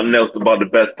say something else about the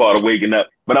best part of waking up,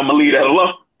 but I'm going to leave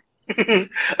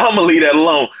that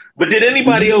alone. But did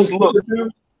anybody else look?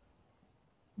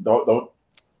 Don't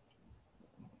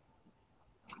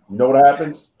You know what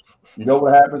happens? You know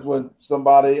what happens when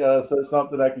somebody says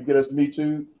something that could get us Me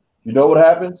Too? You know what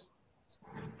happens?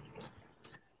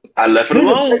 I left it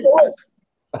alone.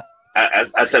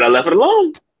 I said I left it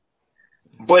alone.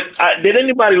 But did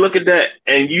anybody look at that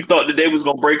and you thought that they was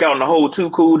gonna break out in the whole Too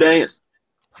Cool dance?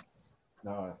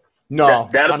 No,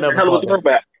 That'd I be a never hell of a thought that.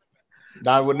 throwback.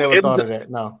 I would never thought of that.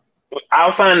 No.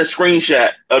 I'll find the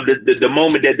screenshot of the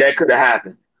moment that could have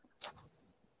happened.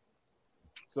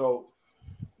 So,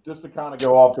 just to kind of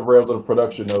go off the rails of the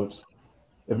production notes,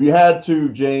 if you had to,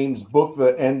 James, book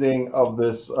the ending of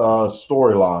this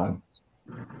storyline,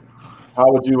 how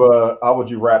would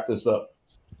you wrap this up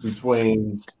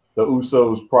between the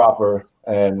Usos proper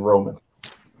and Roman?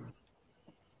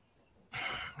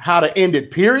 How to end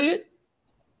it, period?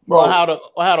 Well,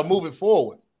 or how to move it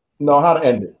forward? No, how to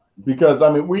end it. Because, I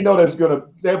mean, we know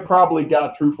they probably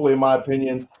got, truthfully, in my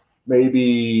opinion,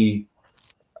 maybe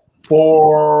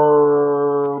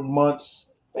 4 months,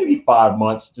 maybe 5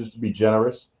 months, just to be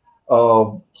generous,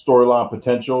 of storyline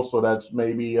potential. So that's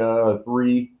maybe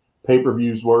 3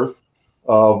 pay-per-views worth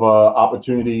of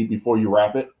opportunity before you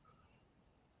wrap it.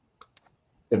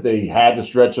 If they had to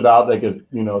stretch it out, they could,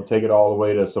 take it all the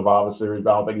way to Survivor Series,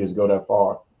 but I don't think it just go that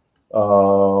far.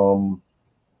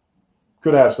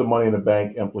 Could have some money in the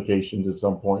bank implications at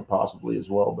some point, possibly as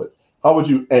well. But how would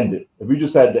you end it? If you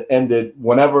just had to end it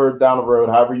whenever down the road,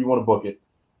 however you want to book it,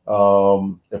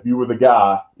 if you were the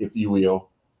guy, if you will,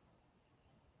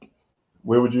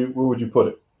 where would you put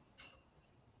it?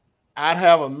 I'd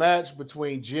have a match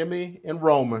between Jimmy and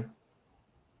Roman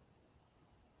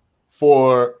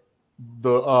for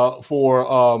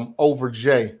over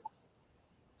Jay.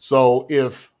 So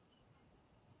if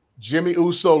Jimmy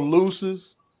Uso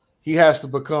loses, he has to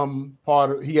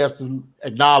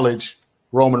acknowledge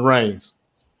Roman Reigns.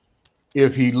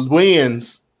 If he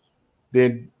wins,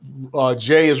 then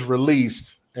Jay is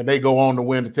released and they go on to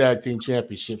win the tag team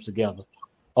championships together,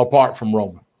 apart from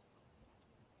Roman.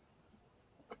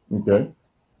 Okay.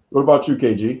 What about you,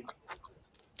 KG?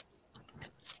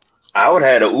 I would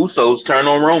have the Usos turn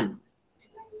on Roman.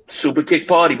 Super kick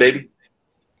party, baby.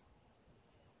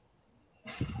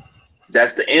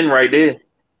 That's the end right there.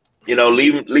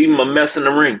 Leave him a mess in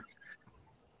the ring.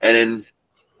 And then,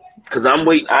 because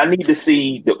I need to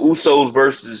see the Usos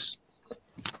versus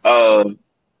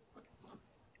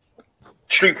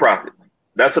Street Profits.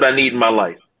 That's what I need in my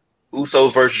life.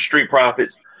 Usos versus Street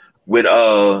Profits with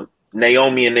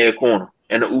Naomi in their corner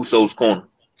and the Usos corner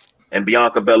and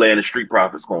Bianca Belair in the Street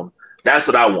Profits corner. That's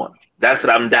what I want. That's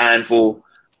what I'm dying for.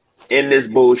 End this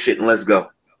bullshit and let's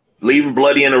go. Leave him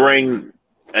bloody in the ring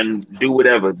and do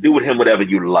whatever. Do with him whatever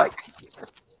you like.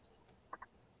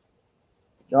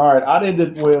 All right. I'd end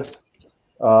it with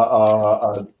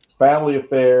a family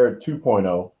affair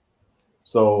 2.0.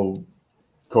 So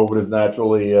COVID is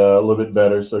naturally a little bit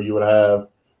better. So you would have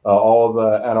all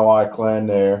the NOI clan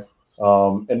there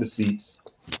in the seats.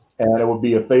 And it would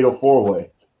be a fatal 4-way.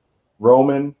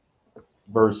 Roman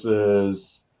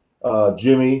versus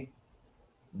Jimmy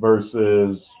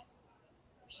versus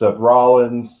Seth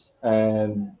Rollins,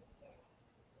 and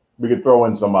we could throw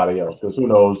in somebody else because who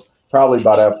knows? Probably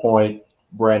by that point,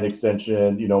 brand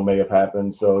extension, may have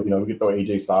happened. So we could throw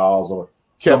AJ Styles or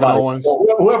Kevin Owens,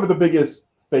 whoever the biggest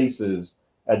face is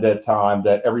at that time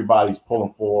that everybody's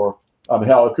pulling for.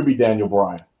 Hell, it could be Daniel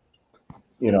Bryan.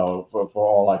 For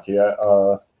all I care.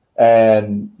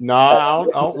 And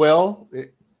no,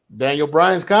 Daniel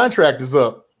Bryan's contract is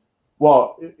up.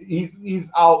 Well, he's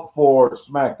out for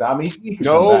SmackDown. I mean, he could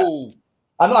come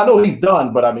back. I know he's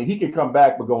done, but I mean, he could come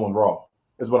back but go on Raw,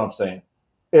 is what I'm saying.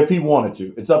 If he wanted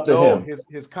to. It's up to him.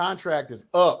 His contract is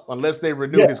up unless they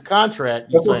renew his contract.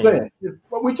 That's what I'm saying.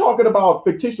 But we're talking about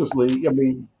fictitiously. I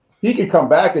mean, he could come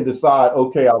back and decide,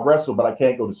 okay, I'll wrestle, but I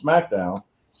can't go to SmackDown,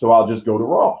 so I'll just go to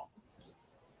Raw.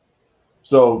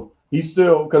 So he's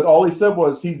still, because all he said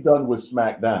was he's done with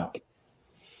SmackDown.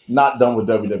 Not done with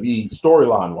WWE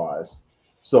storyline wise.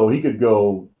 So he could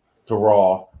go to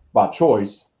Raw by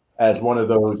choice as one of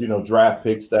those, draft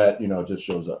picks that, just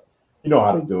shows up. You know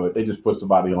how they do it. They just put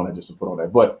somebody on it just to put on there.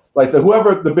 But like I said,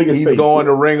 whoever the biggest he's going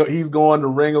to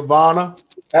Ring of Honor.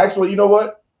 Actually, you know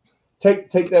what?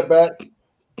 Take that back.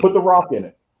 Put The Rock in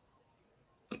it.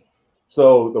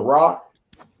 So The Rock,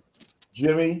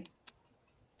 Jimmy,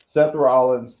 Seth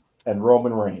Rollins, and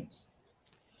Roman Reigns.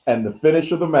 And the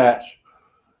finish of the match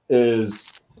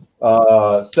is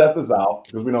Seth is out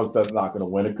because we know Seth's not going to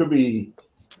win. It could be,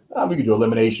 we could do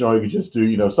elimination or you could just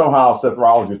do, somehow Seth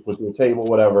Rollins gets put to the table,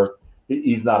 whatever.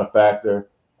 He's not a factor.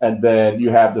 And then you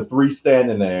have the 3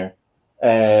 standing there,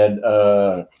 and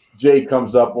Jay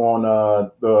comes up on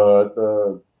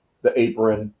the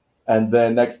apron, and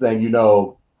then next thing you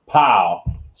know, pow,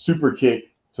 super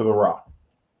kick to the Rock.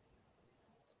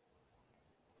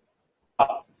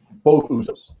 Both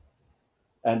Usos.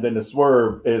 And then the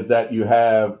swerve is that you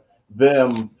have them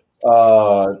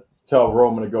tell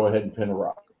Roman to go ahead and pin the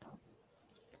Rock.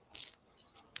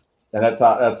 And that's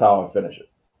how I finish it.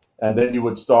 And then you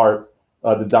would start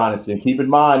the dynasty. And keep in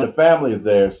mind, the family is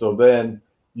there. So then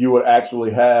you would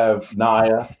actually have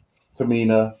Nia,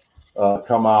 Tamina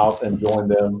come out and join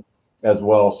them as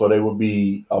well. So they would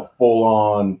be a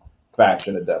full-on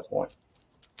faction at that point.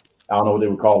 I don't know what they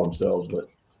would call themselves, but,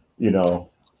 you know.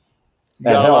 You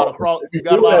got a lot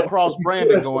of cross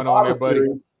branding going on there, buddy.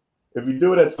 If you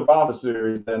do it at Survivor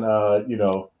Series, then you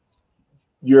know,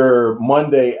 your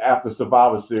Monday after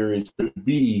Survivor Series could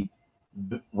be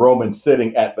Roman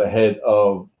sitting at the head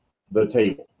of the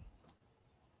table.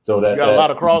 So that you got a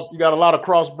lot of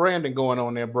cross branding going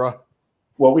on there, bro.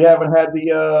 Well, we haven't had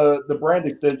the brand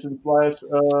extension /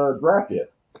 draft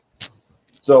yet.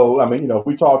 So I mean, you know, if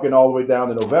we're talking all the way down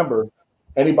to November,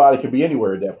 anybody could be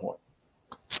anywhere at that point.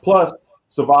 Plus,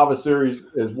 Survivor Series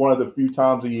is one of the few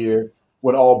times a year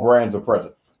when all brands are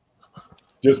present,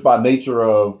 just by nature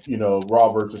of, you know,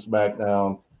 Raw versus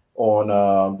SmackDown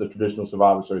on the traditional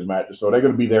Survivor Series matches. So they're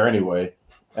going to be there anyway,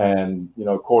 and, you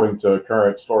know, according to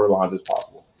current storylines, it's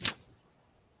possible.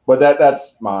 But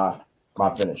that's my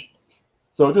finish.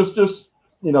 So just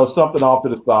you know, something off to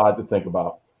the side to think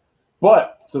about.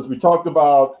 But since we talked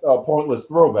about pointless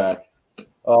throwback,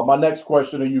 my next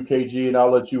question to you, KG, and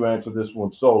I'll let you answer this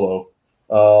one solo.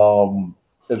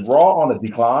 Is Raw on a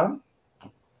decline?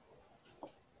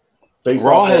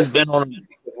 Raw has been on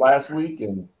last week,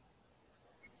 and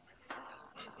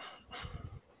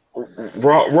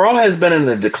Raw has been in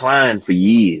a decline for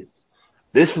years.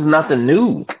 This is nothing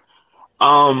new.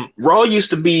 Raw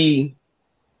used to be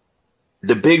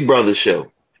the Big Brother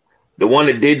show, the one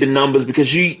that did the numbers,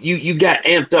 because you got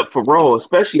amped up for Raw,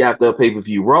 especially after a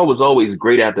pay-per-view. Raw was always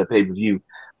great after a pay-per-view,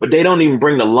 but they don't even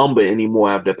bring the lumber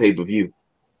anymore after a pay-per-view.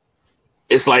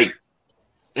 It's like,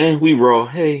 we Raw,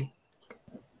 hey.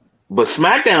 But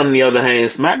SmackDown, on the other hand,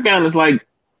 SmackDown is like,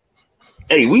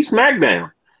 hey, we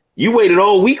SmackDown. You waited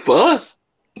all week for us.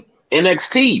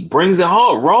 NXT brings it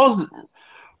hard.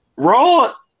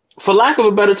 Raw, for lack of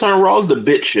a better term, Raw's the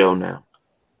bitch show now.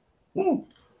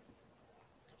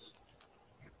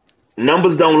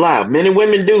 Numbers don't lie. Men and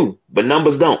women do, but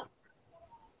numbers don't.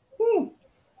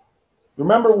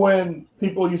 Remember when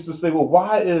people used to say, well,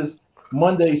 why is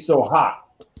Monday so hot?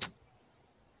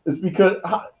 It's because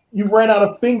you ran out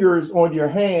of fingers on your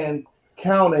hand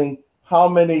counting how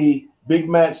many big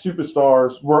match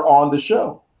superstars were on the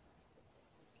show.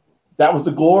 That was the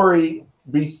glory,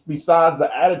 besides the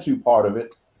attitude part of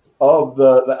it, of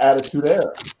the Attitude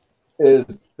Era, is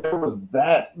there was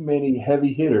that many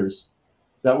heavy hitters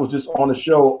that was just on the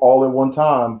show all at one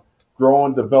time,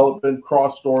 growing, developing,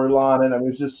 cross storyline, and I mean,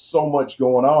 there's just so much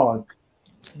going on.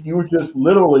 You were just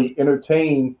literally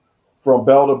entertained from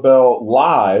bell to bell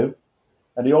live,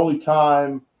 and the only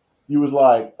time you was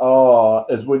like,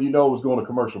 is when you know it was going to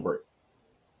commercial break.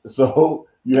 So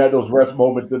you had those rest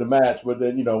moments in the match, but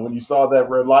then, you know, when you saw that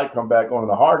red light come back on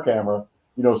the hard camera,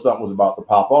 you know something was about to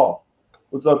pop off.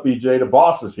 What's up, BJ? The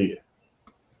boss is here.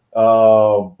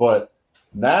 But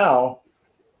now,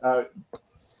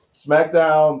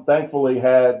 SmackDown thankfully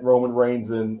had Roman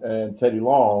Reigns and Teddy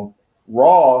Long.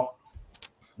 Raw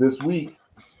this week,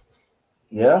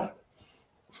 I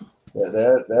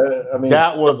mean,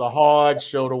 that was a hard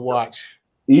show to watch.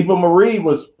 Eva Marie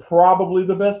was probably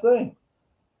the best thing.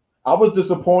 I was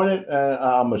disappointed, and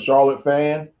I'm a Charlotte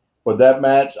fan, but that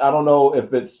match, I don't know if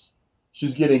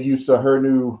she's getting used to her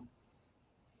new,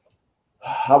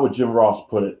 how would Jim Ross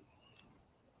put it?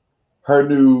 Her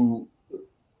new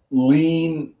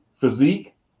lean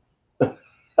physique. She's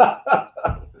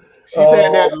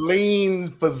had that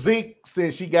lean physique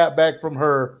since she got back from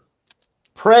her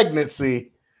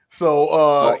pregnancy.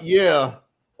 So, yeah.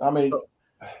 I mean,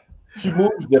 she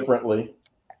moves differently,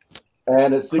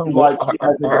 and it seems like she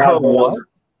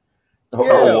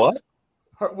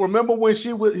remember when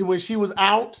she was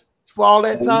out for all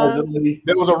that time?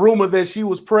 There was a rumor that she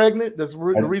was pregnant. That's the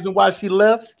reason why she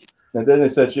left. And then they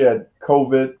said she had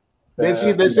COVID.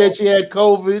 Then they said she had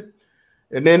COVID,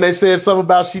 and then they said something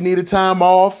about she needed time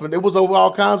off, and there was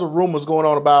all kinds of rumors going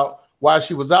on about why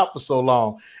she was out for so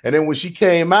long. And then when she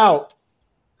came out,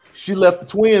 she left the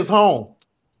twins home.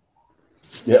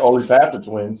 Yeah, at least half the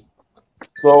twins.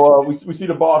 So we see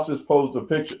the boss just posed a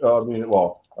picture.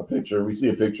 A picture. We see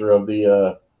a picture of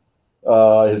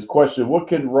his question: what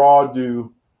can Raw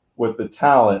do with the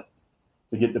talent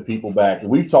to get the people back? And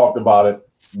we've talked about it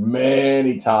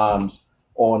many times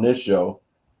on this show.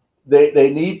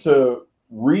 They need to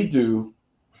redo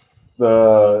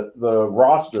the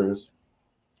rosters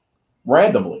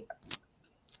randomly.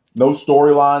 No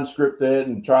storyline scripted,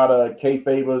 and try to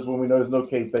kayfabe us when we know there's no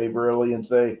kayfabe really, and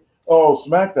say, "Oh,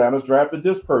 SmackDown has drafted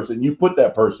this person. You put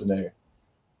that person there."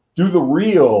 Do the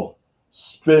real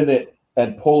spin it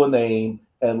and pull a name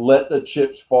and let the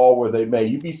chips fall where they may.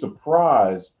 You'd be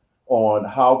surprised on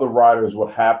how the writers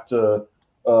would have to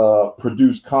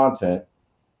produce content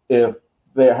if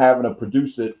they're having to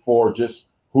produce it for just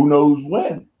who knows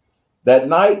when. That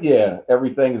night, yeah,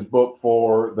 everything is booked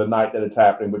for the night that it's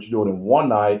happening, but you do it in one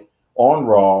night on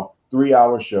Raw,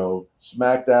 3-hour show.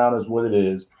 SmackDown is what it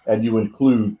is, and you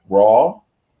include Raw,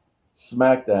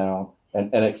 SmackDown,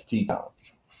 and NXT time.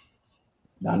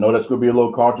 Now, I know that's going to be a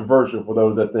little controversial for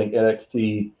those that think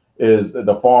NXT is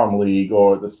the farm league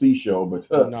or the C show, but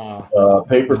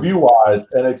pay-per-view wise,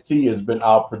 NXT has been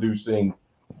out producing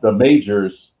the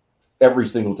majors every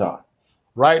single time.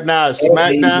 Right now, it's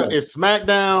SmackDown. It's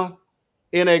SmackDown,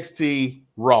 NXT,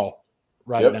 Raw.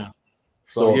 Right now.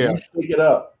 So yeah, you shake it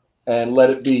up and let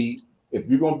it be. If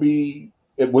you're going to be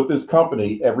with this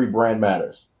company, every brand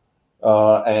matters,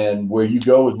 and where you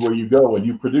go is where you go, and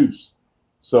you produce.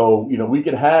 So we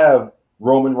could have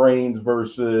Roman Reigns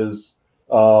versus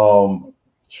Cameron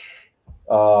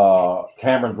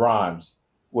Grimes,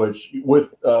 which with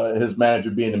his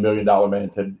manager being the $1 Million Man,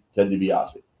 Ted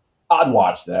DiBiase. I'd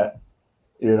watch that.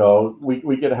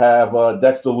 We could have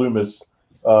Dexter Lumis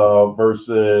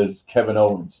versus Kevin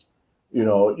Owens.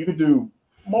 You could do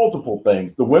multiple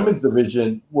things. The women's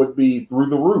division would be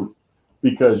through the roof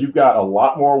because you've got a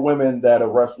lot more women that are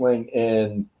wrestling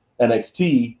in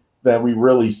NXT than we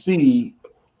really see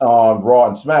on Raw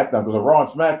and SmackDown. Because on Raw and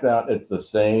SmackDown, it's the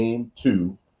same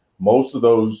two. Most of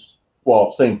those,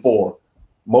 same four.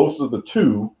 Most of the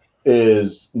two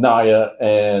is Nia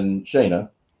and Shayna.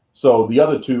 So the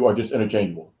other two are just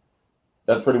interchangeable.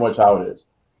 That's pretty much how it is.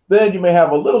 Then you may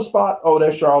have a little spot. Oh,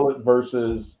 that's Charlotte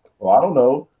versus, I don't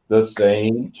know, the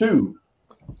same two,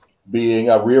 being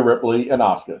Rhea Ripley and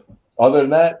Asuka. Other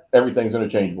than that, everything's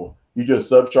interchangeable. You just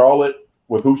sub Charlotte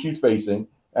with who she's facing,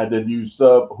 and then you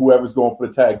sub whoever's going for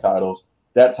the tag titles.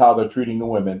 That's how they're treating the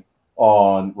women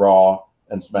on Raw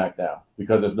and SmackDown,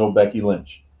 because there's no Becky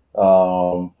Lynch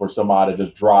for somebody to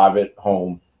just drive it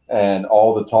home. And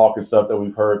all the talk and stuff that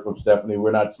we've heard from Stephanie,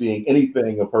 we're not seeing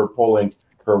anything of her pulling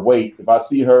her weight. If I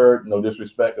see her, no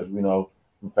disrespect, as we know,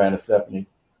 I'm a fan of Stephanie.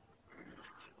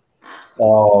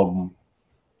 But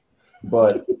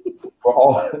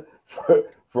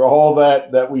for all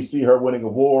that we see her winning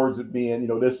awards and being,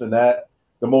 this and that,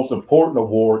 the most important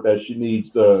award that she needs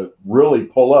to really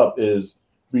pull up is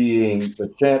being the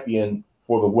champion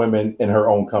for the women in her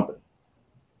own company.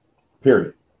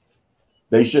 Period.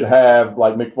 They should have,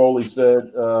 like Mick Foley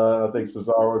said, I think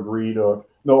Cesaro agreed,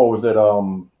 was it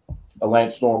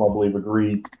Lance Storm, I believe,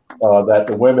 agreed that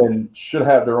the women should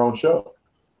have their own show,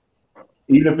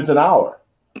 even if it's an hour.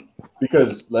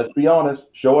 Because let's be honest,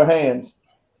 show of hands,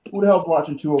 who the hell's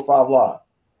watching 205 Live?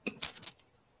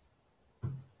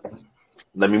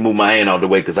 Let me move my hand out of the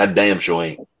way because I damn sure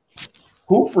ain't.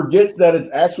 Who forgets that it's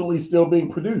actually still being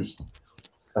produced?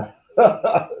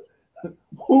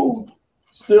 Who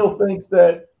still thinks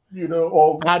that,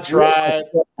 I tried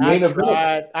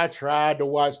to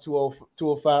watch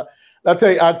 205.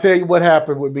 I'll tell you what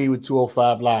happened with me with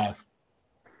 205 Live.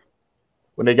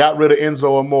 When they got rid of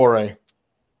Enzo Amore.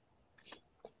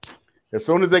 As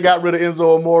soon as they got rid of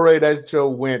Enzo Amore, that show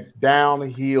went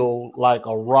downhill like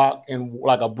a rock and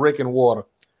like a brick in water.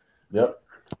 Yep.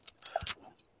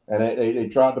 And they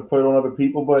tried to put it on other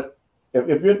people, but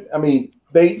it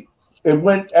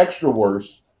went extra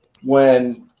worse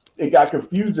when it got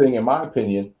confusing, in my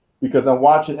opinion, because I'm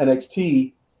watching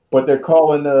NXT, but they're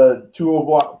calling the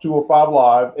 205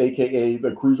 Live, aka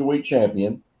the Cruiserweight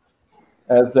Champion,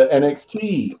 as the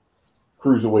NXT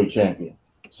Cruiserweight Champion.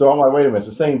 So I'm like, wait a minute, it's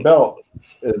the same belt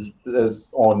as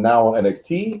on now on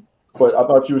NXT, but I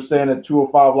thought you were saying that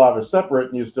 205 Live is separate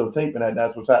and you're still taping that, and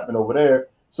that's what's happening over there.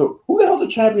 So who the hell's a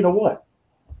champion of what?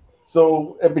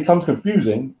 So it becomes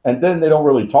confusing, and then they don't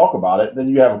really talk about it. Then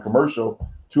you have a commercial,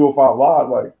 205 Live,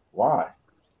 like, why?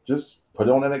 Just put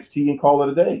it on NXT and call it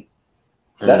a day.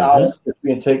 That hour is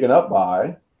being taken up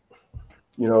by,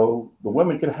 the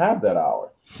women could have that hour.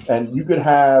 And you could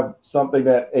have something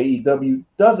that AEW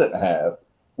doesn't have,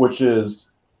 which is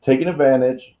taking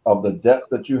advantage of the depth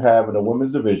that you have in the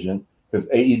women's division, because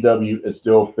AEW is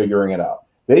still figuring it out.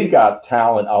 They've got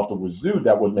talent out the wazoo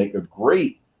that would make a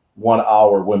great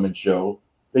 1-hour women's show.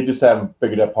 They just haven't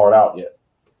figured that part out yet.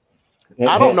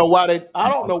 I don't know why they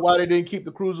didn't keep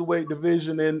the cruiserweight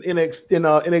division in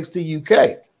NXT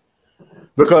UK.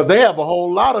 because they have a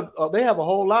whole lot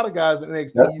of guys in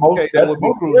NXT UK that would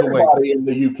be cruiserweight. Everybody in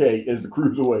the UK is a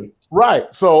cruiserweight.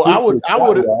 Right. So I would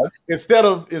instead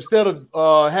of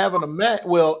having a match.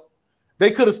 Well,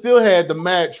 they could have still had the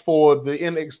match for the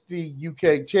NXT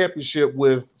UK Championship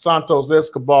with Santos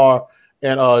Escobar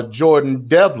and Jordan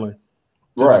Devlin.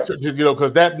 Right.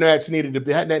 Because that match needed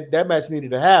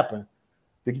to happen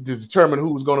to determine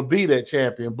who was going to be that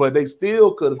champion. But they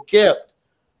still could have kept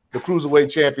the Cruiserweight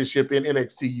Championship in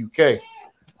NXT UK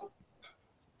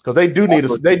because they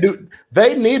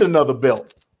need another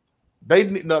belt.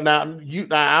 I'm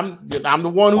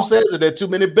the one who says that there are too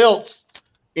many belts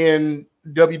in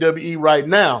WWE right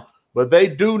now, but they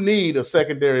do need a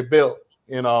secondary belt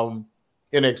in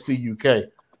NXT UK.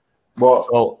 Well,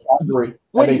 so I agree.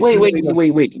 Wait.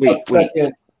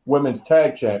 Second women's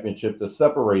tag championship to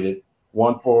separate it,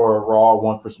 one for Raw,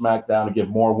 one for SmackDown, to give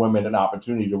more women an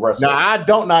opportunity to wrestle. Now, I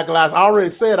don't knock glass. I already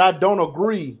said I don't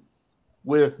agree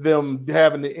with them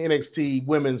having the NXT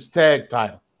women's tag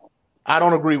title. I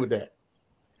don't agree with that.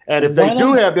 And if they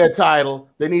do have that title,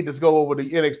 they need to go over to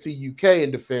NXT UK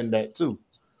and defend that too.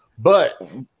 But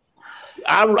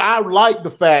I like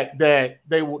the fact that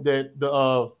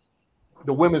the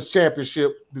women's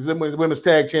championship, the women's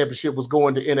tag championship, was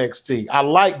going to NXT. I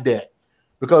like that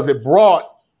because it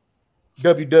brought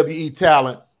WWE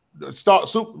talent,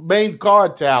 main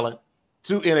card talent,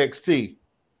 to NXT.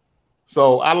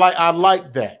 So I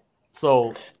like that.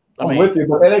 So I'm with you,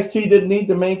 but NXT didn't need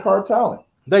the main card talent.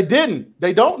 They didn't.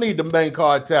 They don't need the main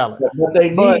card talent. But they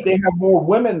have more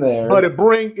women there. But it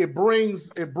brings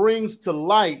to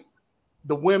light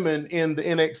the women in the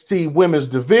NXT women's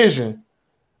division,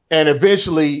 and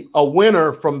eventually a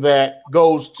winner from that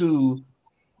goes to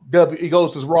Raw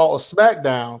or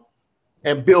SmackDown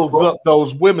and builds up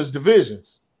those women's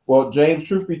divisions. Well, James,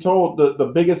 truth be told,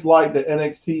 the biggest light that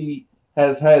NXT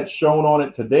has had shown on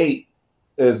it to date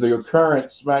is the current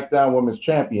SmackDown Women's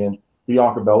Champion,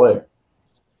 Bianca Belair.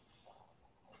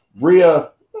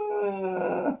 Rhea,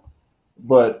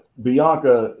 but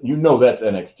Bianca, that's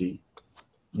NXT.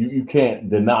 You can't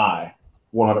deny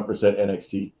 100%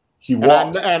 NXT. She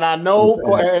walks. And I know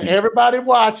for everybody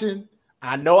watching,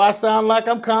 I know I sound like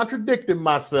I'm contradicting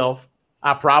myself.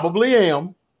 I probably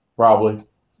am. Probably.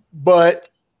 But,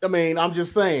 I mean, I'm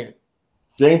just saying.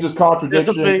 James's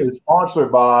contradiction is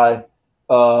sponsored by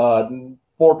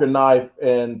fork and knife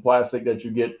and plastic that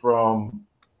you get from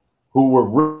who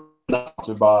were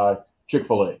sponsored by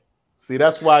Chick-fil-A. See,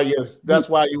 that's why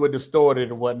you were distorted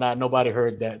and whatnot. Nobody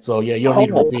heard that. So, yeah, you don't need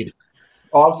to repeat it.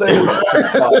 Oh, I'm saying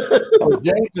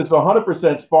James is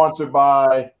 100% sponsored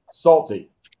by Salty.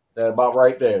 That's about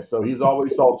right there. So he's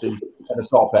always salty and a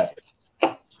salt package.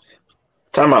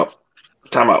 Time out.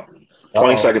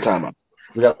 20-second timeout.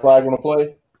 We got a flag on the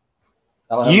play?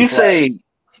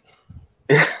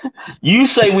 You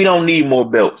say we don't need more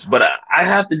belts, but I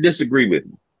have to disagree with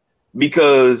you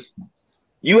because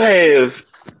you have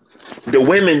the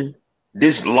women,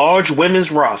 this large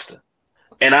women's roster,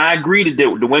 and I agree that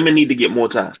the women need to get more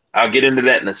time. I'll get into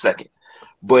that in a second.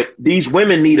 But these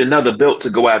women need another belt to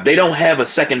go out. They don't have a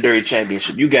secondary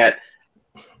championship. You got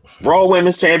Raw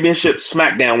Women's Championship,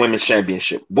 SmackDown Women's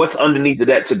Championship. What's underneath of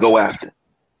that to go after?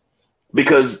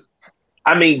 Because,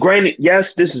 I mean, granted,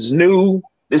 yes, this is new.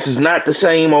 This is not the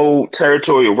same old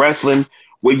territorial wrestling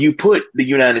where you put the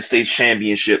United States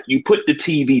Championship, you put the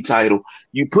TV title,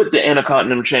 you put the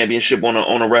Intercontinental Championship on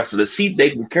a wrestler to see if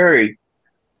they can carry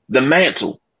the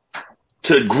mantle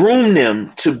to groom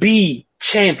them to be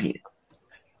champion.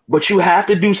 But you have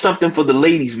to do something for the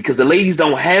ladies because the ladies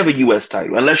don't have a U.S.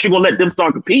 title. Unless you're going to let them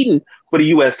start competing for the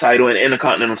U.S. title and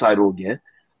Intercontinental title again.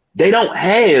 They don't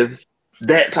have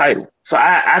that title. So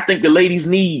I think the ladies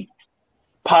need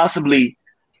possibly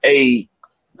a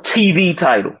TV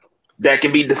title that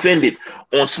can be defended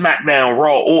on SmackDown,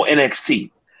 Raw, or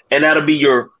NXT. And that'll be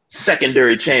your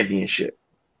secondary championship.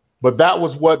 But that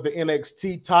was what the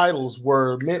NXT titles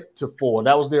were meant for.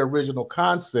 That was their original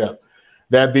concept.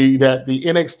 That the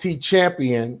NXT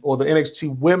champion or the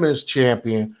NXT women's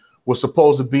champion was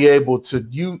supposed to be able to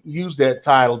use that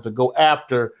title to go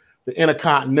after the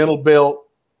Intercontinental belt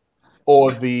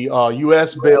or the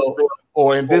U.S. belt,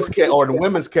 or in this case, or in the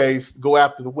women's case, go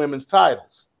after the women's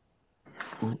titles.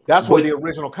 That's what the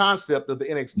original concept of the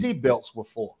NXT belts were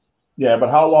for. Yeah, but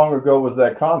how long ago was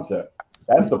that concept?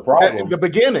 That's the problem. At the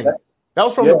beginning. That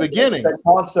was from the beginning. That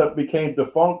concept became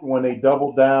defunct when they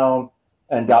doubled down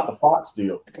and got the Fox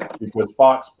deal, because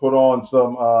Fox put on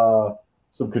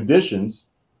some conditions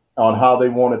on how they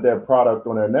wanted their product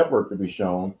on their network to be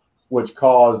shown, which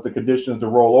caused the conditions to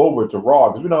roll over to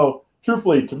Raw. Because,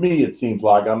 truthfully, to me, it seems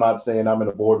like, I'm not saying I'm in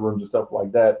the boardrooms and stuff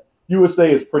like that,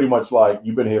 USA is pretty much like,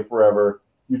 you've been here forever.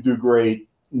 You do great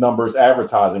numbers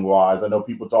advertising wise. I know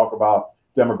people talk about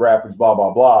demographics, blah,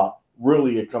 blah, blah.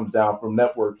 Really, it comes down from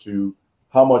network to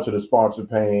how much are the sponsor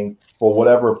paying for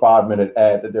whatever 5-minute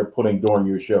ad that they're putting during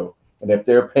your show. And if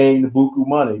they're paying the buku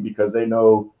money because they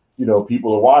know,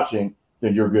 people are watching,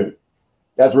 then you're good.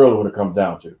 That's really what it comes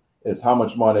down to, is how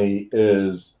much money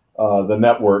is the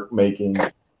network making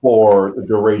for the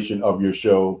duration of your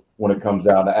show when it comes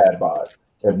down to ad buys.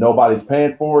 If nobody's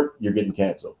paying for it, you're getting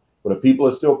canceled. But if people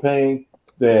are still paying,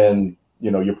 then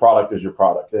your product is your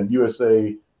product. And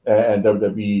USA and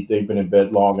WWE, they've been in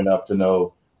bed long enough to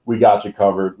know we got you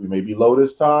covered. We may be low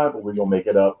this time, but we're gonna make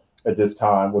it up at this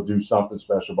time. We'll do something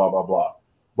special, blah, blah, blah.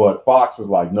 But Fox is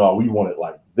like, no, we want it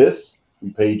like this. We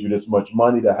paid you this much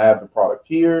money to have the product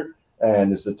here,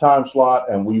 and it's the time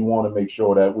slot, and we want to make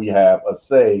sure that we have a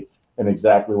say in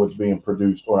exactly what's being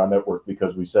produced on our network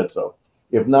because we said so.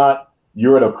 If not,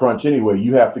 you're at a crunch anyway.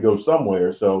 You have to go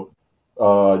somewhere. So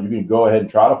you can go ahead and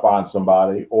try to find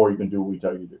somebody, or you can do what we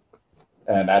tell you to do.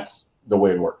 And that's the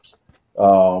way it works.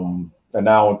 And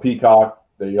now in Peacock,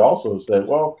 they also said,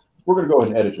 well, we're going to go ahead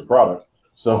and edit your product.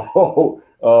 So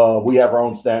we have our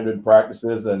own standard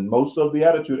practices, and most of the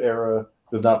Attitude Era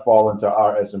does not fall into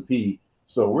our S&P.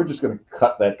 So we're just going to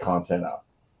cut that content out.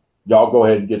 Y'all go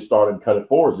ahead and get started and cut it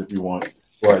for us if you want.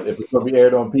 But if it's going to be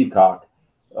aired on Peacock,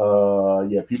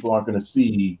 people aren't going to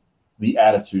see the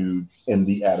Attitude in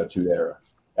the Attitude Era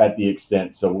at the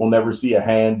extent. So we'll never see a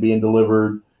hand being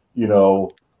delivered.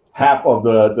 Half of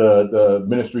the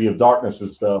Ministry of Darkness and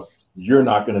stuff you're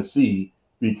not going to see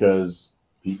because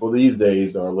people these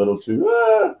days are a little too,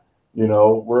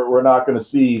 we're not going to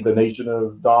see the Nation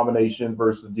of Domination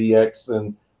versus DX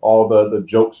and all the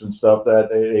jokes and stuff that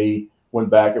they went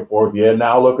back and forth. Yeah,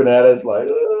 now looking at it, it's like,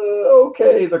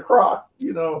 okay, the Croc,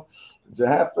 you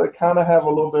have to kind of have a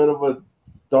little bit of a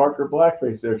darker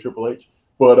blackface there, Triple H.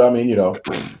 But I mean,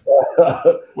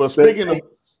 Well,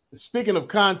 speaking of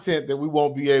content that we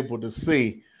won't be able to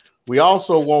see, we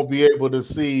also won't be able to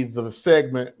see the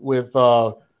segment with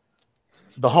the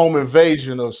home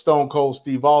invasion of Stone Cold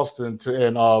Steve Austin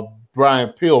and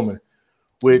Brian Pillman,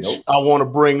 which I want to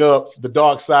bring up the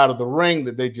Dark Side of the Ring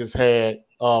that they just had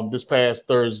this past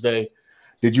Thursday.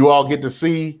 Did you all get to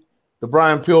see the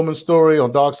Brian Pillman story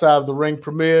on Dark Side of the Ring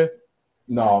premiere?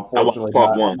 No, unfortunately,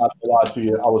 not to lie to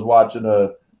you. I was watching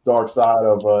the Dark Side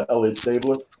of Elliot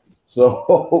Stabler.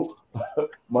 So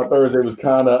my Thursday was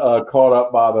kind of caught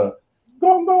up by the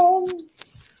gong gong.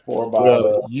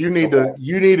 You need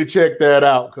to check that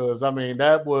out because I mean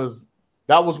that was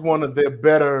one of their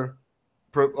better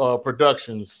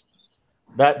productions.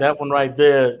 That one right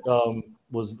there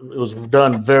was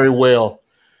done very well.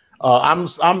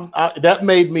 That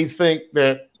made me think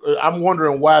that I'm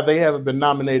wondering why they haven't been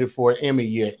nominated for an Emmy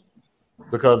yet.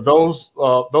 Because those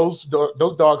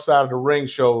Dark Side of the Ring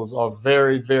shows are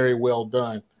very, very well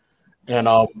done, and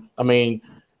I mean,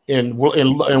 in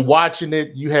watching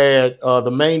it, you had the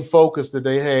main focus that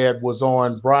they had was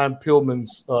on Brian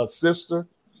Pillman's sister,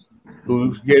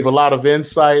 who gave a lot of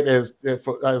insight as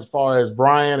far as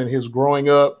Brian and his growing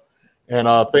up, and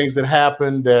things that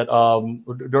happened that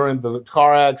during the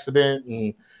car accident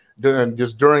and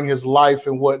just during his life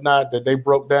and whatnot that they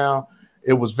broke down.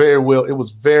 It was very well. It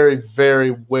was very,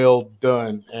 very well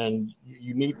done, and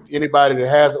you need anybody that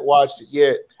hasn't watched it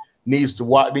yet needs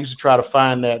to try to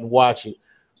find that and watch it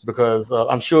because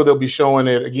I'm sure they'll be showing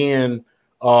it again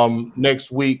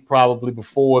next week, probably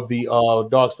before the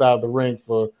Dark Side of the Ring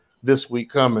for this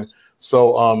week coming.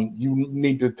 So you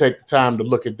need to take the time to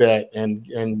look at that,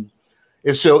 and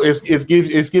it's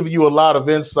giving you a lot of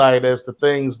insight as to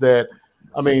things that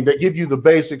they give you the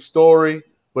basic story.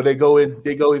 But they go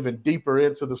even deeper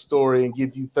into the story and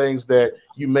give you things that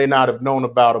you may not have known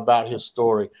about his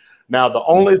story. Now, the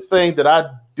only thing that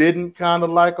I didn't kind of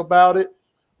like about it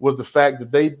was the fact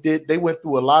that they went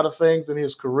through a lot of things in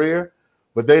his career,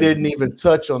 but they didn't even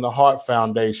touch on the Hart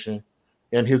Foundation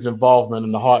and his involvement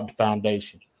in the Hart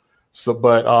Foundation. So,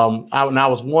 but I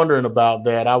was wondering about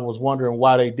that. I was wondering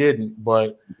why they didn't.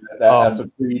 But that's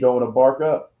a tree you don't want to bark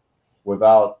up.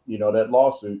 Without that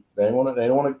lawsuit, they don't want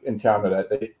to encounter that.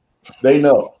 They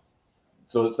know.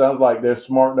 So it sounds like they're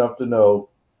smart enough to know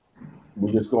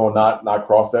we're just going to not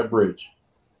cross that bridge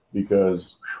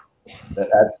because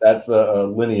that's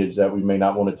a lineage that we may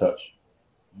not want to touch.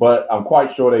 But I'm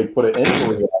quite sure they put an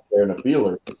inquiry out there in a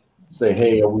feeler, say,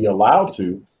 hey, are we allowed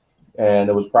to? And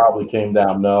it was probably came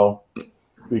down no,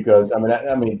 because I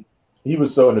mean he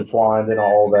was so intertwined in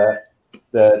all that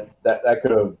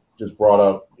could have just brought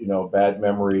up bad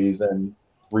memories and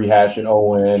rehashing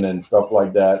Owen and stuff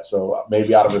like that. So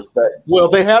maybe out of respect. Well,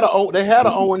 they had an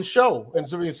Owen show, and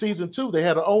so in season 2 they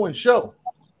had an Owen show.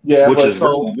 Yeah, which is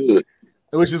really good.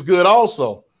 Which is good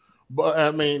also. But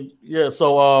I mean, yeah.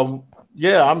 So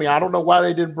yeah. I mean, I don't know why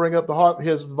they didn't bring up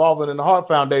his involvement in the Hart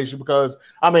Foundation, because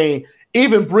I mean,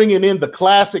 even bringing in the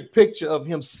classic picture of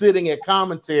him sitting at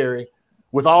commentary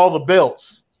with all the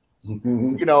belts.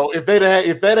 You know, if they'd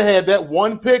had that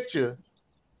one picture,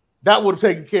 that would have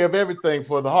taken care of everything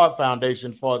for the Hart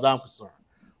Foundation, as far as I'm concerned.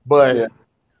 But yeah,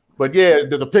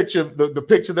 the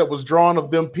picture that was drawn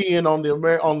of them peeing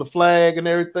on the flag and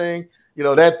everything, you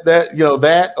know,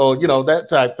 that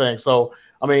type thing. So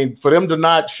I mean, for them to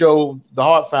not show the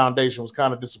Hart Foundation was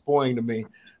kind of disappointing to me.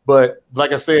 But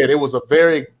like I said, it was a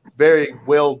very, very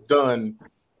well done.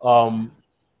 And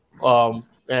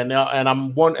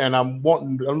I'm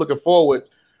looking forward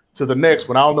to the next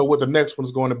one. I don't know what the next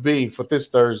one's going to be for this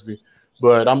Thursday,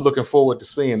 but I'm looking forward to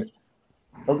seeing it.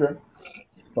 Okay.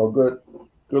 Oh, good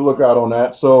look out on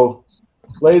that. So,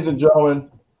 ladies and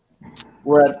gentlemen,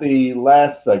 we're at the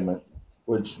last segment,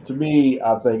 which to me,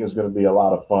 I think is going to be a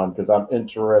lot of fun, because I'm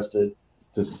interested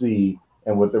to see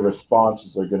and what the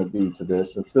responses are going to be to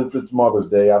this. And since it's Mother's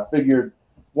Day, I figured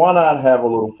why not have a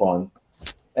little fun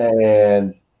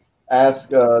and ask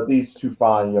these two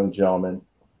fine young gentlemen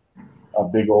a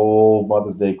big old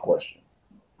Mother's Day question.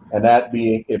 And that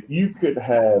being, if you could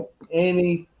have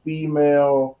any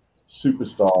female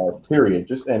superstar, period,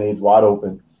 just any, it's wide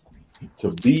open,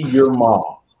 to be your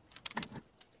mom,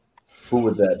 who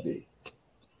would that be?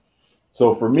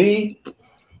 So for me,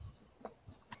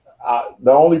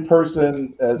 the only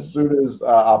person, as soon as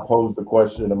I pose the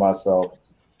question to myself,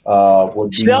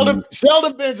 would be Sheldon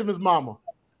Benjamin's mama.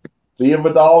 Thea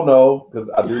Vidal, no, because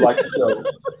I do like the show.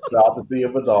 Shout out to Thea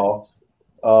Vidal.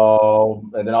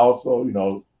 And then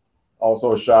also,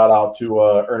 also a shout out to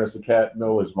Ernest the Cat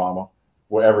Miller's mama,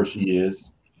 wherever she is,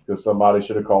 because somebody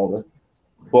should have called her.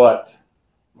 But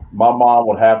my mom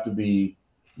would have to be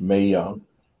Mae Young,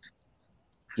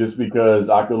 just because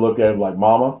I could look at her like,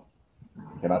 Mama,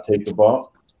 can I take the bump?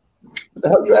 What the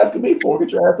hell are you asking me for?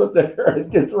 Get your ass up there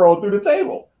and get thrown through the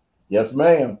table. Yes,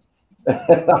 ma'am.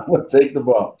 And I would take the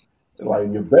bump.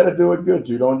 Like, you better do it good,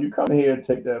 Jude. Don't you come here and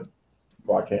take that.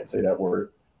 Well, I can't say that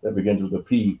word. That begins with a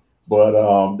P.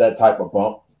 But that type of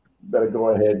bump, you better go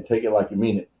ahead and take it like you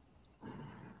mean it.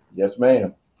 Yes,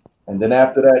 ma'am. And then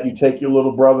after that, you take your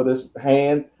little brother's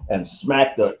hand and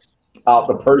smack out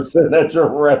the person that you're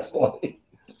wrestling.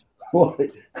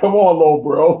 Like, come on, little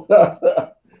bro.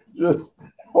 Just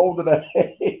holding a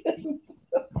hand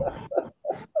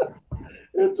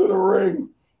into the ring.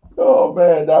 Oh,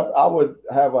 man. I would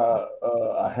have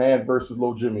a hand versus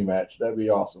little Jimmy match. That'd be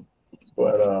awesome.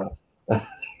 But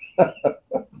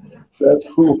that's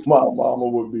who my mama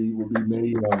would be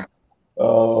Mae Young.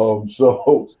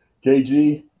 So,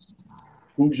 KG,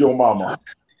 who's your mama?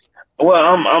 Well,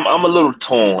 I'm a little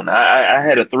torn. I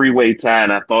had a 3-way tie,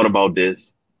 and I thought about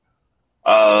this.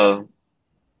 I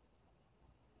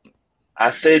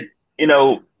said,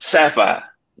 Sapphire,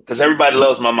 because everybody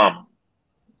loves my mama.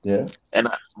 Yeah.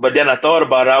 But then I thought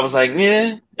about it. I was like,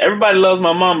 yeah, everybody loves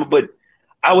my mama, but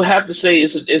I would have to say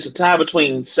it's a tie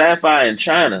between Sapphire and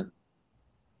China,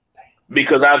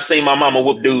 because I've seen my mama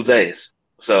whoop dude's ass.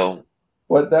 So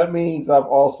what that means, I've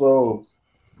also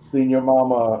seen your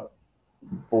mama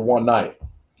for one night.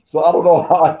 So I don't know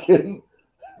how I can.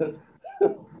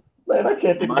 Man, I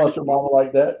can't think about your mama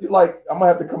like that. You're like, I'm gonna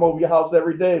have to come over your house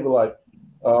every day, but like,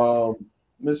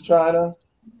 Miss China,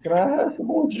 can I have some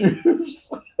more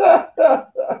juice?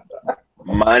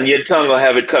 Mind your tongue, or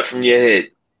have it cut from your head.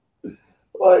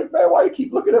 Like, man, why you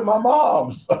keep looking at my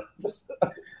mom's?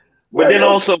 But then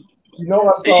also, I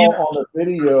saw on the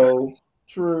video.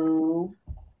 True.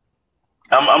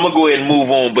 I'm gonna go ahead and move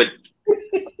on, but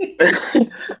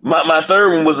my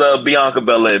third one was Bianca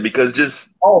Belair, because just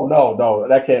no,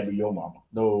 that can't be your mama.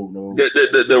 No.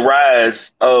 The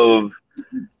rise of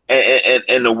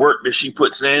and the work that she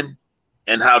puts in,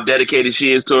 and how dedicated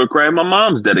she is to her craft. My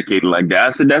mom's dedicated like that.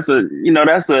 I said that's a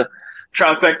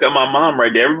trifecta of my mom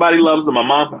right there. Everybody loves her. My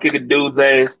mom can kick a dude's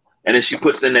ass, and then she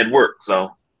puts in that work.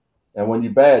 So, and when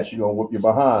you're bad, she gonna whoop you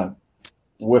behind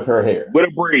with her hair, with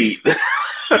a braid.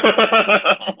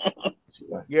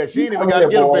 Yeah, she ain't even got to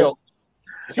get a belt.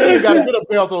 She ain't got to get a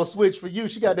belt or a switch for you.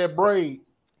 She got that braid.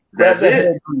 That's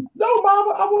it. No,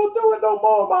 mama, I won't do it no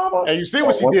more, mama. And you see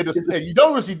what she did. And you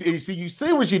know what she did. You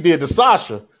see what she did to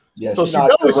Sasha. Yeah, so she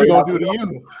knows what she's gonna do to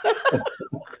you.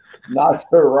 Knocked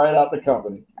her right out the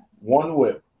company. One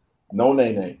whip, no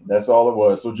nay. That's all it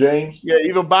was. So James. Yeah,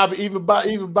 even Bobby. What's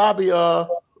his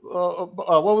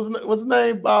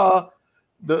name?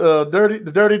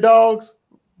 The Dirty Dogs.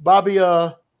 Bobby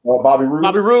Bobby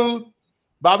Roode.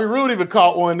 Bobby Roode even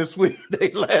caught one last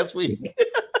week.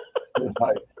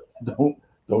 Like,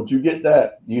 don't you get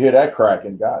that? You hear that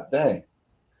cracking? God dang!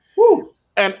 Woo!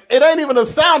 And it ain't even a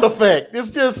sound effect. It's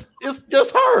just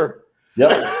her. Yep,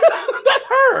 that's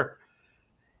her.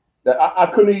 I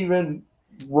couldn't even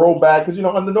roll back because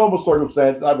under normal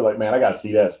circumstances I'd be like, man, I gotta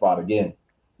see that spot again.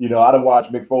 I'd have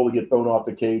watched Mick Foley get thrown off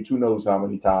the cage who knows how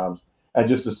many times, and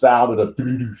just the sound of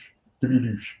the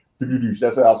doo-doo-doosh,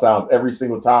 that's how it sounds every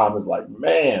single time. It's like,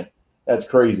 man, that's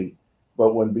crazy.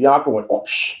 But when Bianca went, oh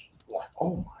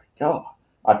my God,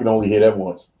 I can only hear that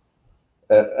once.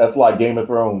 That's like Game of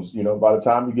Thrones. By the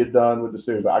time you get done with the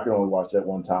series, I can only watch that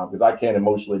one time because I can't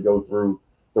emotionally go through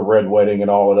the Red Wedding and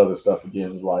all that other stuff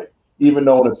again. It's like, even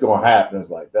knowing it's going to happen, it's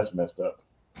like, that's messed up.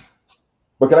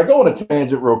 But can I go on a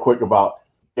tangent real quick about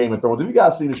Game of Thrones? Have you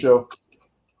guys seen the show?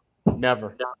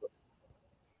 Never.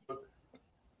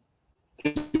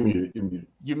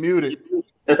 You muted.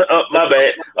 My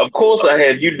bad. Of course I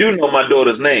have. You do know my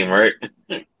daughter's name, right?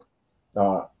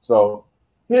 So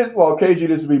KG,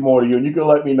 this will be more to you, and you can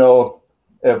let me know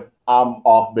if I'm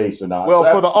off base or not. Well,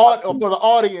 for the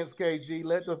audience, KG,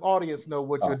 let the audience know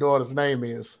what your daughter's name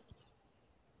is.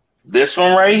 This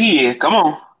one right here. Come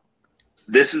on.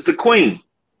 This is the queen.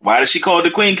 Why does she call it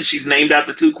the queen? Because she's named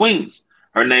after two queens.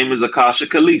 Her name is Akasha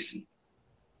Khaleesi.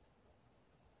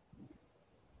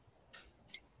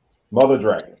 Mother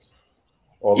Dragons.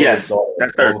 Yes,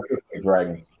 that's her.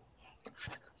 Dragons.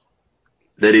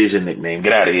 That is your nickname.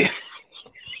 Get out of here.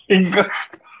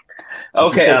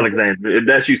 Okay, Alexandra. If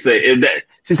that's you say,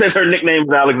 she says her nickname is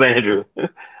Alexandra.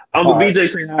 Uncle BJ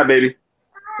saying hi, baby.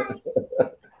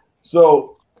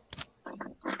 So,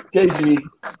 KG,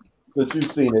 since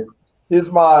you've seen it, here's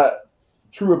my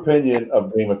true opinion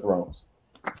of Game of Thrones.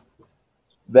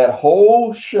 That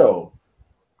whole show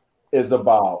is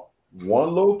about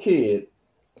one little kid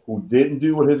who didn't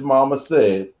do what his mama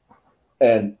said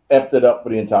and effed it up for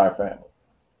the entire family.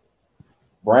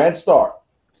 Bran Stark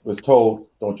was told,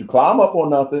 don't you climb up on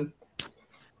nothing.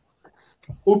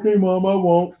 Okay, Mom, I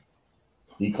won't.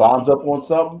 He climbs up on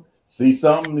something, sees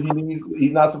something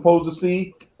he's not supposed to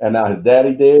see, and now his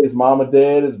daddy dead, his mama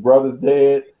dead, his brother's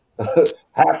dead,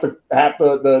 half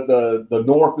the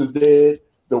North is dead,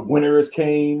 the winter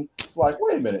came. It's like,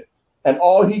 wait a minute. And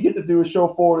all he get to do is show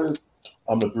forward is,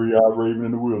 I'm the three-eyed raven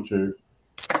in the wheelchair.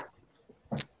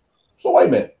 So wait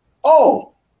a minute.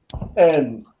 Oh,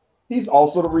 and he's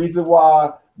also the reason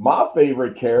why my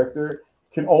favorite character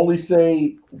can only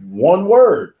say one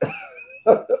word.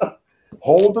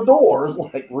 Hold the doors.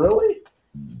 Like, really?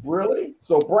 Really?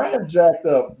 So Bran jacked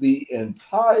up the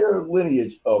entire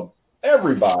lineage of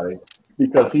everybody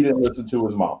because he didn't listen to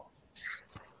his mom.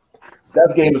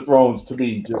 That's Game of Thrones to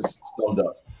me, just summed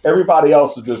up. Everybody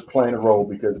else is just playing a role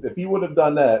because if he would have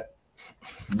done that,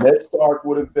 Ned Stark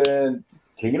would have been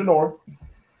King of the North.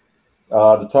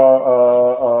 The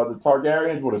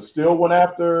Targaryens would have still went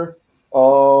after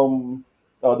the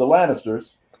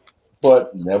Lannisters,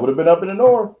 but Ned would have been up in the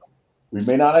North. We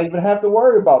may not even have to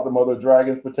worry about the Mother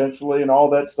Dragons potentially and all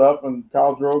that stuff and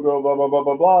Khal Drogo, blah, blah, blah,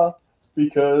 blah, blah,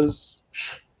 because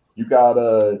you got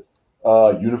a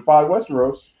unified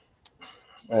Westeros,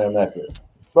 and that's it.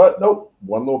 But nope,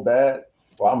 one little badass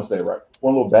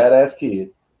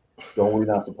kid doing what he's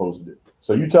not supposed to do.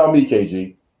 So you tell me,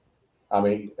 KG, I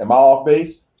mean, am I off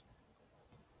base?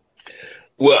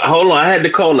 Well, hold on. I had to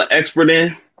call an expert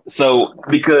in. So,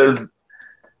 because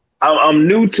I'm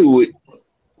new to it,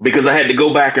 because I had to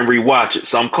go back and rewatch it.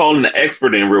 So I'm calling the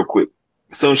expert in real quick.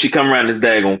 So she come around this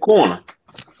daggone corner.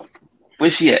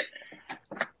 Where's she at?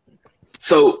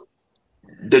 So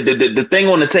the thing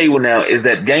on the table now is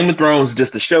that Game of Thrones is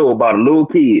just a show about a little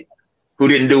kid who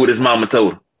didn't do what his mama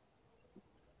told him.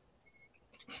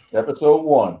 Episode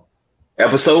 1.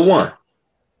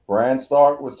 Bran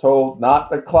Stark was told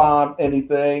not to climb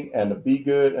anything and to be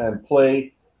good and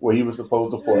play where he was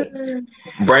supposed to play.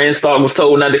 Bran Stark was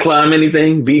told not to climb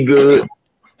anything, be good,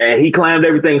 and he climbed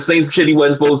everything, seen some shit he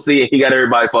wasn't supposed to see, and he got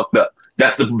everybody fucked up.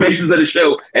 That's the basis of the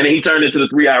show, and then he turned into the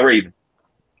three-eyed raven.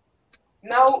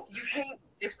 No, you can't.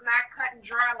 It's not cut and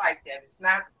dry like that. It's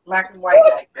not black and white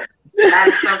like that. It's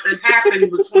not something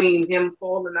happened between him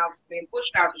falling out, being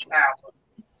pushed out the tower,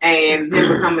 and him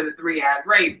becoming the three-eyed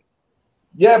raven.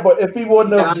 Yeah, but if he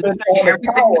wouldn't have been on the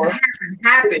tower,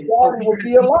 happened, so he would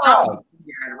be alive.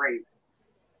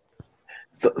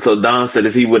 So Don said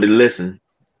if he would have listened,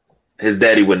 his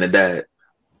daddy wouldn't have died.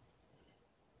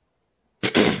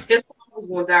 His father was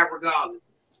going to die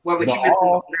regardless, whether he listened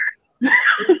or not.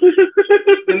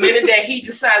 The minute that he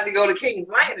decided to go to King's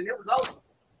Landing, it was over.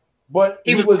 But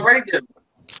he was ready to.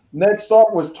 Ned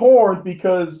Stark was torn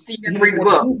because he didn't read the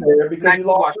want to book. be there because Now he you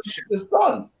lost watch the show. his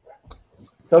son.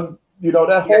 Because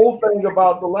that whole thing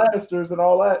about the Lannisters and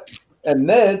all that, and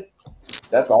Ned,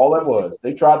 that's all that was.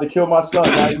 They tried to kill my son.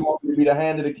 Now you want me to be the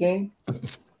hand of the king?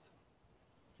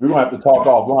 We're gonna have to talk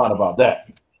offline about that.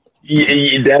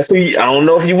 That's who I don't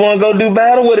know if you want to go do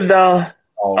battle with it, Don.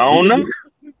 Oh, I don't know.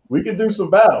 We can do some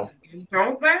battle.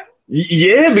 Jones battle?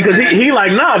 Yeah, because he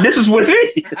like, nah, this is with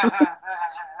me.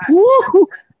 Woo.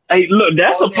 Hey, look,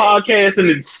 that's a podcast in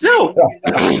itself.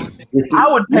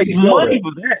 I would pay money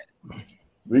for that.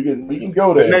 We can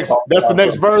go there. That's the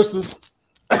next verses.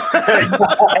 Hey,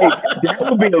 that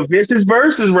would be a vicious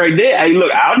verses right there. Hey,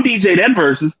 look, I'll DJ that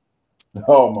verses.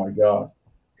 Oh my God.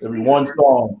 There'll be one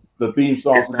song, the theme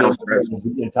song for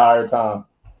the entire time.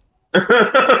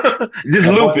 Just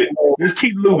loop it. Just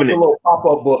keep looping it. Little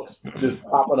pop-up books, just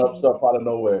popping up stuff out of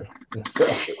nowhere.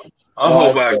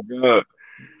 Oh my God.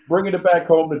 Bringing it back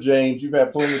home to James. You've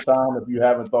had plenty of time if you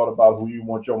haven't thought about who you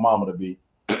want your mama to be.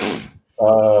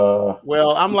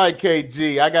 Well, I'm like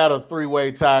KG. I got a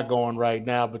 3-way tie going right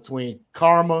now between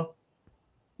Karma,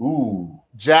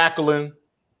 Jacqueline,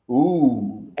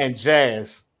 and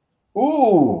Jazz.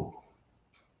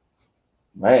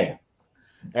 Man.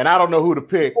 And I don't know who to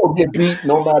pick. You'll get beat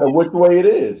no matter which way it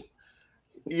is.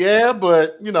 Yeah,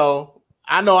 but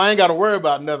I know I ain't got to worry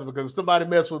about nothing because if somebody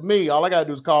mess with me, all I got to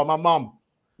do is call my mama.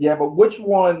 Yeah, but which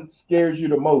one scares you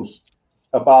the most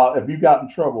about if you got in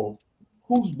trouble?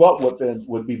 Whose butt whipping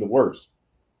would be the worst?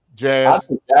 Jazz. I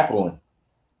think Jacqueline.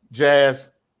 Jazz.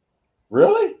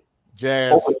 Really?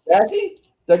 Jazz. Over Jackie?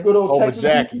 That good old over Texas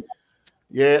Jackie. beating?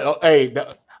 Yeah. Hey,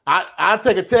 I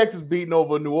take a Texas beating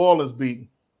over a New Orleans beating.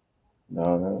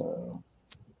 No.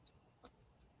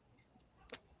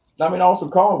 I mean, also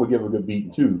Colin would give a good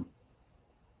beating too.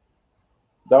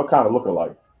 They'll kind of look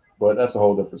alike, but that's a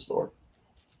whole different story.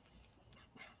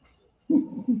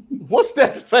 What's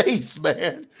that face,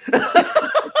 man?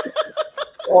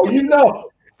 Oh, you know.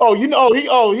 He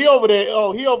over there.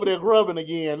 Oh, he over there grubbing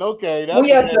again. Okay, that's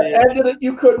We at the end of it.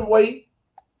 You couldn't wait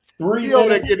 3 he over there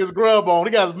minutes. getting his grub on.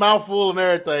 He got his mouth full and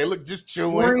everything. Look, just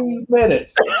chewing. 3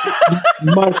 minutes.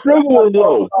 My sugar was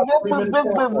low.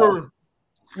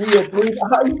 We at 3.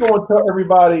 How you going to tell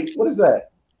everybody? What is that?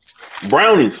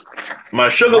 Brownies. My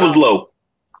sugar was low.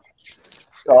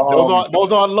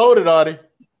 Those aren't loaded, are they?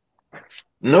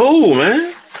 No,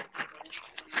 man.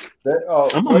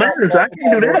 I'm a man, so I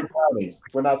can't do that. Brownies.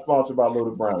 We're not sponsored by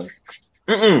Loaded Brownies.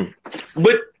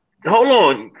 But hold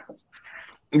on.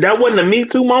 That wasn't a Me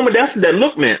Too moment. That's what that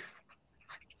look meant.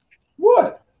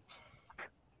 What?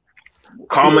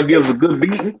 Karma gives a good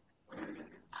beating.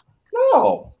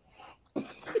 No.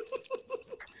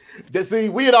 See,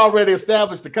 we had already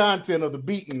established the content of the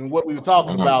beating and what we were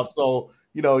talking about. So,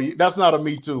 that's not a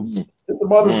Me Too. It's a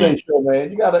Mother's Day show,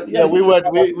 man. You gotta. Yeah, we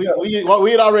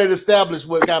had already established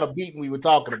what kind of beating we were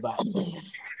talking about. So,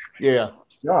 yeah.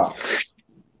 Yeah.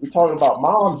 We're talking about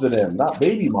moms and them, not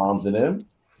baby moms and them.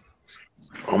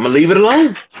 I'm gonna leave it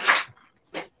alone.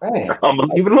 Man, I'm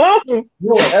gonna leave it alone. you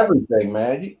know everything,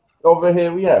 man. Over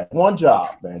here, we have one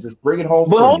job, man. Just bring it home.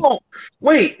 But hold on,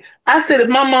 wait. I said if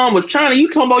my mom was China,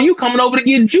 you talking about you coming over to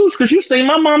get juice because you seen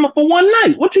my mama for one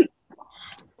night. What you?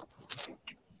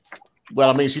 Well,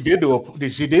 I mean, she did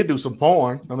do some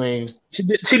porn. I mean, she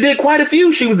did quite a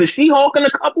few. She was a She-Hulk in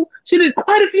a couple. She did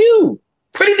quite a few.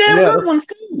 Pretty damn good ones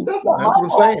too. That's what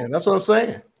I'm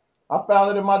saying. I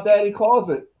found it in my daddy's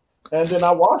closet, and then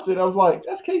I watched it. I was like,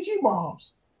 "That's KG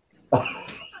moms."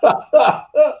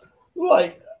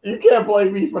 Like, you can't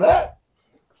blame me for that.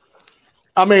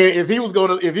 I mean, if he was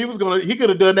gonna, he could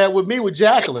have done that with me with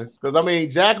Jacqueline, because I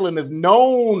mean, Jacqueline is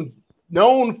known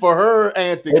for her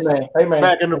antics. Hey man.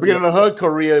 Back in the beginning of her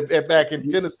career, back in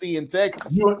Tennessee and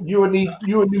Texas. You and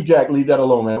New Jack, leave that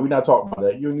alone, man. We're not talking about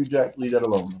that. You and New Jack, leave that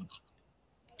alone, man.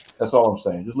 That's all I'm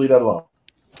saying. Just leave that alone.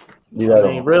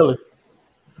 Really.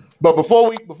 But before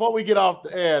we get off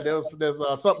the air, there's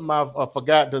something I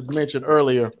forgot to mention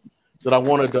earlier that I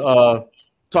wanted to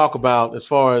talk about as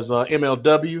far as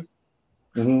MLW.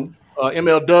 Mm-hmm.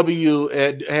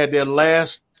 MLW had their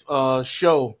last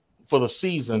show for the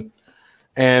season,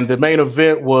 and the main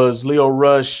event was Leo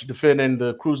Rush defending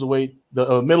the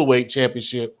middleweight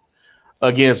championship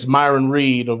against Myron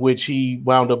Reed, of which he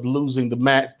wound up losing the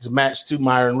match to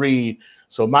Myron Reed.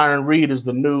 So Myron Reed is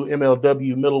the new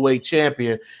MLW middleweight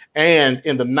champion, and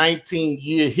in the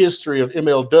 19-year history of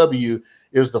MLW,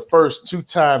 is the first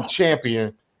 2-time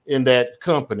champion in that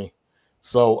company.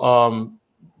 So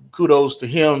kudos to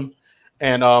him,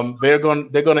 and they're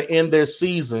going to end their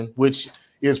season, which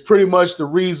is pretty much the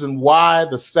reason why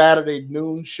the Saturday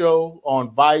noon show on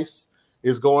Vice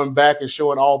is going back and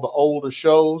showing all the older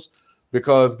shows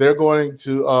because they're going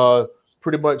to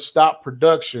pretty much stop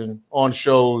production on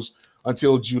shows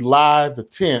until July the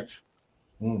 10th.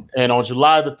 And on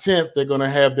July the 10th, they're going to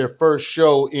have their first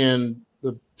show in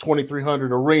the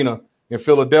 2300 Arena in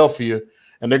Philadelphia.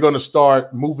 And they're going to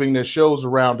start moving their shows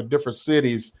around to different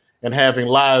cities and having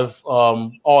live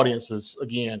audiences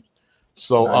again.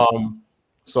 So,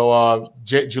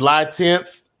 July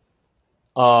 10th,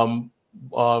 the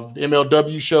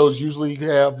MLW shows usually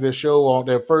have their show on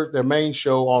their main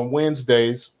show on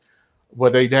Wednesdays,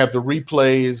 but they have the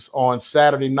replays on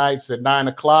Saturday nights at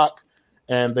 9:00,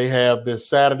 and they have the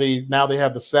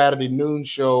Saturday noon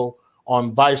show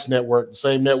on Vice Network, the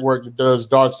same network that does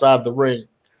Dark Side of the Ring,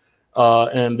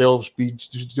 and they'll be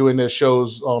doing their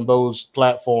shows on those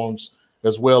platforms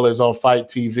as well as on Fight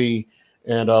TV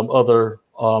and other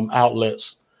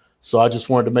outlets. So I just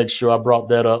wanted to make sure I brought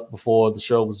that up before the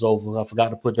show was over. I forgot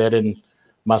to put that in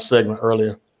my segment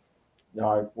earlier.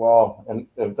 All right. Well, and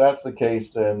if that's the case,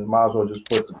 then might as well just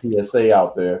put the PSA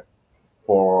out there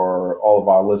for all of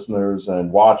our listeners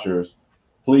and watchers.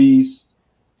 Please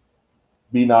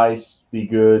be nice, be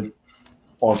good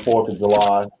on 4th of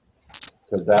July,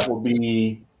 because that will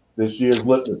be this year's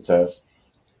litmus test.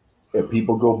 If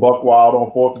people go buck wild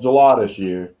on 4th of July this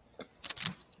year,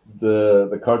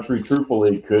 the country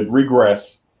truthfully could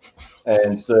regress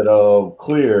instead of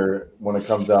clear when it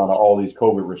comes down to all these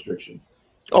COVID restrictions.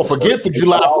 Oh, for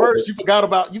July 1st. You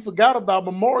forgot about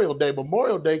Memorial Day.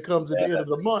 Memorial Day comes at the end of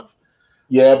the month.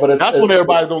 Yeah, but that's when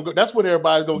everybody's gonna go. That's when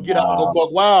everybody's gonna get out and go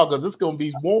buck wild because it's gonna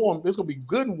be warm. It's gonna be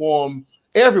good and warm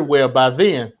everywhere by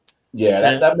then.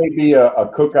 Yeah, that may be a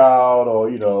cookout,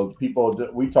 or people.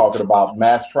 We talking about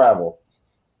mass travel.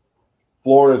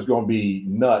 Florida is going to be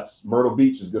nuts. Myrtle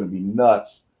Beach is going to be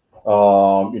nuts.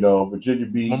 Virginia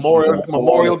Beach,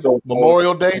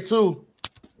 Memorial Day too.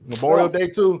 Memorial Day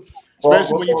too.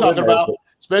 Especially when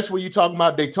you're talking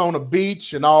about Daytona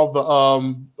Beach and all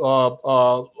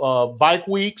the bike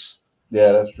weeks.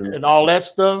 Yeah, that's true. And all that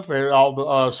stuff and all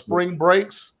the spring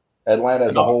breaks. Atlanta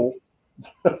as a whole.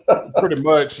 Pretty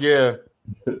much, yeah.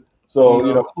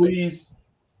 So, please,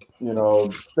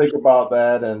 think about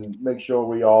that and make sure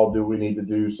we all do what we need to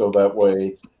do so that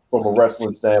way, from a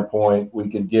wrestling standpoint, we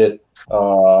can get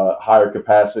higher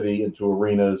capacity into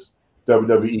arenas.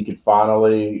 WWE can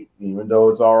finally, even though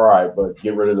it's all right, but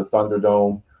get rid of the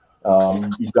Thunderdome.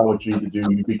 You've done what you need to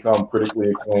do. You become critically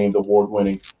acclaimed,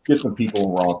 award-winning. Get some people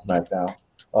in Raw and SmackDown.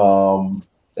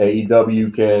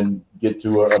 AEW can get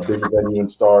to a big venue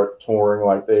and start touring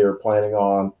like they are planning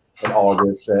on in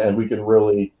August, and we can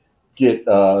really get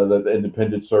the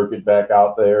independent circuit back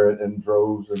out there in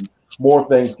droves, and more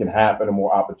things can happen and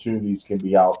more opportunities can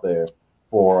be out there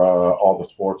for all the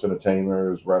sports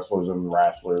entertainers, wrestlers and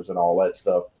wrestlers and all that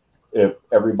stuff. If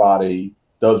everybody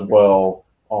does well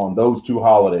on those two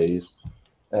holidays,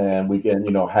 and we can,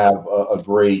 have a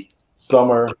great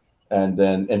summer and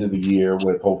then end of the year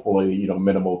with hopefully,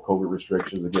 minimal COVID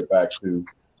restrictions to get back to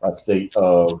a state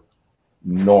of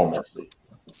normalcy.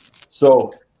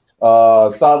 So,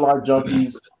 Sideline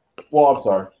Junkies. Well, I'm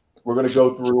sorry. We're going to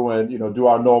go through and, do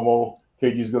our normal.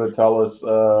 KG's going to tell us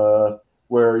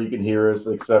where you can hear us,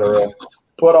 etc.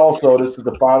 But also, this is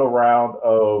the final round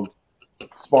of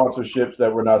sponsorships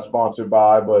that we're not sponsored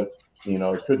by, but,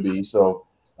 it could be. So,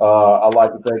 I'd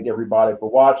like to thank everybody for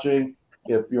watching.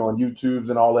 If you're on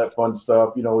YouTube and all that fun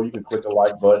stuff, you can click the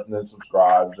like button and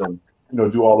subscribe and,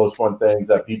 do all those fun things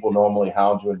that people normally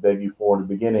hound you and beg you for in the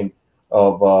beginning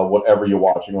of whatever you're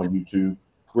watching on YouTube.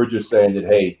 We're just saying that,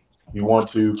 hey, if you want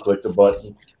to, click the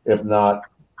button. If not,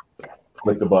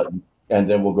 click the button. And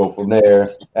then we'll go from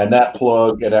there. And that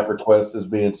plug and that request is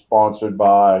being sponsored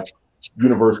by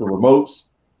Universal Remotes.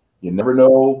 You never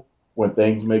know when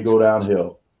things may go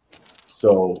downhill.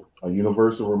 So a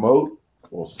Universal Remote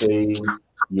will save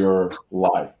your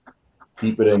life.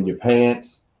 Keep it in your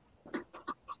pants.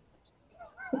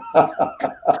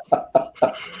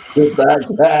 Your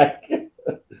backpack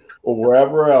or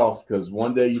wherever else, because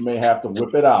one day you may have to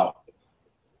whip it out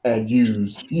and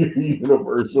use your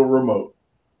Universal Remote.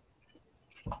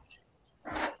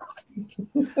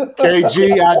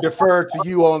 KG, I defer to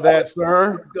you on that,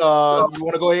 sir. You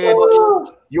want to go ahead?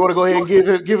 You want to go ahead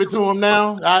and give it to him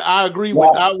now? I agree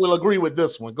with. I will agree with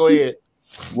this one. Go ahead.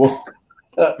 Well,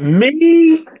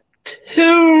 me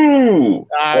too.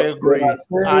 I agree.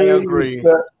 I agree.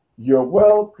 You're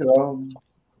welcome.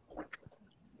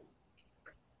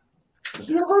 It's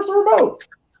Universal Remote.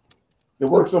 It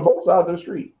works on both sides of the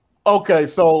street. Okay,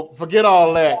 so forget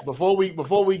all that. Before we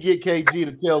get KG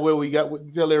to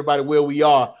tell everybody where we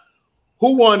are,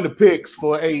 who won the picks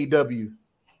for AEW?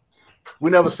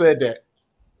 We never said that.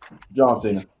 John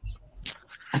Cena.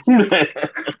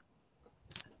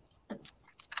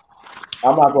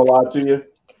 I'm not gonna lie to you.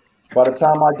 By the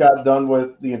time I got done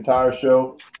with the entire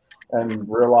show and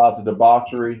realized the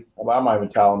debauchery, I'm not even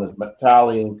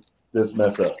tallying this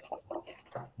mess up.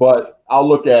 But I'll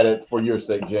look at it for your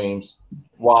sake, James,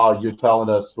 while you're telling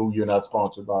us who you're not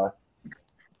sponsored by.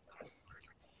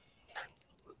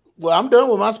 Well, I'm done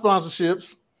with my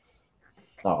sponsorships.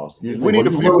 Oh, if we need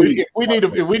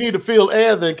to fill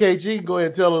air, then KG, go ahead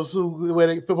and tell us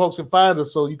where folks can find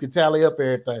us so you can tally up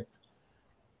everything.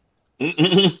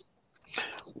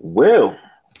 Well,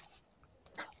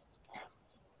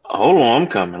 hold on,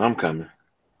 I'm coming.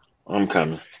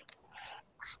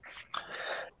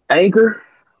 Anchor,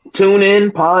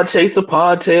 TuneIn, Podchaser,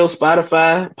 Podtail,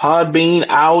 Spotify, Podbean,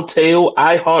 Owltail,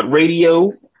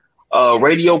 iHeartRadio,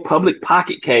 Radio Public,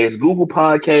 Pocket Cast, Google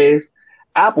Podcasts,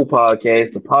 Apple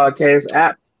Podcasts, the podcast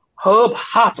app, Hub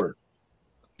Hopper,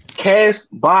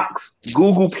 Castbox,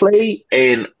 Google Play,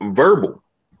 and Verbal.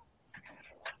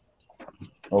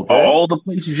 Okay. All the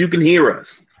places you can hear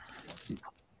us.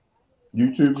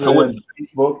 YouTube and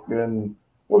Facebook and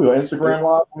what we got, Instagram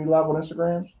live? We live on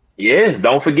Instagram? Yeah,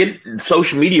 don't forget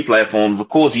social media platforms. Of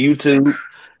course, YouTube.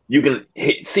 You can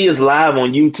see us live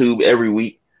on YouTube every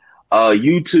week.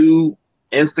 YouTube,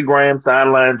 Instagram,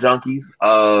 Sideline Junkies,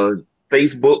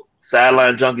 Facebook,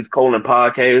 Sideline Junkies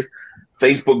 :podcast,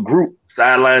 Facebook group,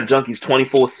 Sideline Junkies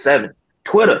 24/7,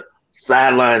 Twitter,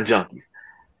 Sideline Junkies.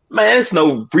 Man, there's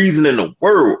no reason in the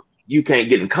world you can't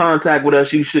get in contact with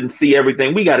us. You shouldn't see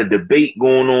everything. We got a debate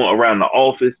going on around the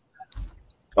office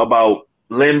about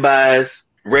Len Bias,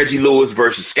 Reggie Lewis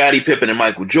versus Scottie Pippen and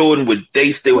Michael Jordan. Would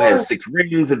they still have 6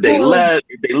 rings if they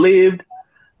lived?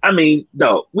 I mean,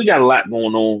 no, we got a lot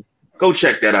going on. Go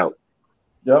check that out.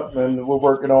 Yep, and we're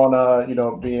working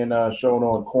on being shown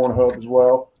on Cornhub as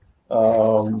well.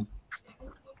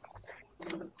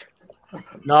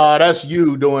 No, that's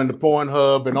you doing the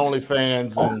Pornhub and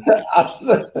OnlyFans and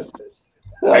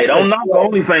hey, don't knock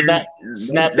OnlyFans.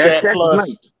 Snapchat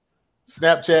Plus.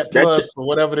 Snapchat Plus or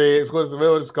whatever it is. What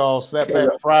it's called?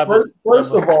 Snapchat Private.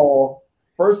 First of all,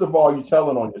 you're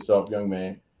telling on yourself, young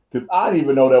man, because I didn't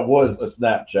even know that was a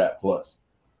Snapchat Plus.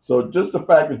 So just the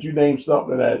fact that you named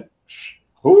something that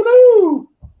who knew?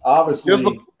 Obviously,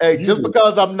 just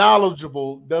because I'm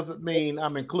knowledgeable doesn't mean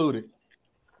I'm included.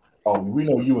 Oh, we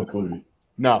know you included.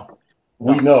 No,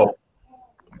 we know.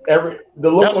 The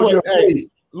look on your face.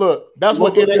 Look, that's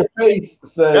what your face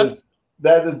says.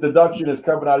 That the deduction is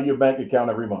coming out of your bank account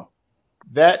every month.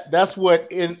 That's what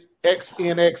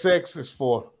XNXX is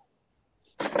for.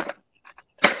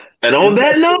 And on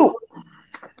that note,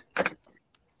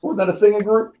 was that a singing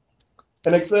group?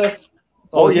 In excess?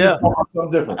 Oh yeah.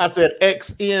 Something different. I said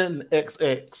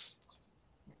XNXX.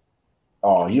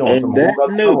 Oh, you on some whole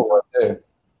other level right there.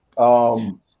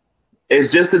 It's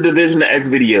just a division of X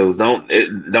videos.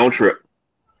 Don't trip.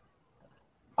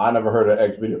 I never heard of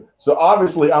X video. So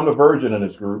obviously I'm the virgin in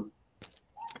this group.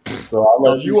 So I'll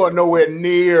let you are nowhere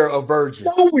near a virgin.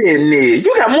 Nowhere near.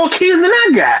 You got more kids than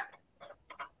I got.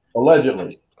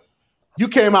 Allegedly. You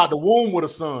came out the womb with a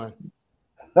son.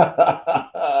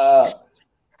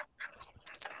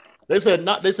 They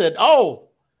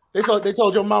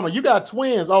told your mama, you got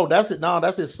twins. Oh, that's it. No,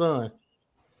 that's his son.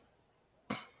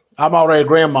 I'm already a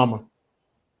grandmama.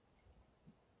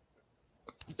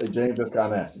 Hey, James, that's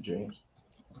kind of nasty, James.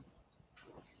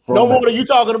 No more than you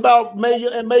talking about Mae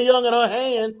Young in her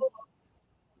hand.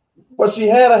 But she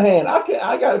had a hand.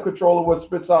 I got control of what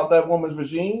spits out that woman's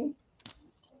machine.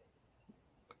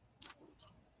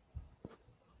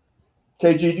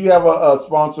 KG, do you have a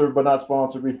sponsor but not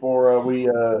sponsored before we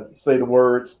say the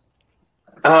words?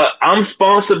 I'm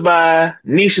sponsored by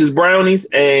Nisha's Brownies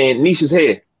and Nisha's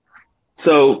Hair.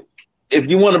 So if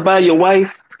you want to buy your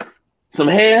wife some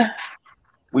hair,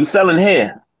 we selling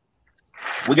hair.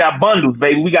 We got bundles,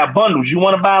 baby. We got bundles. You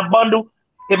want to buy a bundle?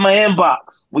 Hit my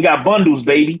inbox. We got bundles,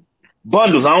 baby.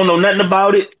 Bundles. I don't know nothing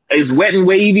about it. It's wet and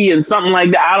wavy and something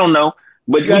like that. I don't know.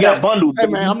 But we got bundles. Hey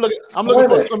man, I'm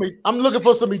looking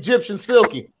for some Egyptian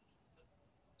silky.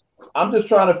 I'm just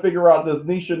trying to figure out, does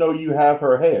Nisha know you have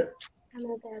her hair?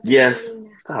 Yes.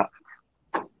 Stop.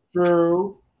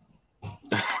 True.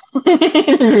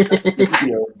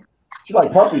 She's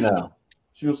like puppy now.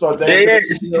 She will start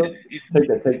dancing. Take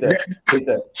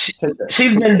that.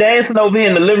 She's been dancing over here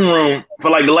in the living room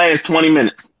for like the last 20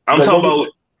 minutes. I'm talking about.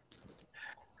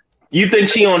 You think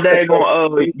she on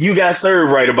daggone? You got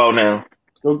served right about now.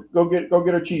 Go get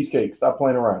her cheesecake. Stop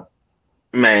playing around.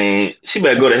 Man, she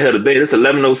better go to hell to bed. It's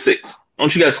 11:06.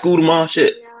 Don't you got school tomorrow?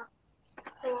 Shit.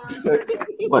 Yeah.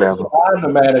 Whatever. I'm the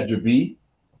manager, B.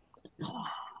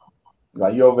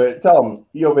 Like you over there, tell him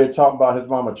he over there talking about his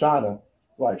mama China.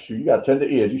 Like, shoot, you got tender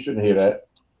ears. You shouldn't hear that.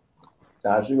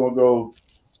 Now she gonna go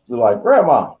to like,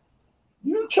 Grandma,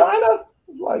 you in China?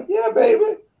 Like, yeah,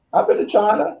 baby. I've been to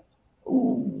China.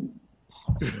 Ooh.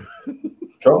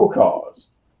 Trouble caused.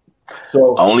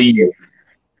 So Only you.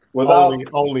 without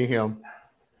only him.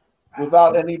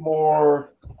 without any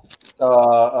more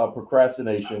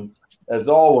procrastination, as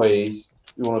always,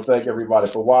 we want to thank everybody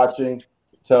for watching.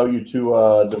 Tell you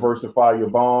to diversify your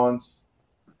bonds.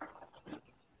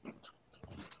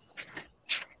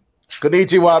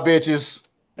 Konnichiwa, bitches.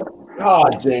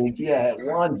 God, James, you had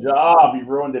one job. You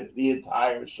ruined it the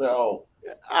entire show.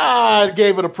 I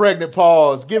gave it a pregnant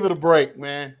pause. Give it a break,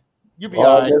 man. You be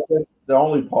all right. That's the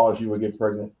only pause you would get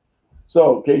pregnant.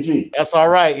 So, KG. That's all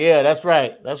right. Yeah, that's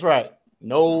right. That's right.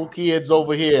 No kids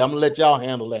over here. I'm gonna let y'all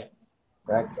handle that.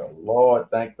 Thank the Lord.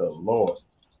 Thank the Lord.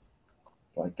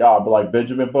 Like God, but like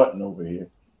Benjamin Button over here.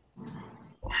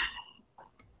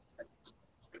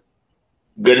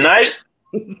 Good night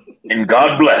and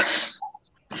God bless.